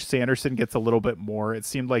 but I think Sanderson gets a little bit more. It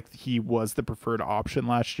seemed like he was the preferred option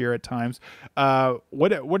last year at times.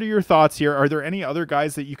 What are your thoughts here? Are there any other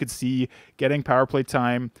guys that you could see getting power play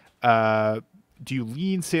time? Do you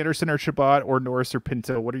lean Sanderson or Shabbat or Norris or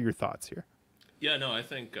Pinto? What are your thoughts here? Yeah, no, I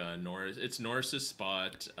think Norris. It's Norris's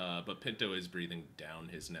spot, but Pinto is breathing down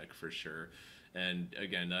his neck for sure. And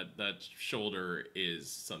again, that shoulder is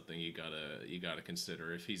something you gotta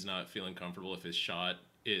consider. If he's not feeling comfortable, if his shot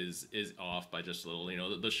is off by just a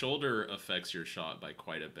little, the shoulder affects your shot by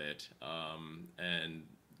quite a bit. And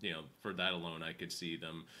for that alone, I could see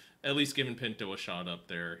them at least giving Pinto a shot up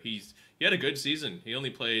there. He had a good season. He only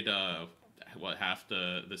played half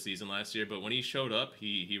the season last year, but when he showed up,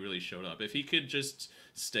 he really showed up. If he could just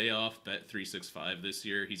stay off bet 365 this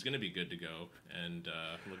year, he's going to be good to go, and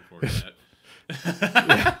looking forward to that.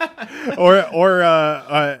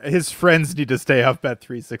 or his friends need to stay off bet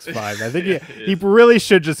 365. I think he really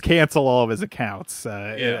should just cancel all of his accounts.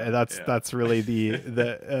 That's really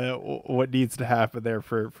the what needs to happen there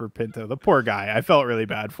for Pinto, the poor guy. I felt really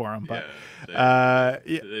bad for him, but they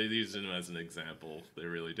used him as an example. They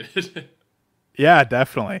really did. Yeah,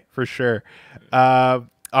 definitely, for sure. All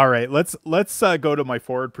right, let's go to my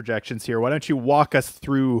forward projections here. Why don't you walk us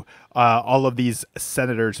through all of these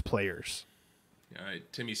Senators players? All right,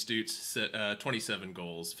 Timmy Stutz, 27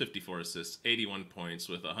 goals, 54 assists, 81 points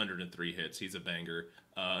with 103 hits. He's a banger.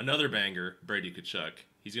 Another banger, Brady Tkachuk.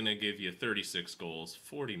 He's going to give you 36 goals,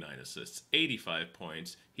 49 assists, 85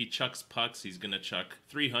 points. He chucks pucks. He's going to chuck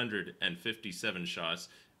 357 shots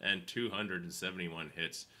and 271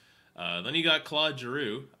 hits. Then you got Claude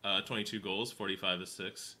Giroux, 22 goals, 45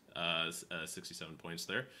 assists, 67 points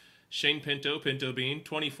there. Shane Pinto Bean,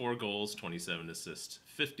 24 goals, 27 assists,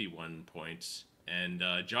 51 points. And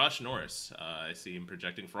Josh Norris, I see him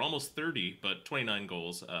projecting for almost 30, but 29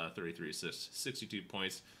 goals, 33 assists, 62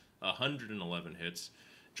 points, 111 hits.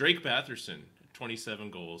 Drake Batherson, 27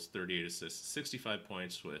 goals, 38 assists, 65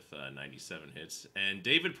 points with 97 hits. And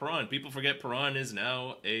David Perron, people forget Perron is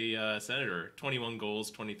now a Senator. 21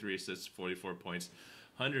 goals, 23 assists, 44 points,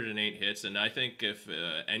 108 hits, and I think if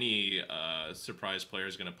any surprise player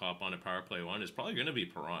is going to pop on a power play one, it's probably going to be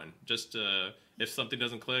Perron. Just if something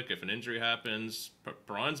doesn't click, if an injury happens,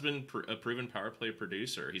 Perron's been a proven power play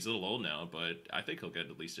producer. He's a little old now, but I think he'll get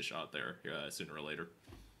at least a shot there sooner or later.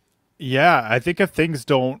 Yeah, I think if things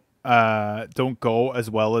don't go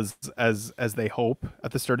as well as they hope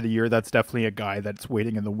at the start of the year, that's definitely a guy that's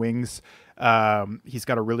waiting in the wings. He's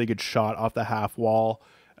got a really good shot off the half wall.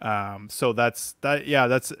 So that's that.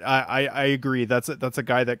 Yeah, I agree. That's a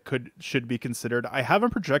guy that should be considered. I haven't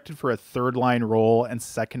projected for a third line role and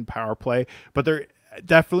second power play, but there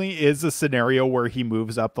definitely is a scenario where he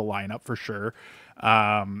moves up the lineup for sure.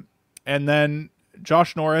 And then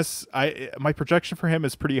Josh Norris, my projection for him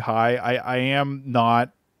is pretty high. I am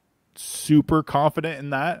not super confident in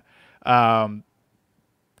that.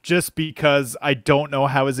 Just because I don't know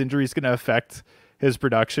how his injury is going to affect his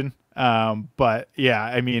production. But yeah,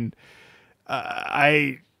 I mean,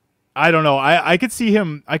 I don't know. I could see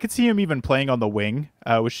him even playing on the wing,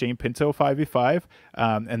 with Shane Pinto 5v5.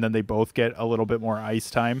 And then they both get a little bit more ice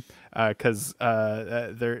time, cause,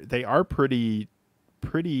 they are pretty,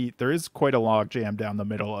 there is quite a log jam down the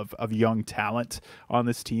middle of young talent on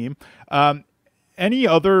this team. Any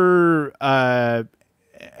other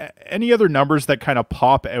numbers that kind of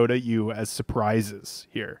pop out at you as surprises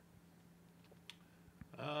here?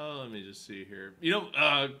 Let me just see here.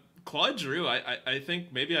 Claude Giroux, I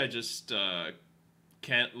think maybe I just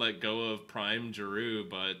can't let go of prime Giroux,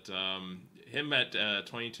 but him at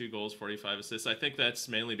 22 goals, 45 assists, I think that's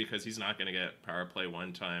mainly because he's not going to get power play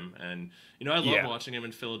one time. And, I love watching him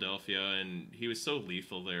in Philadelphia, and he was so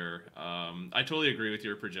lethal there. I totally agree with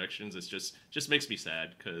your projections. It's just makes me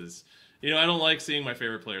sad because, I don't like seeing my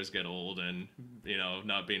favorite players get old and,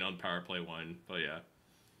 not being on power play one. But yeah.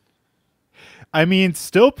 I mean,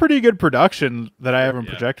 still pretty good production that I haven't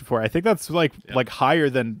projected for. I think that's like higher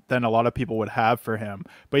than a lot of people would have for him.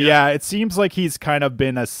 But yeah, it seems like he's kind of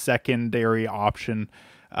been a secondary option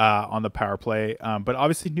on the power play. But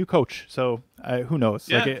obviously new coach, so who knows?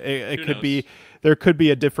 Yeah, like it who could knows? be, there could be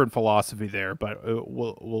a different philosophy there, but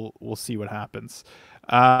we'll see what happens.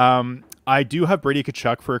 I do have Brady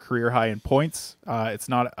Tkachuk for a career high in points. It's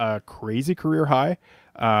not a crazy career high,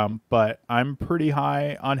 but I'm pretty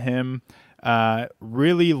high on him.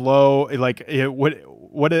 Really low. Like what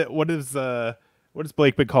is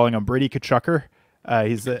Blake been calling him? Brady Kachucker.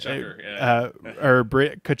 He's or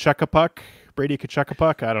Kachuckapuck. Brady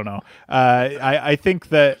Kachuckapuck. I don't know. I think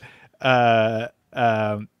that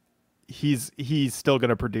he's still going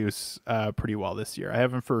to produce pretty well this year. I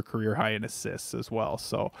have him for a career high in assists as well.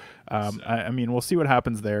 So I mean, we'll see what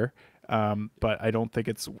happens there. But I don't think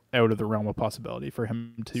it's out of the realm of possibility for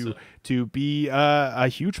him to be a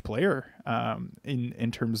huge player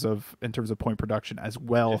in terms of point production as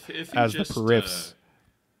well as the periffs.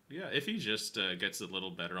 If he just gets a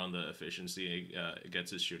little better on the efficiency,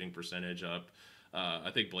 gets his shooting percentage up.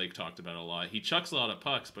 I think Blake talked about it a lot. He chucks a lot of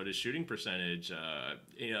pucks, but his shooting percentage,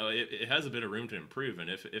 it has a bit of room to improve. And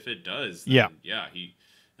if it does, then,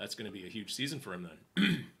 that's going to be a huge season for him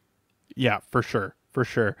then. Yeah, for sure.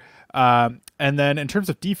 And then in terms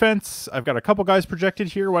of defense, I've got a couple guys projected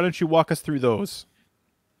here. Why don't you walk us through those?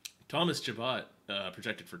 Thomas Chabot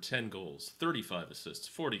projected for 10 goals, 35 assists,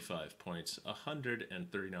 45 points,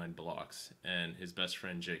 139 blocks. And his best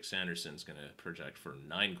friend Jake Sanderson's going to project for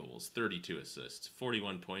 9 goals, 32 assists,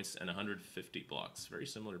 41 points, and 150 blocks. Very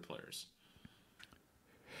similar players.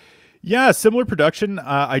 Yeah, similar production.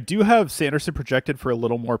 I do have Sanderson projected for a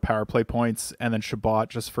little more power play points, and then Chabot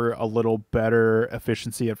just for a little better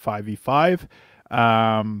efficiency at 5v5.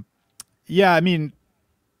 Yeah, I mean,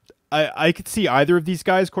 I could see either of these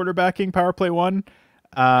guys quarterbacking power play one.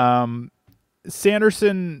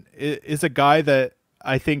 Sanderson is a guy that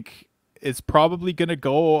I think is probably going to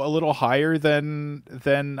go a little higher than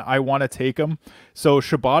I want to take him. So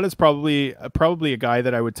Chabot is probably a guy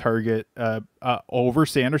that I would target over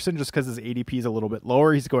Sanderson just because his ADP is a little bit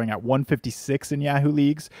lower. He's going at 156 in Yahoo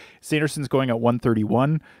leagues. Sanderson's going at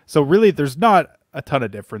 131. So really, there's not a ton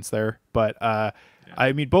of difference there. But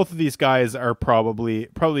I mean, both of these guys are probably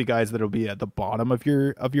guys that'll be at the bottom of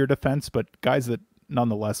your defense, but guys that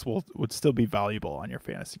nonetheless would still be valuable on your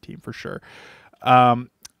fantasy team for sure.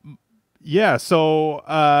 Yeah, so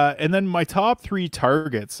and then my top 3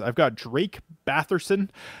 targets, I've got Drake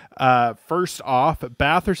Batherson. First off,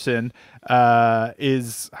 Batherson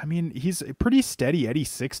he's pretty steady at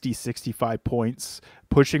 65 points,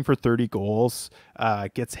 pushing for 30 goals,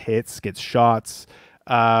 gets hits, gets shots.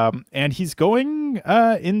 And he's going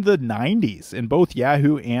in the 90s in both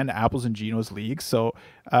Yahoo and Apples and Geno's leagues. So,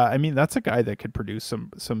 I mean, that's a guy that could produce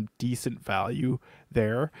some decent value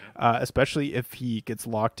there, especially if he gets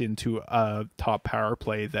locked into a top power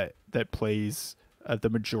play that plays the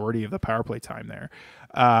majority of the power play time there.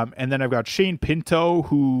 And then I've got Shane Pinto,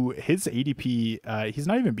 who his ADP, he's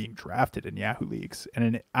not even being drafted in Yahoo leagues. And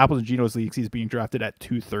in Apples and Geno's leagues, he's being drafted at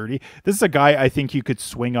 230. This is a guy I think you could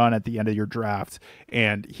swing on at the end of your draft,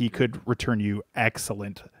 and he could return you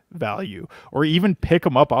excellent value, or even pick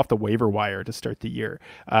him up off the waiver wire to start the year.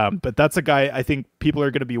 But that's a guy I think people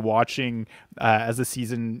are going to be watching as the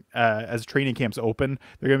season, as training camps open.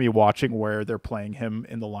 They're going to be watching where they're playing him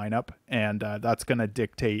in the lineup, and that's going to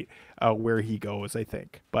dictate where he goes, I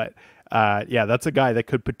think. But yeah, that's a guy that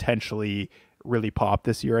could potentially really pop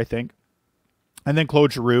this year, I think. And then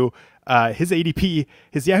Claude Giroux, his ADP,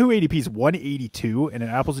 his Yahoo ADP is 182, and in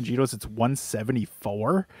Apples and Geno's it's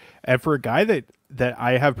 174. And for a guy that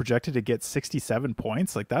I have projected to get 67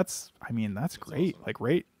 points, like that's great. Awesome. Like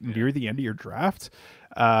right near the end of your draft.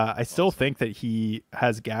 I still think that he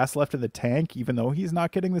has gas left in the tank, even though he's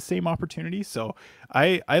not getting the same opportunity. So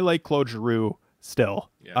I like Claude Giroux still.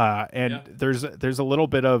 There's a little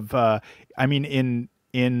bit of,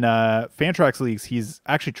 in Fantrax leagues, he's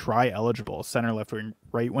actually eligible, center, left wing,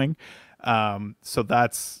 right wing. So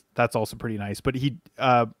that's also pretty nice, but he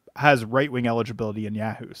has right wing eligibility in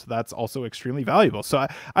Yahoo. So that's also extremely valuable. So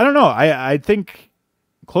I don't know. I think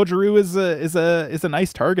Claude Giroux is a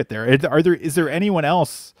nice target there. Is there anyone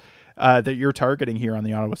else that you're targeting here on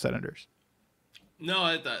the Ottawa Senators?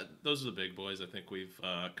 No, those are the big boys. I think we've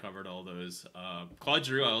covered all those. Claude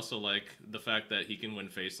Giroux, I also like the fact that he can win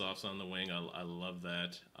faceoffs on the wing. I love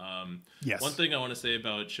that. Yes. One thing I want to say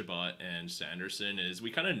about Chabot and Sanderson is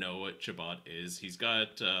we kind of know what Chabot is. He's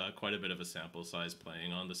got quite a bit of a sample size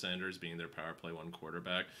playing on the Senators, being their power play one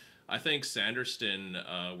quarterback. I think Sanderson,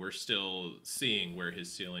 we're still seeing where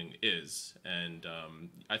his ceiling is, and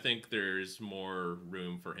I think there's more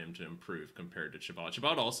room for him to improve compared to Chabot.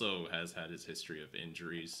 Chabot also has had his history of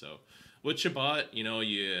injuries, so with Chabot,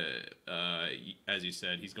 as you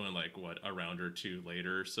said, he's going a round or two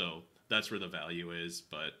later, so that's where the value is.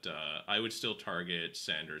 But I would still target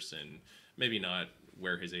Sanderson, maybe not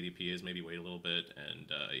where his ADP is, maybe wait a little bit. And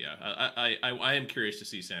I am curious to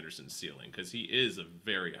see Sanderson's ceiling, because he is a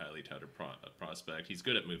very highly touted prospect. He's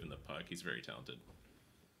good at moving the puck. He's very talented.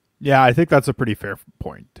 Yeah, I think that's a pretty fair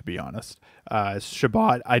point, to be honest.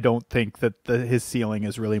 Chabot, I don't think that his ceiling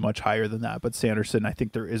is really much higher than that, but Sanderson, I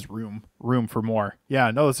think there is room for more. Yeah,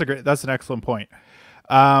 no, that's an excellent point.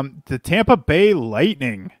 The Tampa Bay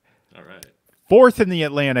Lightning. All right. Fourth in the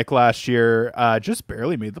Atlantic last year, just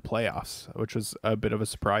barely made the playoffs, which was a bit of a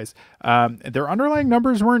surprise. Their underlying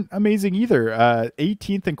numbers weren't amazing either.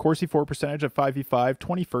 18th in Corsi for percentage at 5v5,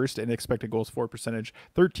 21st in expected goals for percentage,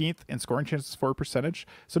 13th in scoring chances for percentage.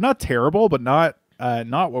 So not terrible, but not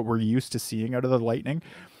what we're used to seeing out of the Lightning.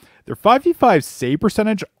 Their 5v5 save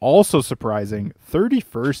percentage, also surprising,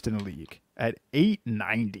 31st in the league at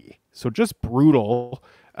 890. So just brutal.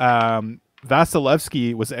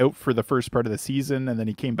 Vasilevsky was out for the first part of the season, and then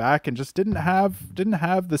he came back and just didn't have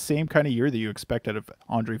the same kind of year that you expect out of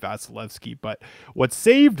Andrei Vasilevsky. But what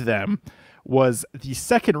saved them was the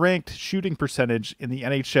second-ranked shooting percentage in the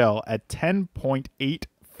NHL at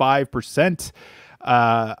 10.85%.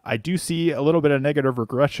 I do see a little bit of negative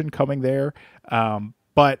regression coming there,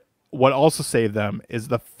 but what also saved them is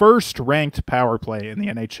the first-ranked power play in the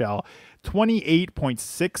NHL,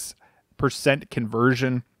 28.6%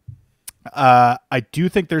 conversion. I do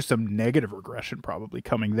think there's some negative regression probably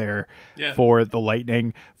coming there for the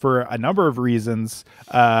Lightning for a number of reasons.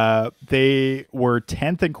 They were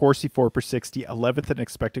 10th in Corsi for per 60, 11th in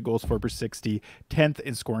expected goals for per 60, 10th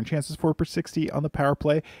in scoring chances for per 60 on the power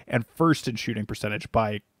play, and first in shooting percentage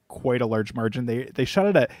by quite a large margin. They shot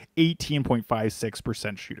it at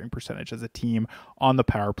 18.56% shooting percentage as a team on the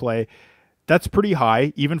power play. That's pretty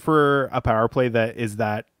high, even for a power play that is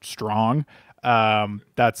that strong. I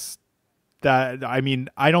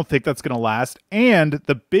don't think that's going to last. And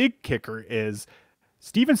the big kicker is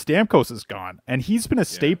Steven Stamkos is gone, and he's been a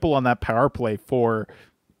staple on that power play for,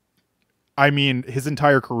 his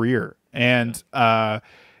entire career. And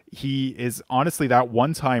he is honestly that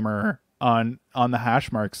one-timer on the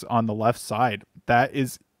hash marks on the left side. That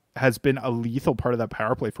has been a lethal part of that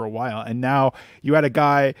power play for a while. And now you had a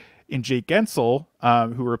guy in Jake Gensel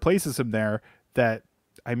who replaces him there that,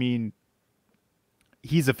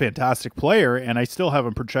 he's a fantastic player, and I still have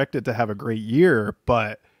him projected to have a great year,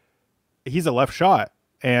 but he's a left shot.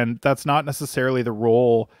 and that's not necessarily the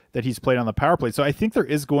role that he's played on the power play. So I think there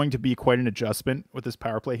is going to be quite an adjustment with this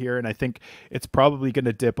power play here, and I think it's probably going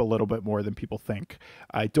to dip a little bit more than people think.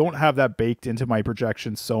 I don't have that baked into my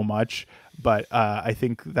projections so much, but I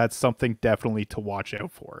think that's something definitely to watch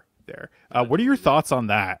out for there. What are your thoughts on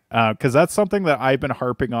that? Because that's something that I've been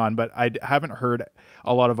harping on, but I haven't heard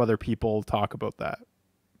a lot of other people talk about that.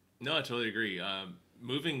 No, I totally agree.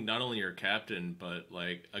 Moving not only your captain, but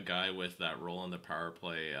like a guy with that role on the power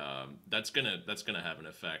play, that's gonna have an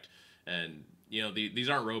effect. And you know, these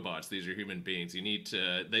aren't robots; these are human beings. You need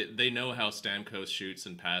to they know how Stamkos shoots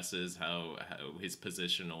and passes, how his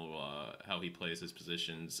positional, how he plays his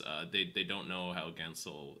positions. They don't know how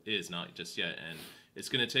Gensel is, not just yet, and it's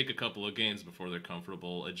going to take a couple of games before they're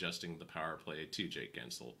comfortable adjusting the power play to Jake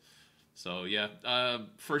Gensel. So yeah,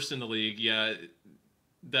 first in the league, yeah.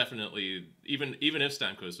 Definitely, even if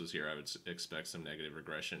Stamkos was here, I would expect some negative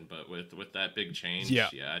regression. But with that big change,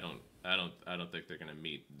 I don't think they're going to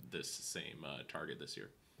meet this same target this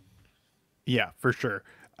year. Yeah, for sure.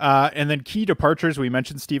 And then key departures, we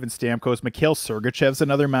mentioned Steven Stamkos. Mikhail Sergachev's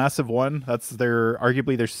another massive one. That's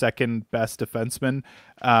arguably their second best defenseman,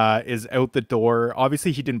 is out the door.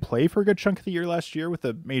 Obviously, he didn't play for a good chunk of the year last year with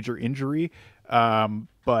a major injury,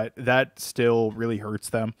 but that still really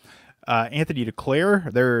hurts them. Anthony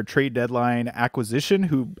Duclair, their trade deadline acquisition,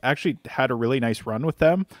 who actually had a really nice run with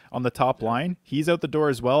them on the top line. He's out the door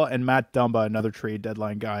as well. And Matt Dumba, another trade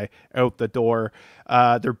deadline guy, out the door.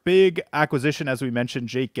 Their big acquisition, as we mentioned,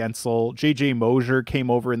 Jake Gensel. JJ Mosier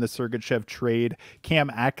came over in the Sergachev trade. Cam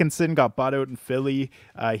Atkinson got bought out in Philly.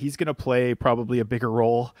 He's going to play probably a bigger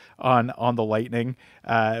role on the Lightning,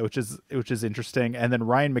 which is interesting. And then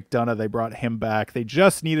Ryan McDonough, they brought him back. They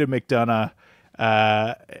just needed McDonough.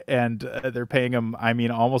 And they're paying him, I mean,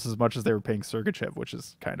 almost as much as they were paying Sergachev, which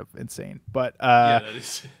is kind of insane. But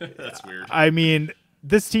that's weird. I mean,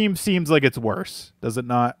 this team seems like it's worse, does it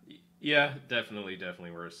not? Yeah, definitely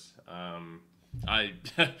worse.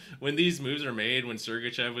 When these moves are made, when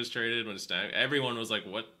Sergachev was traded, everyone was like,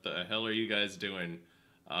 "What the hell are you guys doing?"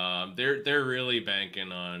 They're really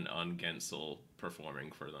banking on Gensel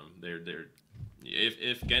performing for them.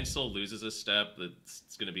 If Gensel loses a step,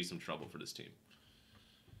 it's going to be some trouble for this team.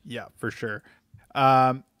 Yeah, for sure.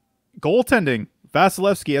 Goaltending.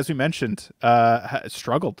 Vasilevsky, as we mentioned,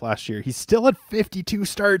 struggled last year. He's still at 52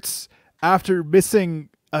 starts after missing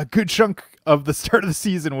a good chunk of the start of the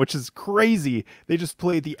season, which is crazy. They just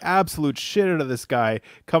played the absolute shit out of this guy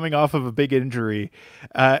coming off of a big injury.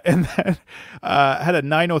 And then had a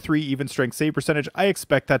 .903 even strength save percentage. I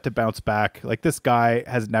expect that to bounce back. Like, this guy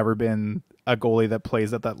has never been a goalie that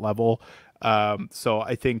plays at that level. So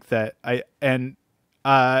I think that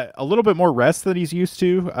a little bit more rest than he's used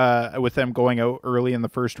to with them going out early in the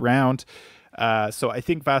first round. So I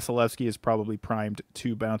think Vasilevsky is probably primed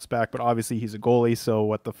to bounce back, but obviously he's a goalie. So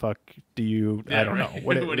what the fuck do you, I don't know.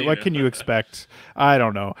 What can you expect? I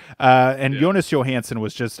don't know. And Jonas Johansson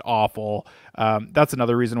was just awful. That's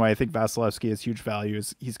another reason why I think Vasilevsky has huge value,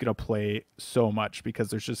 is he's going to play so much because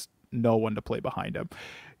there's just no one to play behind him.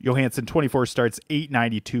 Johansson, 24 starts,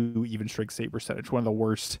 .892 even strength save percentage, one of the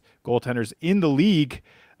worst goaltenders in the league.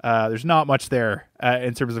 There's not much there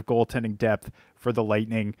in terms of goaltending depth for the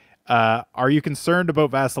Lightning. Are you concerned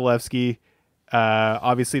about Vasilevsky?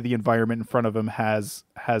 Obviously, the environment in front of him has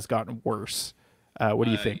gotten worse. What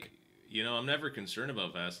do you think? I'm never concerned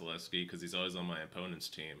about Vasilevsky because he's always on my opponent's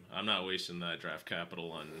team. I'm not wasting that draft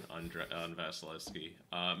capital on Vasilevsky.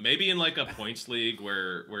 Maybe in like a points league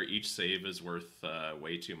where each save is worth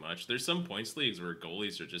way too much. There's some points leagues where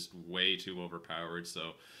goalies are just way too overpowered.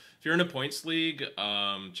 So if you're in a points league,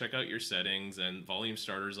 check out your settings, and volume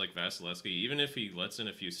starters like Vasilevsky, even if he lets in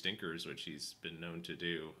a few stinkers, which he's been known to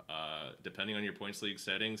do, depending on your points league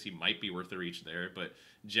settings, he might be worth a reach there. But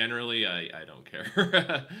generally, I don't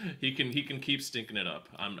care. He can keep stinking it up.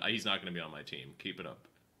 He's not going to be on my team. Keep it up.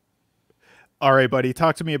 All right, buddy.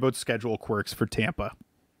 Talk to me about schedule quirks for Tampa.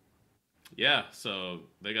 Yeah, so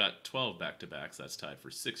they got 12 back-to-backs. That's tied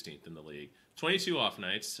for 16th in the league. 22 off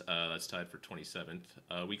nights. That's tied for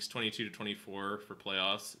 27th. Weeks 22 to 24 for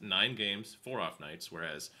playoffs. 9 games, 4 off nights.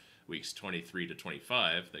 Whereas weeks 23 to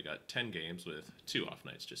 25, they got 10 games with 2 off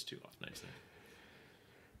nights. Just 2 off nights there.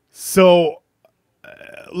 So,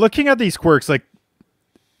 looking at these quirks, like,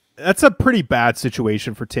 that's a pretty bad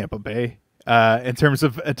situation for Tampa Bay. In terms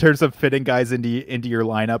of fitting guys into your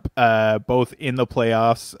lineup, both in the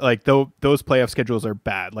playoffs, like those playoff schedules are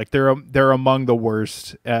bad. Like they're among the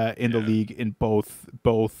worst in the league in both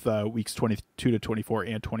weeks 22 to 24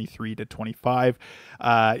 and 23 to 25.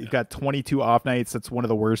 You've got 22 off nights. That's one of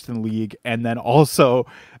the worst in the league, and then also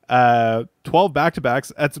 12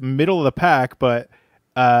 back-to-backs. That's middle of the pack, but 12 back-to-backs. That's one of the worst in the league. And then also 12 back-to-backs. That's one of the worst in the league. And then also 12 back-to-backs. That's middle of the pack, but 12 back-to-backs. That's middle of the pack, but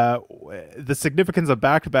the significance of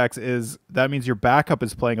back-to-backs is that means your backup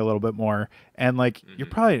is playing a little bit more, and like you're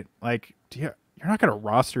probably like you're not going to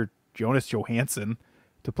roster Jonas Johansson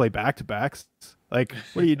to play back-to-backs. Like,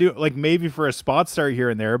 what do you do? Like, maybe for a spot start here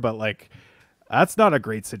and there, but like that's not a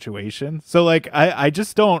great situation. So like I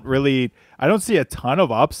just don't really, I don't see a ton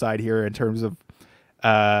of upside here in terms of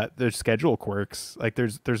their schedule quirks. Like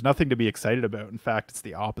there's nothing to be excited about. In fact, it's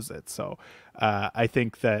the opposite. So I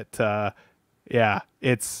think that yeah,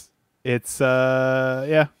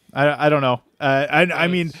 yeah, I don't know. I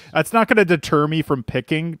mean, that's not going to deter me from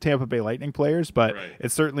picking Tampa Bay Lightning players, but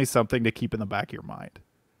it's certainly something to keep in the back of your mind.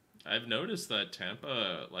 I've noticed that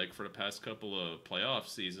Tampa, like for the past couple of playoff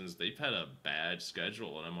seasons, they've had a bad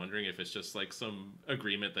schedule, and I'm wondering if it's just like some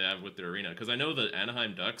agreement they have with their arena. Because I know the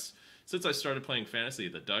Anaheim Ducks, since I started playing fantasy,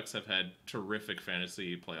 the Ducks have had terrific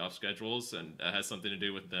fantasy playoff schedules, and that has something to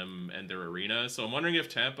do with them and their arena. So I'm wondering if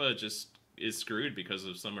Tampa just is screwed because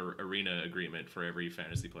of some arena agreement for every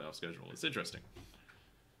fantasy playoff schedule. It's interesting.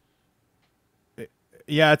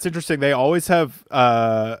 Yeah, it's interesting. They always have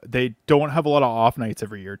they don't have a lot of off nights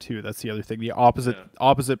every year too. That's the other thing. The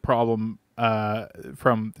opposite problem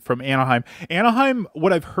from Anaheim. Anaheim,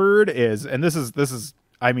 what I've heard is, and this is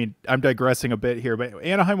I mean, I'm digressing a bit here, but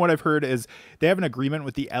Anaheim, what I've heard is they have an agreement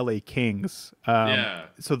with the LA Kings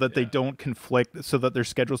so that they don't conflict, so that their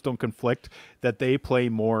schedules don't conflict, that they play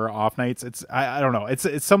more off nights. It's I don't know.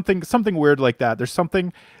 It's something weird like that. There's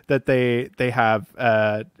something that they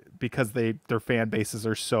have because their fan bases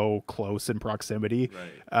are so close in proximity.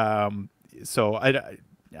 Right. So I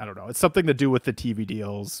don't know. It's something to do with the TV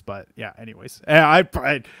deals, but yeah. Anyways, I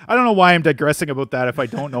don't know why I'm digressing about that if I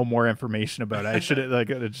don't know more information about it. I should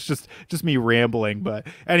like it's just me rambling. But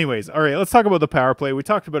anyways, all right. Let's talk about the power play. We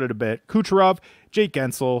talked about it a bit. Kucherov, Jake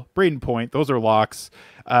Gensel, Braden Point. Those are locks.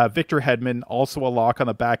 Victor Hedman also a lock on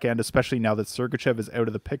the back end, especially now that Sergachev is out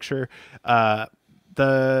of the picture.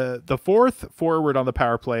 The fourth forward on the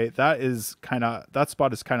power play, that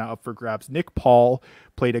spot is kind of up for grabs. Nick Paul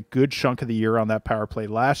played a good chunk of the year on that power play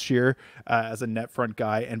last year as a net front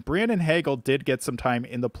guy, and Brandon Hagel did get some time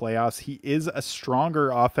in the playoffs. He is a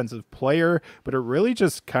stronger offensive player, but it really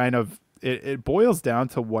just kind of it boils down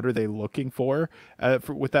to what are they looking for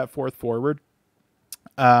with that fourth forward.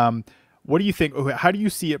 What do you think? How do you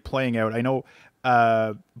see it playing out? I know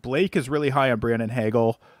Blake is really high on Brandon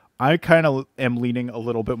Hagel. I kind of am leaning a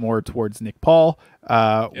little bit more towards Nick Paul.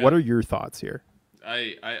 What are your thoughts here?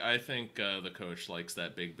 I think the coach likes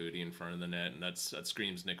that big booty in front of the net, and that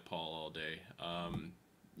screams Nick Paul all day.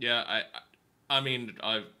 I mean,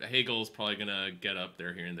 Hagel's probably gonna get up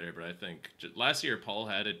there here and there, but I think last year Paul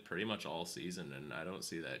had it pretty much all season, and I don't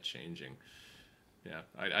see that changing. Yeah,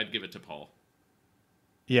 I'd give it to Paul.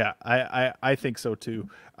 Yeah, I think so too.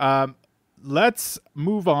 Let's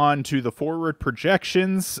move on to the forward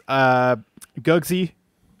projections. Gugsy,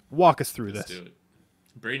 walk us through Let's this. do it.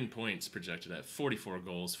 Braden Point's projected at 44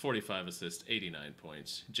 goals, 45 assists, 89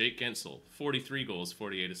 points. Jake Gensel, 43 goals,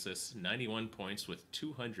 48 assists, 91 points with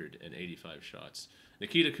 285 shots.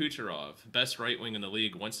 Nikita Kucherov, best right wing in the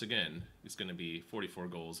league once again, is going to be 44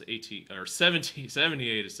 goals,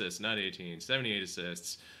 78 assists, not 18, 78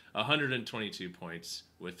 assists. 122 points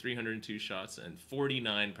with 302 shots and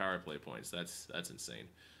 49 power play points. That's insane.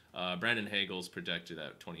 Brandon Hagel's projected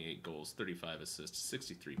at 28 goals, 35 assists,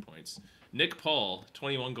 63 points. Nick Paul,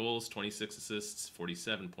 21 goals, 26 assists,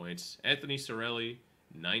 47 points. Anthony Cirelli,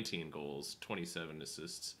 19 goals, 27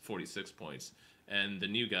 assists, 46 points. And the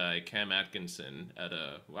new guy, Cam Atkinson, at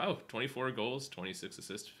 24 goals, 26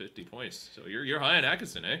 assists, 50 points. So you're high on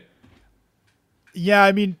Atkinson, eh? Yeah,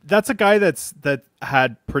 I mean, that's a guy that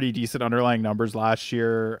had pretty decent underlying numbers last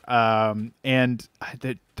year, and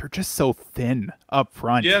they're just so thin up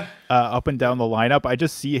front, up and down the lineup. I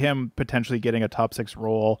just see him potentially getting a top six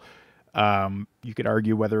role. You could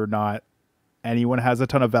argue whether or not anyone has a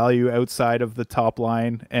ton of value outside of the top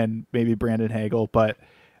line and maybe Brandon Hagel, but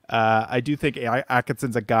I do think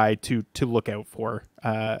Atkinson's a guy to look out for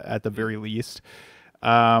at the very least.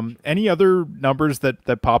 Any other numbers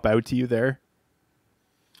that pop out to you there?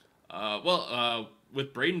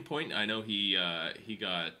 With Braden Point, I know he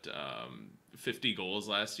got 50 goals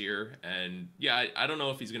last year, and yeah, I don't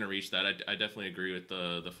know if he's going to reach that. I definitely agree with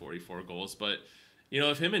the 44 goals, but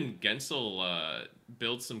if him and Gensel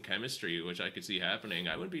build some chemistry, which I could see happening,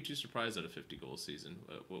 I wouldn't be too surprised at a 50 goal season.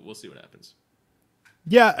 We'll see what happens.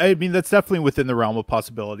 Yeah, I mean, that's definitely within the realm of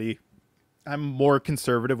possibility. I'm more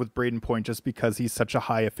conservative with Braden Point just because he's such a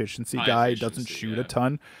high efficiency guy. He doesn't shoot a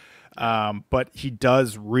ton. But he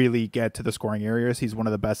does really get to the scoring areas. He's one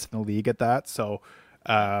of the best in the league at that. So,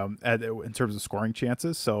 in terms of scoring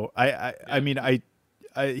chances. So I mean,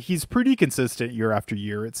 he's pretty consistent year after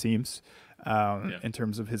year, it seems, in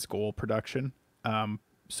terms of his goal production.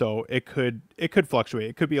 So it could fluctuate.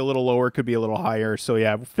 It could be a little lower, it could be a little higher. So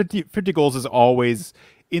yeah, 50 goals is always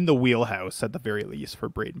in the wheelhouse at the very least for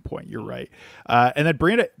Braden Point. You're right. And then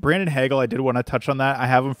Brandon Hagel, I did want to touch on that.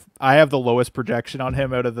 I have the lowest projection on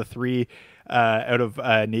him out of the three, out of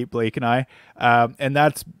Nate, Blake, and I. And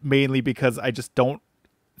that's mainly because I just don't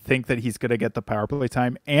think that he's going to get the power play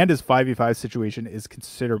time, and his 5v5 situation is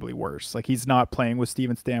considerably worse. Like, he's not playing with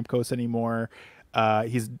Steven Stamkos anymore.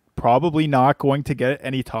 He's probably not going to get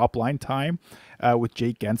any top line time with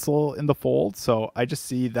Jake Gensel in the fold. So I just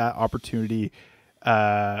see that opportunity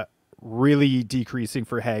really decreasing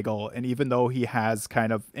for Hagel. And even though he has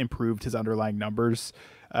kind of improved his underlying numbers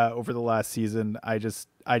over the last season, I just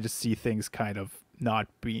see things kind of not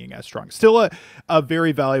being as strong. Still a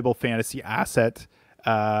very valuable fantasy asset,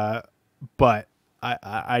 but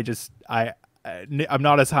I'm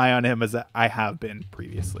not as high on him as I have been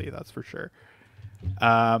previously. That's for sure.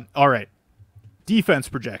 All right. Defense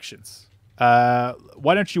projections. Why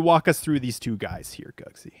don't you walk us through these two guys here,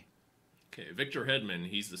 Gugsy? Okay, Victor Hedman,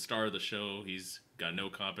 he's the star of the show. He's got no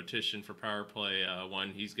competition for power play.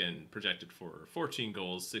 He's getting projected for 14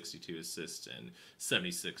 goals, 62 assists, and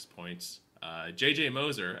 76 points. JJ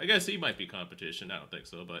Moser, I guess he might be competition. I don't think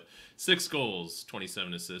so, but 6 goals,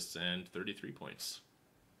 27 assists, and 33 points.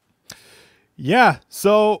 Yeah,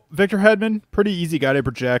 so Victor Hedman, pretty easy guy to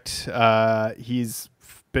project. He's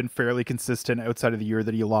been fairly consistent outside of the year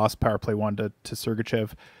that he lost power play 1 to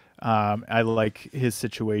Sergachev. I like his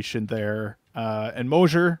situation there. And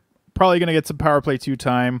Mosier, probably going to get some power play 2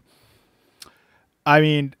 time. I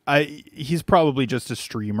mean, he's probably just a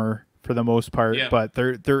streamer for the most part, but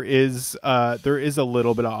there is a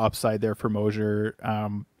little bit of upside there for Mosier.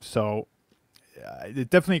 So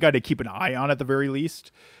definitely got to keep an eye on at the very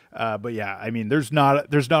least. But yeah, I mean, there's not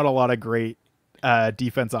a lot of great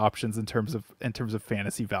defense options in terms of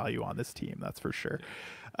fantasy value on this team. That's for sure.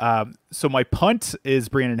 So my punt is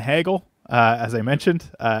Brandon Hagel. As I mentioned,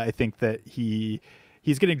 I think that he's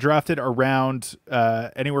getting drafted around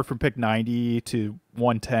anywhere from pick 90 to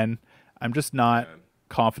 110. I'm just not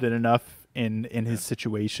confident enough in his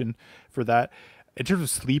situation for that. In terms of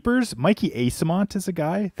sleepers, Mikey Asimont is a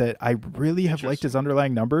guy that I really have liked his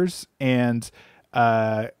underlying numbers, and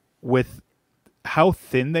with how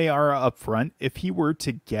thin they are up front, if he were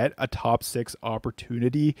to get a top 6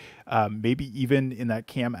 opportunity, maybe even in that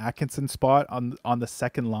Cam Atkinson spot on the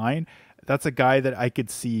second line, that's a guy that I could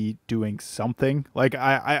see doing something. Like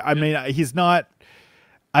I mean, he's not,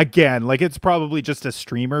 again, like, it's probably just a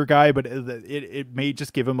streamer guy, but it may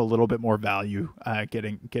just give him a little bit more value,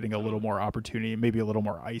 getting a little more opportunity, maybe a little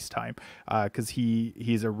more ice time, because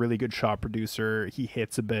he's a really good shot producer. He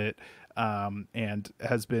hits a bit, and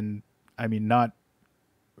has been, I mean, not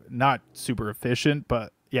super efficient,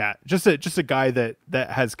 but yeah, just a guy that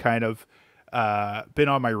has kind of been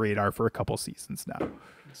on my radar for a couple seasons now.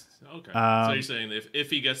 Okay. So you're saying if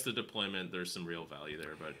he gets the deployment, there's some real value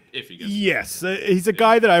there, but if he gets he's a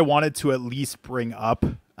guy that I wanted to at least bring up,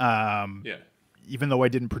 even though I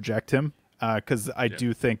didn't project him, because I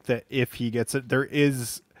do think that if he gets it, there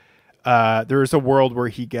is a world where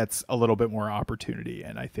he gets a little bit more opportunity,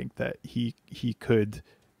 and I think that he could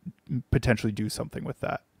potentially do something with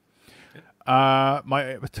that.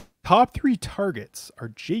 My top 3 targets are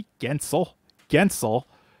Jake Gensel. Gensel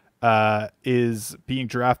is being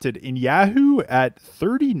drafted in Yahoo at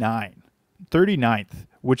 39th,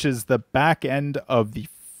 which is the back end of the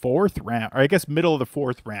 4th round, or I guess middle of the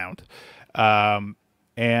 4th round.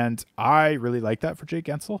 And I really like that for Jake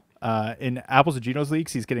Gensel. In Apples and Genos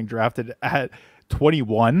leagues, he's getting drafted at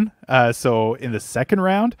 21, so in the 2nd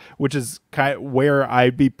round, which is kind of where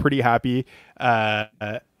I'd be pretty happy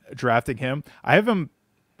drafting him. I have him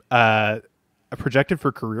projected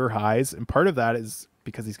for career highs, and part of that is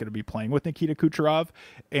because he's going to be playing with Nikita Kucherov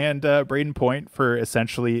and Braden Point for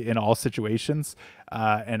essentially in all situations.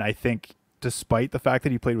 And I think despite the fact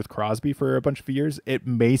that he played with Crosby for a bunch of years, it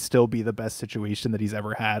may still be the best situation that he's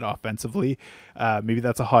ever had offensively. Maybe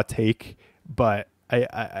that's a hot take, but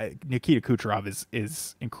Nikita Kucherov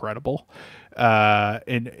is incredible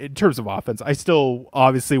in terms of offense. I still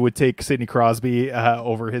obviously would take Sidney Crosby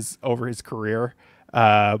over his career,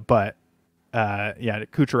 but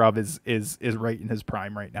Kucherov is right in his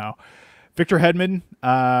prime right now. Victor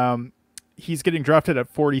Hedman, he's getting drafted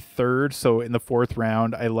at 43rd, so in the 4th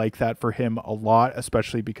round. I like that for him a lot,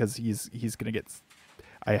 especially because he's going to get,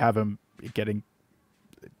 I have him getting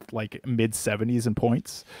like mid 70s in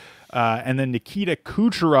points. And then Nikita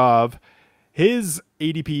Kucherov, his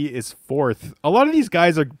ADP is 4th. A lot of these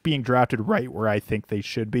guys are being drafted right where I think they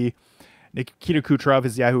should be. Nikita Kucherov,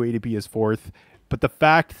 his Yahoo ADP is 4th, but the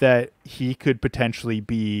fact that he could potentially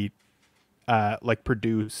be like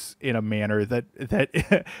produce in a manner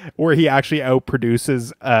that where he actually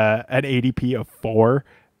outproduces an ADP of 4,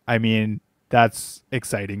 I mean, that's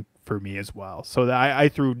exciting for me as well. So I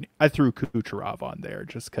threw Kucherov on there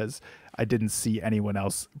just because I didn't see anyone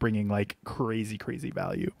else bringing like crazy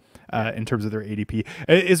value in terms of their ADP.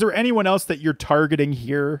 Is there anyone else that you're targeting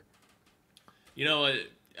here? You know,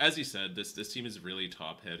 as you said, this team is really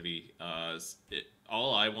top heavy.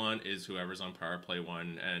 All I want is whoever's on power play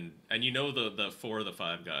 1, and you know the 4 of the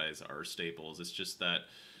 5 guys are staples. It's just that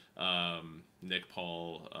Nick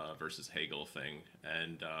Paul versus Hagel thing,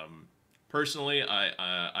 and personally,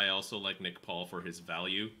 I also like Nick Paul for his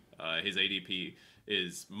value. His ADP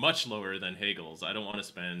is much lower than Hagel's. I don't want to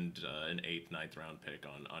spend an 8th, 9th round pick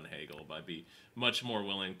on Hagel, but I'd be much more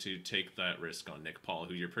willing to take that risk on Nick Paul,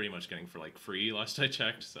 who you're pretty much getting for like free last I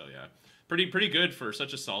checked. So yeah, pretty good for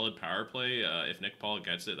such a solid power play. If Nick Paul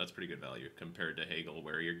gets it, that's pretty good value compared to Hagel,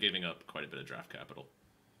 where you're giving up quite a bit of draft capital.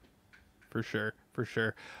 For sure.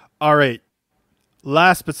 All right.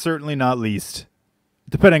 Last but certainly not least,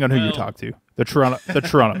 depending on who you talk to, the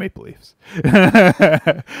Toronto Maple Leafs. They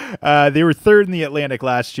were 3rd in the Atlantic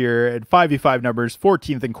last year at 5v5 numbers,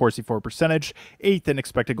 14th in Corsi for percentage, 8th in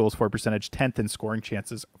expected goals for percentage, 10th in scoring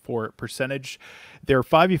chances for percentage. Their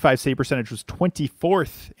 5v5 save percentage was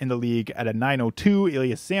 24th in the league at a .902.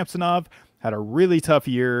 Ilya Samsonov had a really tough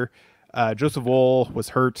year. Joseph Woll was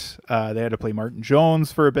hurt. They had to play Martin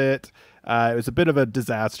Jones for a bit. It was a bit of a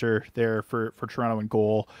disaster there for Toronto in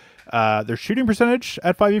goal. Their shooting percentage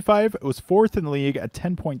at 5v5 was 4th in the league at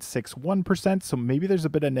 10.61%. So maybe there's a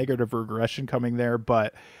bit of negative regression coming there,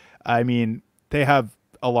 but I mean, they have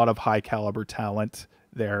a lot of high caliber talent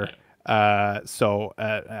there. So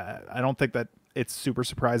I don't think that it's super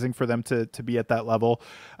surprising for them to be at that level.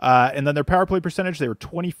 And then their power play percentage, they were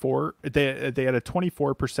 24. They had a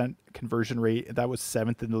 24% conversion rate. That was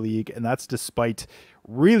 7th in the league. And that's despite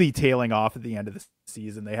really tailing off at the end of the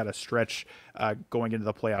season. They had a stretch going into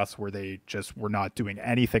the playoffs where they just were not doing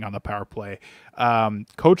anything on the power play.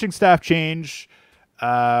 Coaching staff change.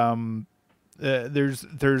 I mean,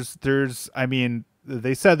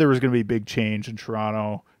 they said there was going to be big change in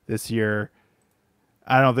Toronto this year.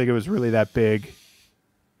 I don't think it was really that big,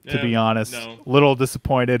 to be honest. No. Little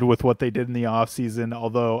disappointed with what they did in the offseason,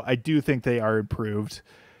 although I do think they are improved.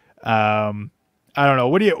 I don't know.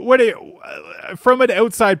 What do you from an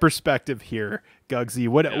outside perspective here, Gugsy,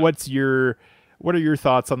 what are your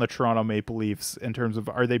thoughts on the Toronto Maple Leafs in terms of,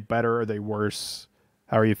 are they better, are they worse?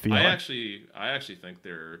 How are you feeling? I actually think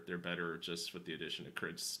they're better just with the addition of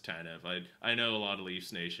Chris Tanev. I know a lot of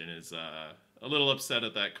Leafs Nation is a little upset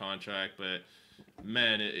at that contract, but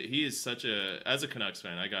man, he is as a Canucks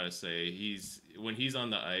fan, I gotta say, when he's on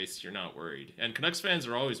the ice, you're not worried. And Canucks fans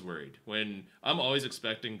are always worried. When I'm always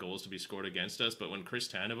expecting goals to be scored against us, but when Chris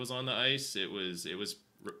Tanev was on the ice, it was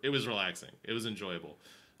relaxing. It was enjoyable.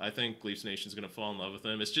 I think Leafs Nation's gonna fall in love with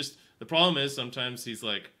him. It's just the problem is sometimes he's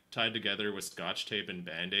like tied together with scotch tape and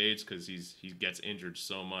band-aids because he gets injured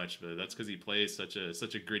so much, but that's because he plays such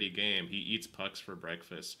a gritty game. He eats pucks for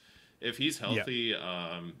breakfast. If he's healthy,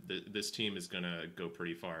 this team is going to go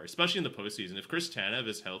pretty far, especially in the postseason. If Chris Tanev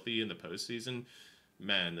is healthy in the postseason,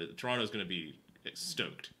 man, Toronto's going to be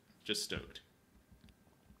stoked, just stoked.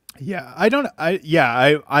 Yeah,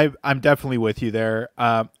 I'm definitely with you there.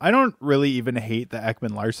 I don't really even hate the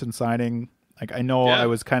Ekman-Larsson signing. Like, I know I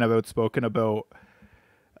was kind of outspoken about,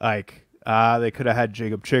 like, they could have had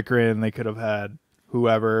Jacob Chychrun, they could have had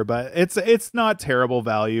whoever, but it's not terrible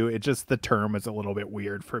value. It just, the term is a little bit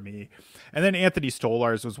weird for me. And then Anthony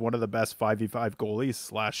Stolarz was one of the best 5v5 goalies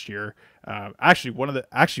last year. Actually one of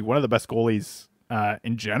the best goalies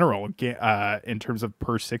in general in terms of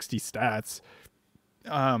per 60 stats.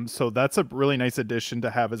 So that's a really nice addition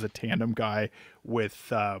to have as a tandem guy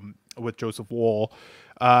with Joseph Woll.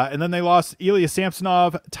 And then they lost Ilya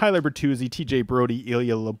Samsonov, Tyler Bertuzzi, TJ Brody,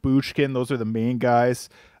 Ilya Lyubushkin. Those are the main guys.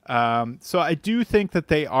 So I do think that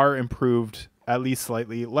they are improved, at least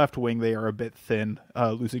slightly. Left wing, they are a bit thin,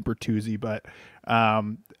 losing Bertuzzi, but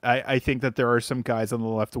I think that there are some guys on the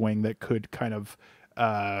left wing that could kind of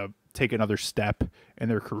take another step in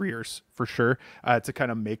their careers for sure, to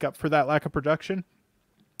kind of make up for that lack of production.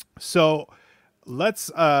 So let's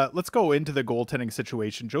go into the goaltending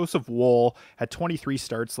situation. Joseph Woll had 23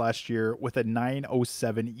 starts last year with a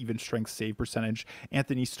 .907 even strength save percentage.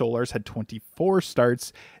 Anthony Stolarz had 24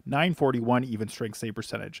 starts, .941 even strength save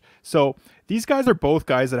percentage. So these guys are both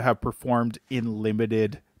guys that have performed in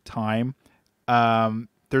limited time.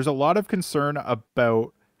 There's a lot of concern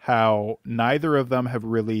about how neither of them have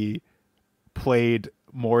really played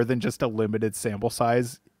more than just a limited sample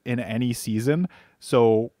size in any season.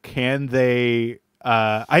 So can they?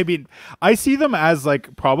 I mean, I see them as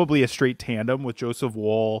like probably a straight tandem with Joseph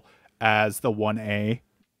Woll as the 1A,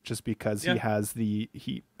 just because he has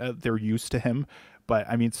they're used to him. But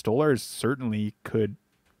I mean, Stolarz certainly could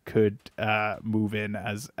move in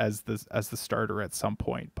as the starter at some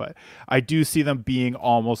point. But I do see them being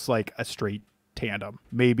almost like a straight tandem,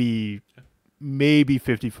 maybe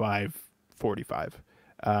 55-45.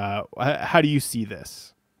 How do you see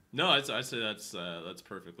this? No, I'd say that's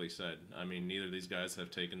perfectly said. I mean, neither of these guys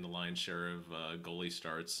have taken the lion's share of goalie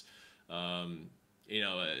starts. You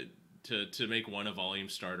know, to make one a volume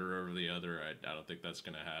starter over the other, I don't think that's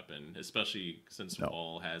going to happen, especially since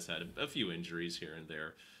Wall has had a few injuries here and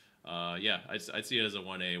there. Yeah, I'd see it as a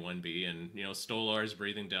 1A, 1B, and you know, Stolarz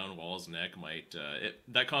breathing down Wall's neck might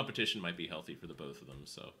that competition might be healthy for the both of them.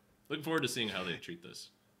 So looking forward to seeing how they treat this.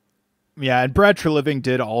 Yeah, and Brad Treliving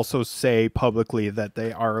did also say publicly that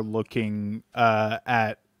they are looking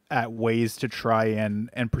at ways to try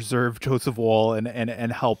and preserve Joseph Woll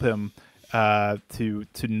and help him to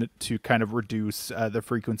kind of reduce the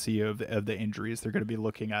frequency of the injuries. They're going to be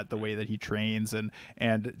looking at the way that he trains and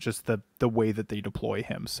just the way that they deploy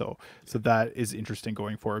him. So that is interesting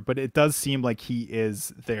going forward. But it does seem like he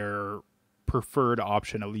is their preferred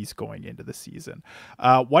option, at least going into the season.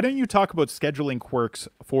 Why don't you talk about scheduling quirks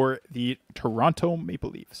for the Toronto Maple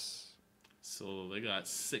Leafs? So they got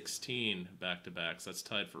 16 back-to-backs. That's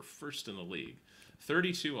tied for first in the league.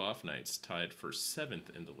 32 off nights, tied for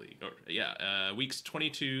 7th in the league. Weeks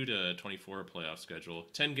 22 to 24 playoff schedule.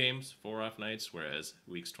 10 games, 4 off nights, whereas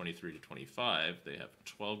weeks 23 to 25, they have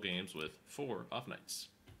 12 games with 4 off nights.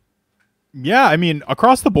 Yeah, I mean,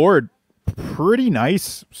 across the board, pretty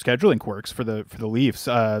nice scheduling quirks for the Leafs.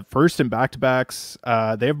 First in back-to-backs,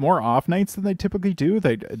 they have more off nights than they typically do.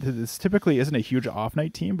 This typically isn't a huge off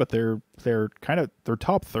night team, but they're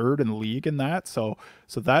top third in the league in that. So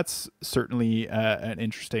that's certainly an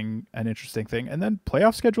interesting thing. And then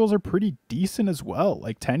playoff schedules are pretty decent as well.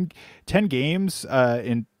 Like 10 games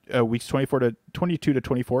in weeks 22 to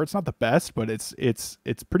 24. It's not the best, but it's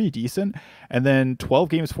pretty decent. And then 12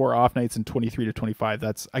 games, 4 off nights, and 23 to 25.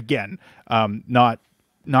 That's again not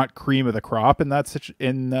cream of the crop in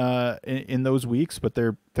in those weeks, but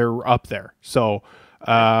they're up there. So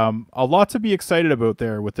a lot to be excited about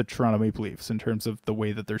there with the Toronto Maple Leafs in terms of the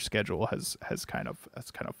way that their schedule has kind of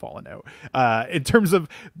fallen out. In terms of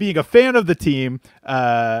being a fan of the team,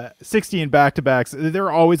 16 back-to-backs,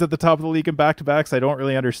 they're always at the top of the league in back-to-backs. I don't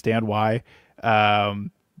really understand why,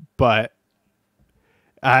 but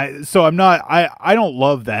so I don't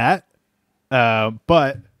love that,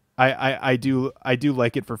 but I do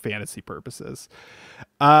like it for fantasy purposes.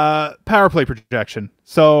 Power play projection.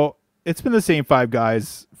 So it's been the same 5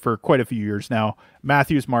 guys for quite a few years now.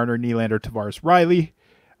 Matthews, Marner, Nylander, Tavares, Riley.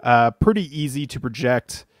 Pretty easy to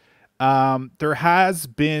project. There has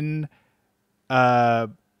been,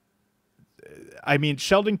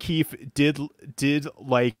 Sheldon Keefe did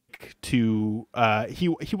like to,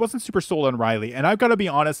 he wasn't super sold on Riley. And I've got to be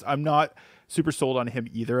honest, I'm not super sold on him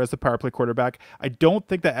either as a power play quarterback. I don't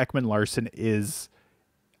think that Ekman-Larsson is,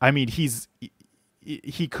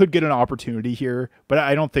 he could get an opportunity here, but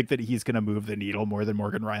I don't think that he's going to move the needle more than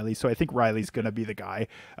Morgan Riley. So I think Riley's going to be the guy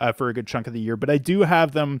for a good chunk of the year. But I do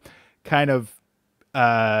have them kind of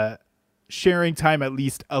sharing time at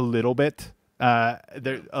least a little bit.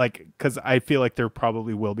 They're like, because I feel like there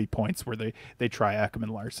probably will be points where they try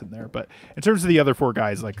Ekman-Larsson there. But in terms of the other 4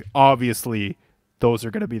 guys, like obviously those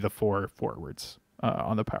are going to be the 4 forwards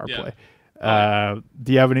on the power play.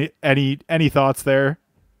 Do you have any thoughts there?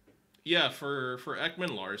 Yeah, for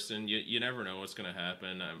Ekman-Larsson, you never know what's going to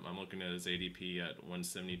happen. I'm looking at his ADP at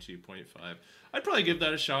 172.5. I'd probably give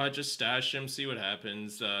that a shot. Just stash him, see what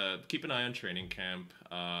happens. Keep an eye on training camp.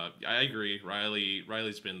 I agree.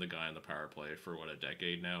 Riley's been the guy on the power play for a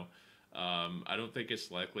decade now. I don't think it's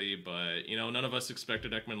likely, but none of us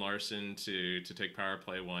expected Ekman-Larsson to take power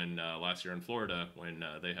play one last year in Florida when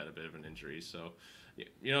they had a bit of an injury. So,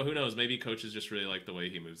 who knows? Maybe coaches just really like the way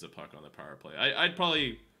he moves the puck on the power play. I'd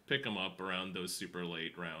probably pick him up around those super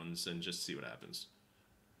late rounds and just see what happens.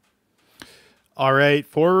 All right,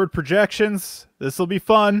 forward projections. This will be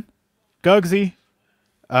fun. Gugsy,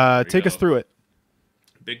 take us through it.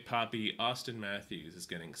 Big Poppy Austin Matthews is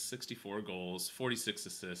getting 64 goals, 46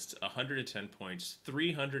 assists, 110 points,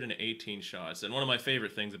 318 shots. And one of my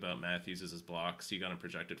favorite things about Matthews is his blocks. He got him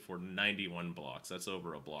projected for 91 blocks. That's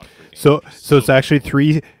over a block per game. So it's actually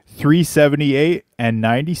 378 and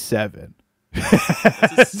 97.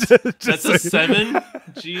 That's a 7.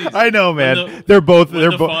 Jeez. I know, man. They're both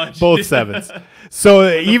both 7s.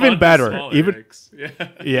 So even better. Even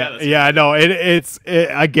yeah. No, it's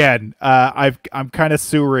again. I'm kind of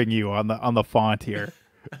sewering you on the font here.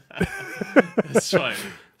 That's fine.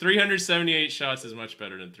 378 shots is much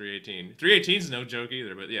better than 318. 318 is no joke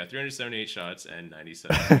either, but yeah, 378 shots and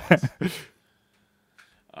 97 points.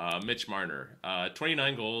 Mitch Marner,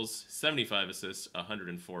 29 goals, 75 assists,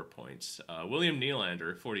 104 points. William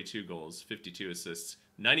Nylander, 42 goals, 52 assists,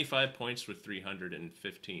 95 points with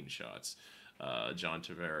 315 shots. John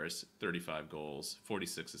Tavares, 35 goals,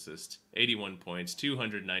 46 assists, 81 points,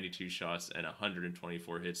 292 shots, and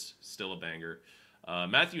 124 hits. Still a banger.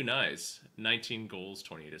 Matthew Knies, 19 goals,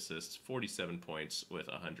 28 assists, 47 points with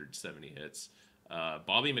 170 hits.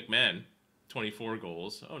 Bobby McMahon, 24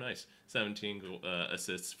 goals. Oh, nice. 17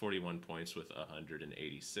 assists, 41 points with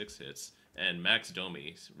 186 hits. And Max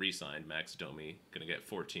Domi, re-signed Max Domi, going to get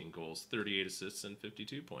 14 goals, 38 assists, and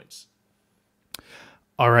 52 points.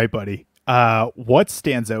 All right, buddy. What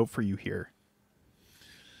stands out for you here?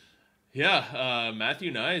 Yeah,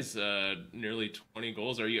 Matthew Knies, nearly 20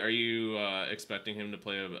 goals. Are you expecting him to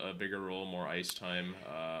play a bigger role, more ice time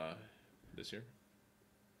this year?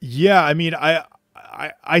 Yeah, I mean,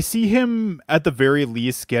 I see him at the very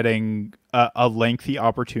least getting a lengthy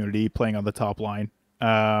opportunity playing on the top line.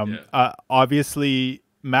 Obviously,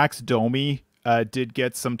 Max Domi did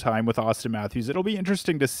get some time with Austin Matthews. It'll be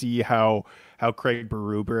interesting to see how Craig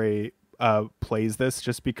Berube plays this,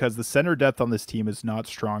 just because the center depth on this team is not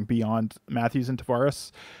strong beyond Matthews and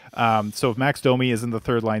Tavares. So if Max Domi is in the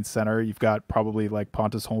third line center, you've got probably like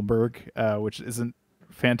Pontus Holmberg, which isn't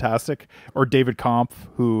fantastic, or David Kampf,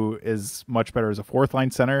 who is much better as a fourth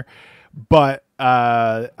line center. But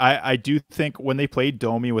I do think when they played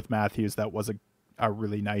Domi with Matthews, that was a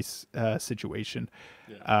really nice situation.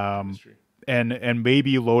 And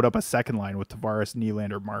maybe load up a second line with Tavares,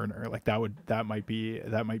 Nylander, Marner. Like that might be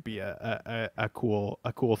a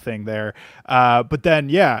cool thing there. But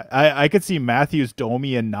then I could see Matthews,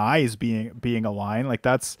 Domi, and Knies being a line. Like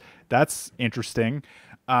that's interesting.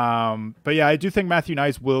 But yeah, I do think Matthew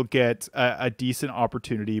Knies will get a decent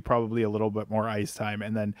opportunity, probably a little bit more ice time.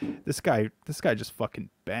 And then this guy just fucking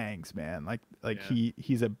bangs, man.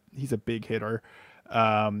 He's a big hitter.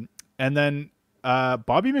 And then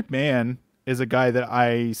Bobby McMahon is a guy that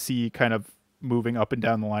I see kind of moving up and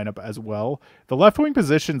down the lineup as well. The left wing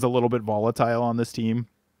position's a little bit volatile on this team.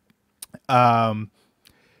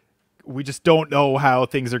 We just don't know how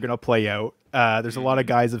things are going to play out. There's a lot of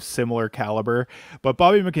guys of similar caliber, but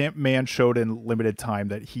Bobby McMahon showed in limited time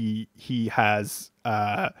that he has,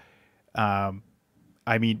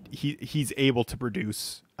 he's able to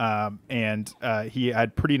produce, and he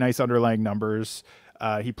had pretty nice underlying numbers.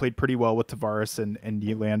 He played pretty well with Tavares and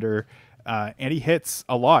Nylander, and he hits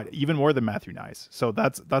a lot, even more than Matthew Knies. So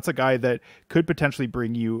that's a guy that could potentially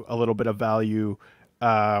bring you a little bit of value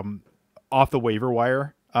off the waiver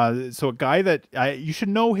wire. So a guy that you should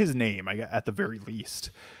know his name at the very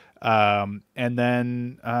least. And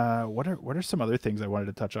then what are some other things I wanted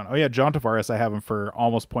to touch on? Oh yeah, John Tavares. I have him for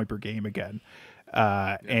almost point per game again.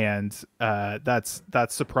 And that's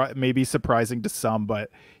maybe surprising to some,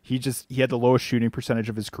 but he had the lowest shooting percentage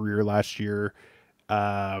of his career last year.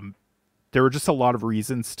 There were just a lot of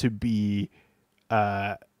reasons to be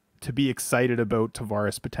excited about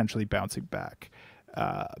Tavares potentially bouncing back.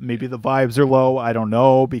 Maybe the vibes are low. I don't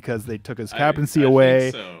know, because they took his captaincy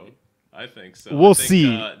away. I think so. We'll see.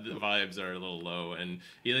 The vibes are a little low, and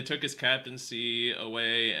they took his captaincy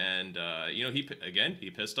away, and he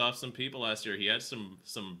pissed off some people last year. He had some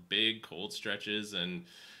big cold stretches, and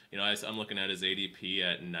I'm looking at his ADP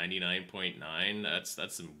at 99.9.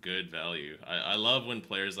 That's some good value. I love when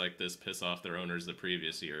players like this piss off their owners the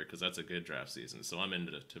previous year, because that's a good draft season. So I'm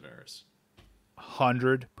into Tavares.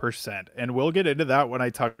 100%, and we'll get into that when I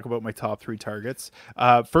talk about my top 3 targets.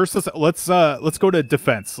 First, let's go to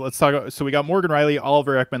defense. Let's talk. So we got Morgan Riley,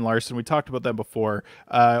 Oliver Ekman-Larsson. We talked about them before.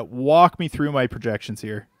 Walk me through my projections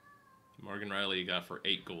here. Morgan Riley got for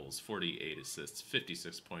 8 goals, 48 assists,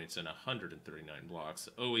 56 points, and 139 blocks.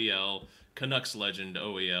 OEL, Canucks legend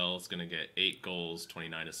OEL is going to get 8 goals,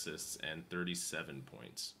 29 assists, and 37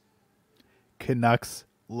 points. Canucks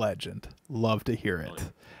legend. Love to hear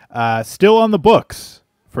it. Still on the books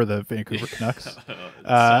for the Vancouver Canucks.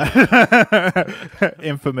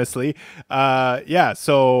 Infamously.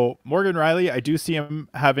 So Morgan Riley, I do see him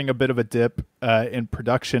having a bit of a dip in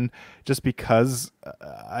production, just because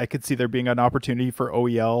I could see there being an opportunity for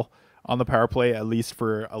OEL on the power play, at least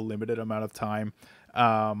for a limited amount of time.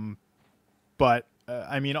 But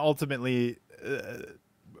ultimately,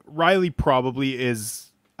 Riley probably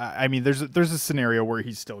is I mean, there's a scenario where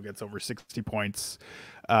he still gets over 60 points,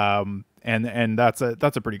 and that's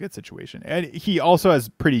a pretty good situation. And he also has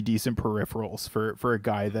pretty decent peripherals for a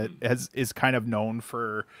guy that is kind of known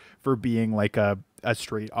for being like a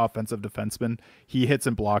straight offensive defenseman. He hits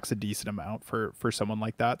and blocks a decent amount for someone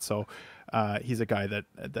like that. So he's a guy that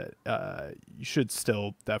you should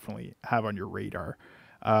still definitely have on your radar.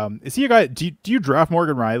 Is he a guy? Do you draft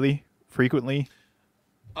Morgan Riley frequently?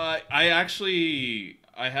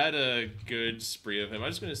 I had a good spree of him. I'm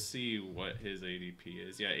just gonna see what his ADP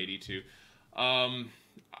is. Yeah, 82.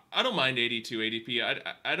 I don't mind 82 ADP.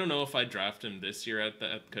 I don't know if I draft him this year at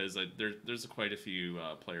that because there's quite a few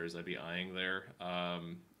players I'd be eyeing there.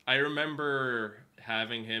 I remember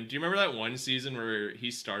having him. Do you remember that one season where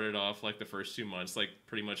he started off like the first 2 months like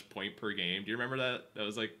pretty much point per game? Do you remember that? That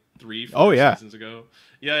was like 4 seasons ago.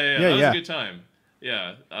 Yeah. That was a good time.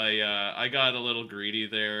 Yeah, I got a little greedy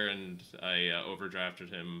there, and I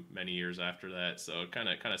overdrafted him many years after that. So kind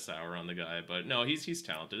of sour on the guy, but no, he's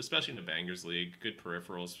talented, especially in the Bangers League. Good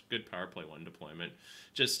peripherals, good power play one deployment.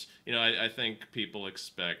 Just I think people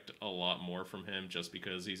expect a lot more from him just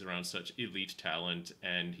because he's around such elite talent,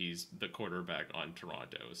 and he's the quarterback on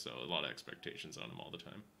Toronto. So a lot of expectations on him all the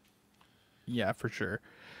time. Yeah, for sure.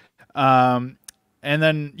 And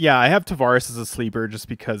then, I have Tavares as a sleeper just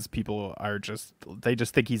because people they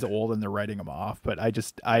just think he's old and they're writing him off. But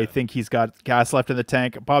I think he's got gas left in the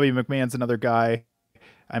tank. Bobby McMahon's another guy.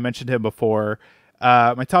 I mentioned him before.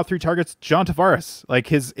 My top 3 targets, John Tavares. Like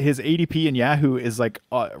his ADP in Yahoo is like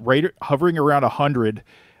hovering around 100,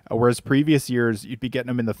 whereas previous years you'd be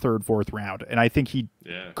getting him in the 3rd, 4th round. And I think he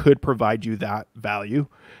could provide you that value.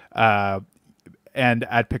 And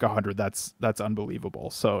at pick 100, that's unbelievable.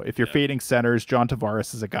 So if you're fading centers, John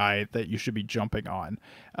Tavares is a guy that you should be jumping on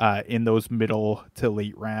in those middle to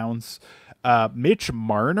late rounds. Mitch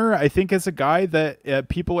Marner, I think, is a guy that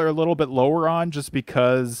people are a little bit lower on just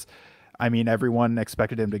because, I mean, everyone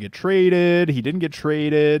expected him to get traded. He didn't get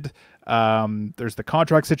traded. There's the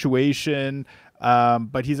contract situation,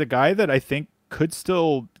 but he's a guy that I think could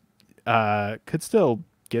still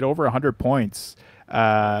get over 100 points.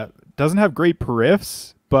 Doesn't have great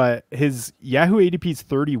periffs, but his Yahoo ADP is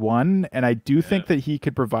 31, and I do think that he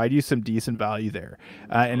could provide you some decent value there.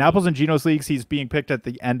 In Apples and Geno's leagues, he's being picked at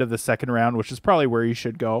the end of the 2nd round, which is probably where he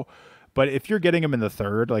should go. But if you're getting him in the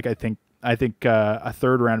 3rd, like I think a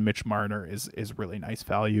 3rd round Mitch Marner is really nice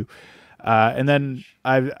value. And then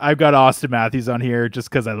I've got Austin Matthews on here just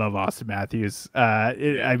because I love Austin Matthews.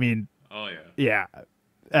 I mean, he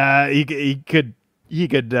could.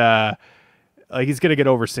 Like he's gonna get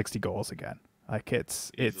over 60 goals again. Like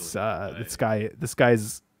this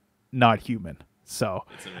guy's not human. So,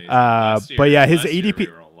 but yeah, his ADP. We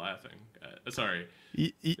were all laughing. Sorry.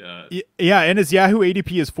 And his Yahoo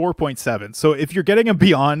ADP is 4.7. So if you're getting him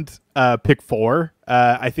beyond pick 4,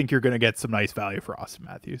 I think you're gonna get some nice value for Austin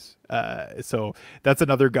Matthews. So that's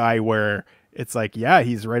another guy where it's like,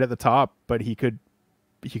 he's right at the top, but he could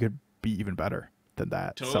be even better than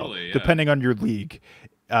that. Totally. So depending on your league.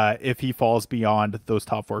 If he falls beyond those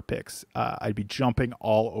top 4 picks, I'd be jumping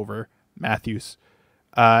all over Matthews.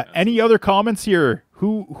 Any other comments here?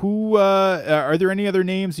 Who are there any other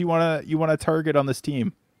names you wanna target on this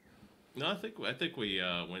team? No, I think we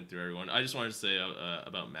went through everyone. I just wanted to say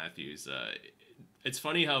about Matthews. It's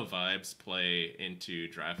funny how vibes play into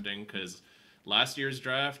drafting because last year's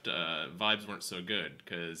draft vibes weren't so good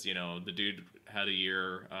because the dude had a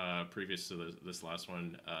year previous to this last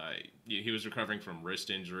one. He was recovering from wrist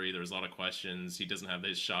injury. There was a lot of questions. He doesn't have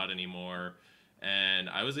his shot anymore. And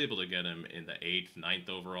I was able to get him in the 8th, 9th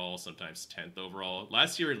overall, sometimes 10th overall.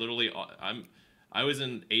 Last year, literally, I was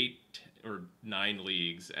in 8 or 9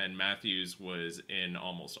 leagues, and Matthews was in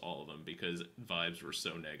almost all of them because vibes were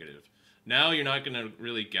so negative. Now you're not going to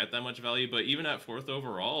really get that much value, but even at 4th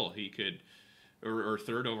overall, he could... Or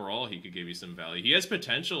 3rd overall, he could give you some value. He has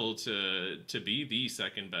potential to be the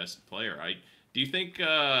 2nd best player. Do you think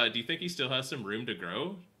he still has some room to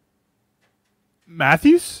grow?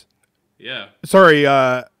 Matthews? Yeah. Sorry.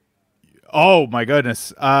 Oh my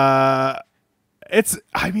goodness. It's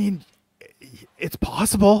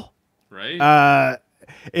possible. Right.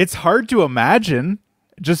 It's hard to imagine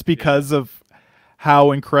just because of how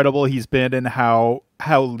incredible he's been and how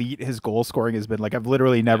elite his goal scoring has been. Like I've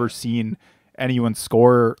literally never seen anyone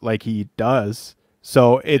score like he does.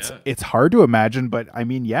 So it's hard to imagine, but I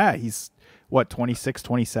mean, he's what, 26,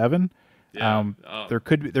 27? There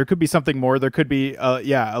could be something more. There could be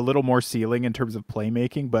a little more ceiling in terms of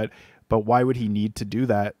playmaking, but why would he need to do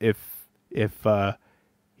that if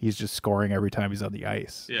he's just scoring every time he's on the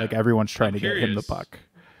ice? Like everyone's trying to get him the puck.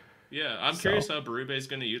 Yeah, I'm curious how Berube is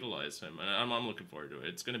going to utilize him. I'm looking forward to it.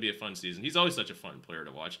 It's going to be a fun season. He's always such a fun player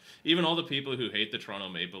to watch. Even all the people who hate the Toronto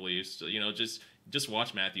Maple Leafs, just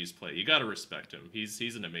watch Matthews play. You got to respect him.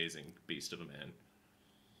 He's an amazing beast of a man.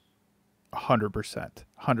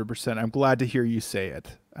 100%. I'm glad to hear you say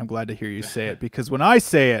it. Because when I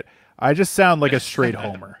say it, I just sound like a straight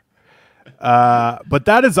homer. But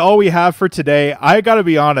that is all we have for today. I got to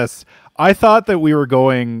be honest. I thought that we were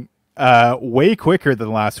going way quicker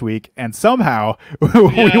than last week, and somehow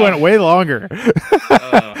we went way longer.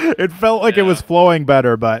 It felt like it was flowing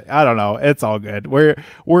better, but I don't know. It's all good. We're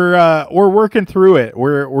working through it.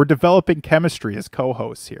 We're developing chemistry as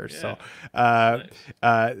co-hosts here. So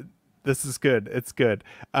nice. This is good. It's good.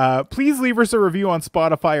 Please leave us a review on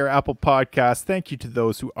Spotify or Apple Podcasts. Thank you to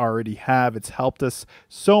those who already have. It's helped us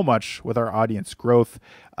so much with our audience growth.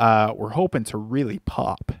 We're hoping to really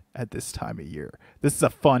pop at this time of year. This is a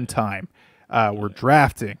fun time. We're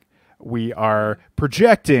drafting. We are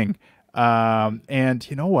projecting. And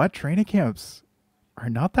you know what? Training camps are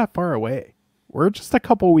not that far away. We're just a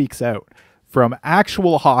couple weeks out from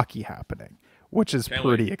actual hockey happening, which is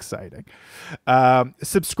pretty exciting.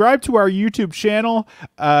 Subscribe to our YouTube channel.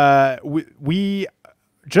 We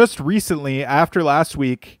just recently, after last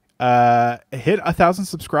week, hit 1,000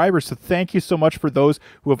 subscribers. So thank you so much for those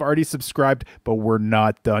who have already subscribed, but we're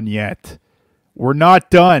not done yet. We're not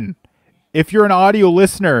done. If you're an audio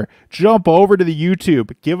listener, jump over to the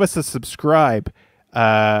YouTube, give us a subscribe.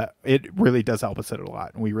 It really does help us out a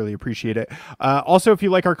lot, and we really appreciate it. Also, if you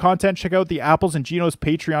like our content, check out the Apples and Ginos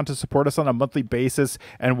Patreon to support us on a monthly basis.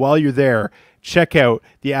 And while you're there, check out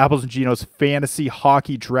the Apples and Ginos Fantasy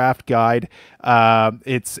Hockey Draft Guide.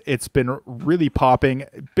 It's been really popping,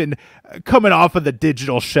 been coming off of the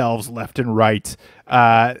digital shelves left and right.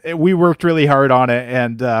 We worked really hard on it,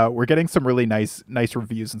 and we're getting some really nice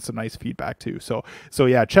reviews and some nice feedback too. So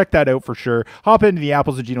yeah, check that out for sure. Hop into the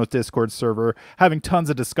Apples and Ginos Discord server, having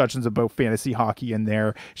tons of discussions about fantasy hockey in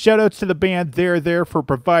there. Shout outs to the band They're There for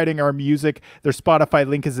providing our music. Their Spotify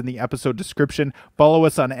link is in the episode description. Follow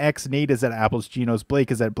us on X. Nate is at Apples Ginos.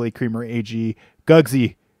 Blake is at Blake Creamer AG.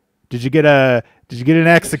 Gugsy, did you get an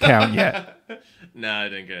X account yet? Nah, I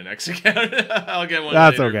didn't get an X account. I'll get one.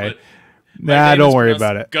 That's later, okay. Nah, don't worry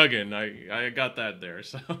about it. Gagan, I got that there.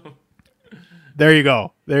 So there you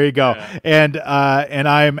go. Yeah. And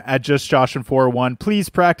I'm at JustJoshin41. Please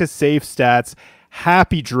practice safe stats.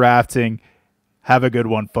 Happy drafting. Have a good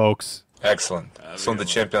one, folks. Excellent. Soon the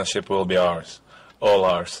championship will be ours. All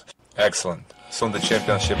ours. Excellent. Soon the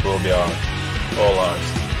championship will be ours. All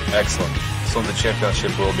ours. Excellent. Soon the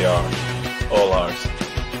championship will be ours. All ours.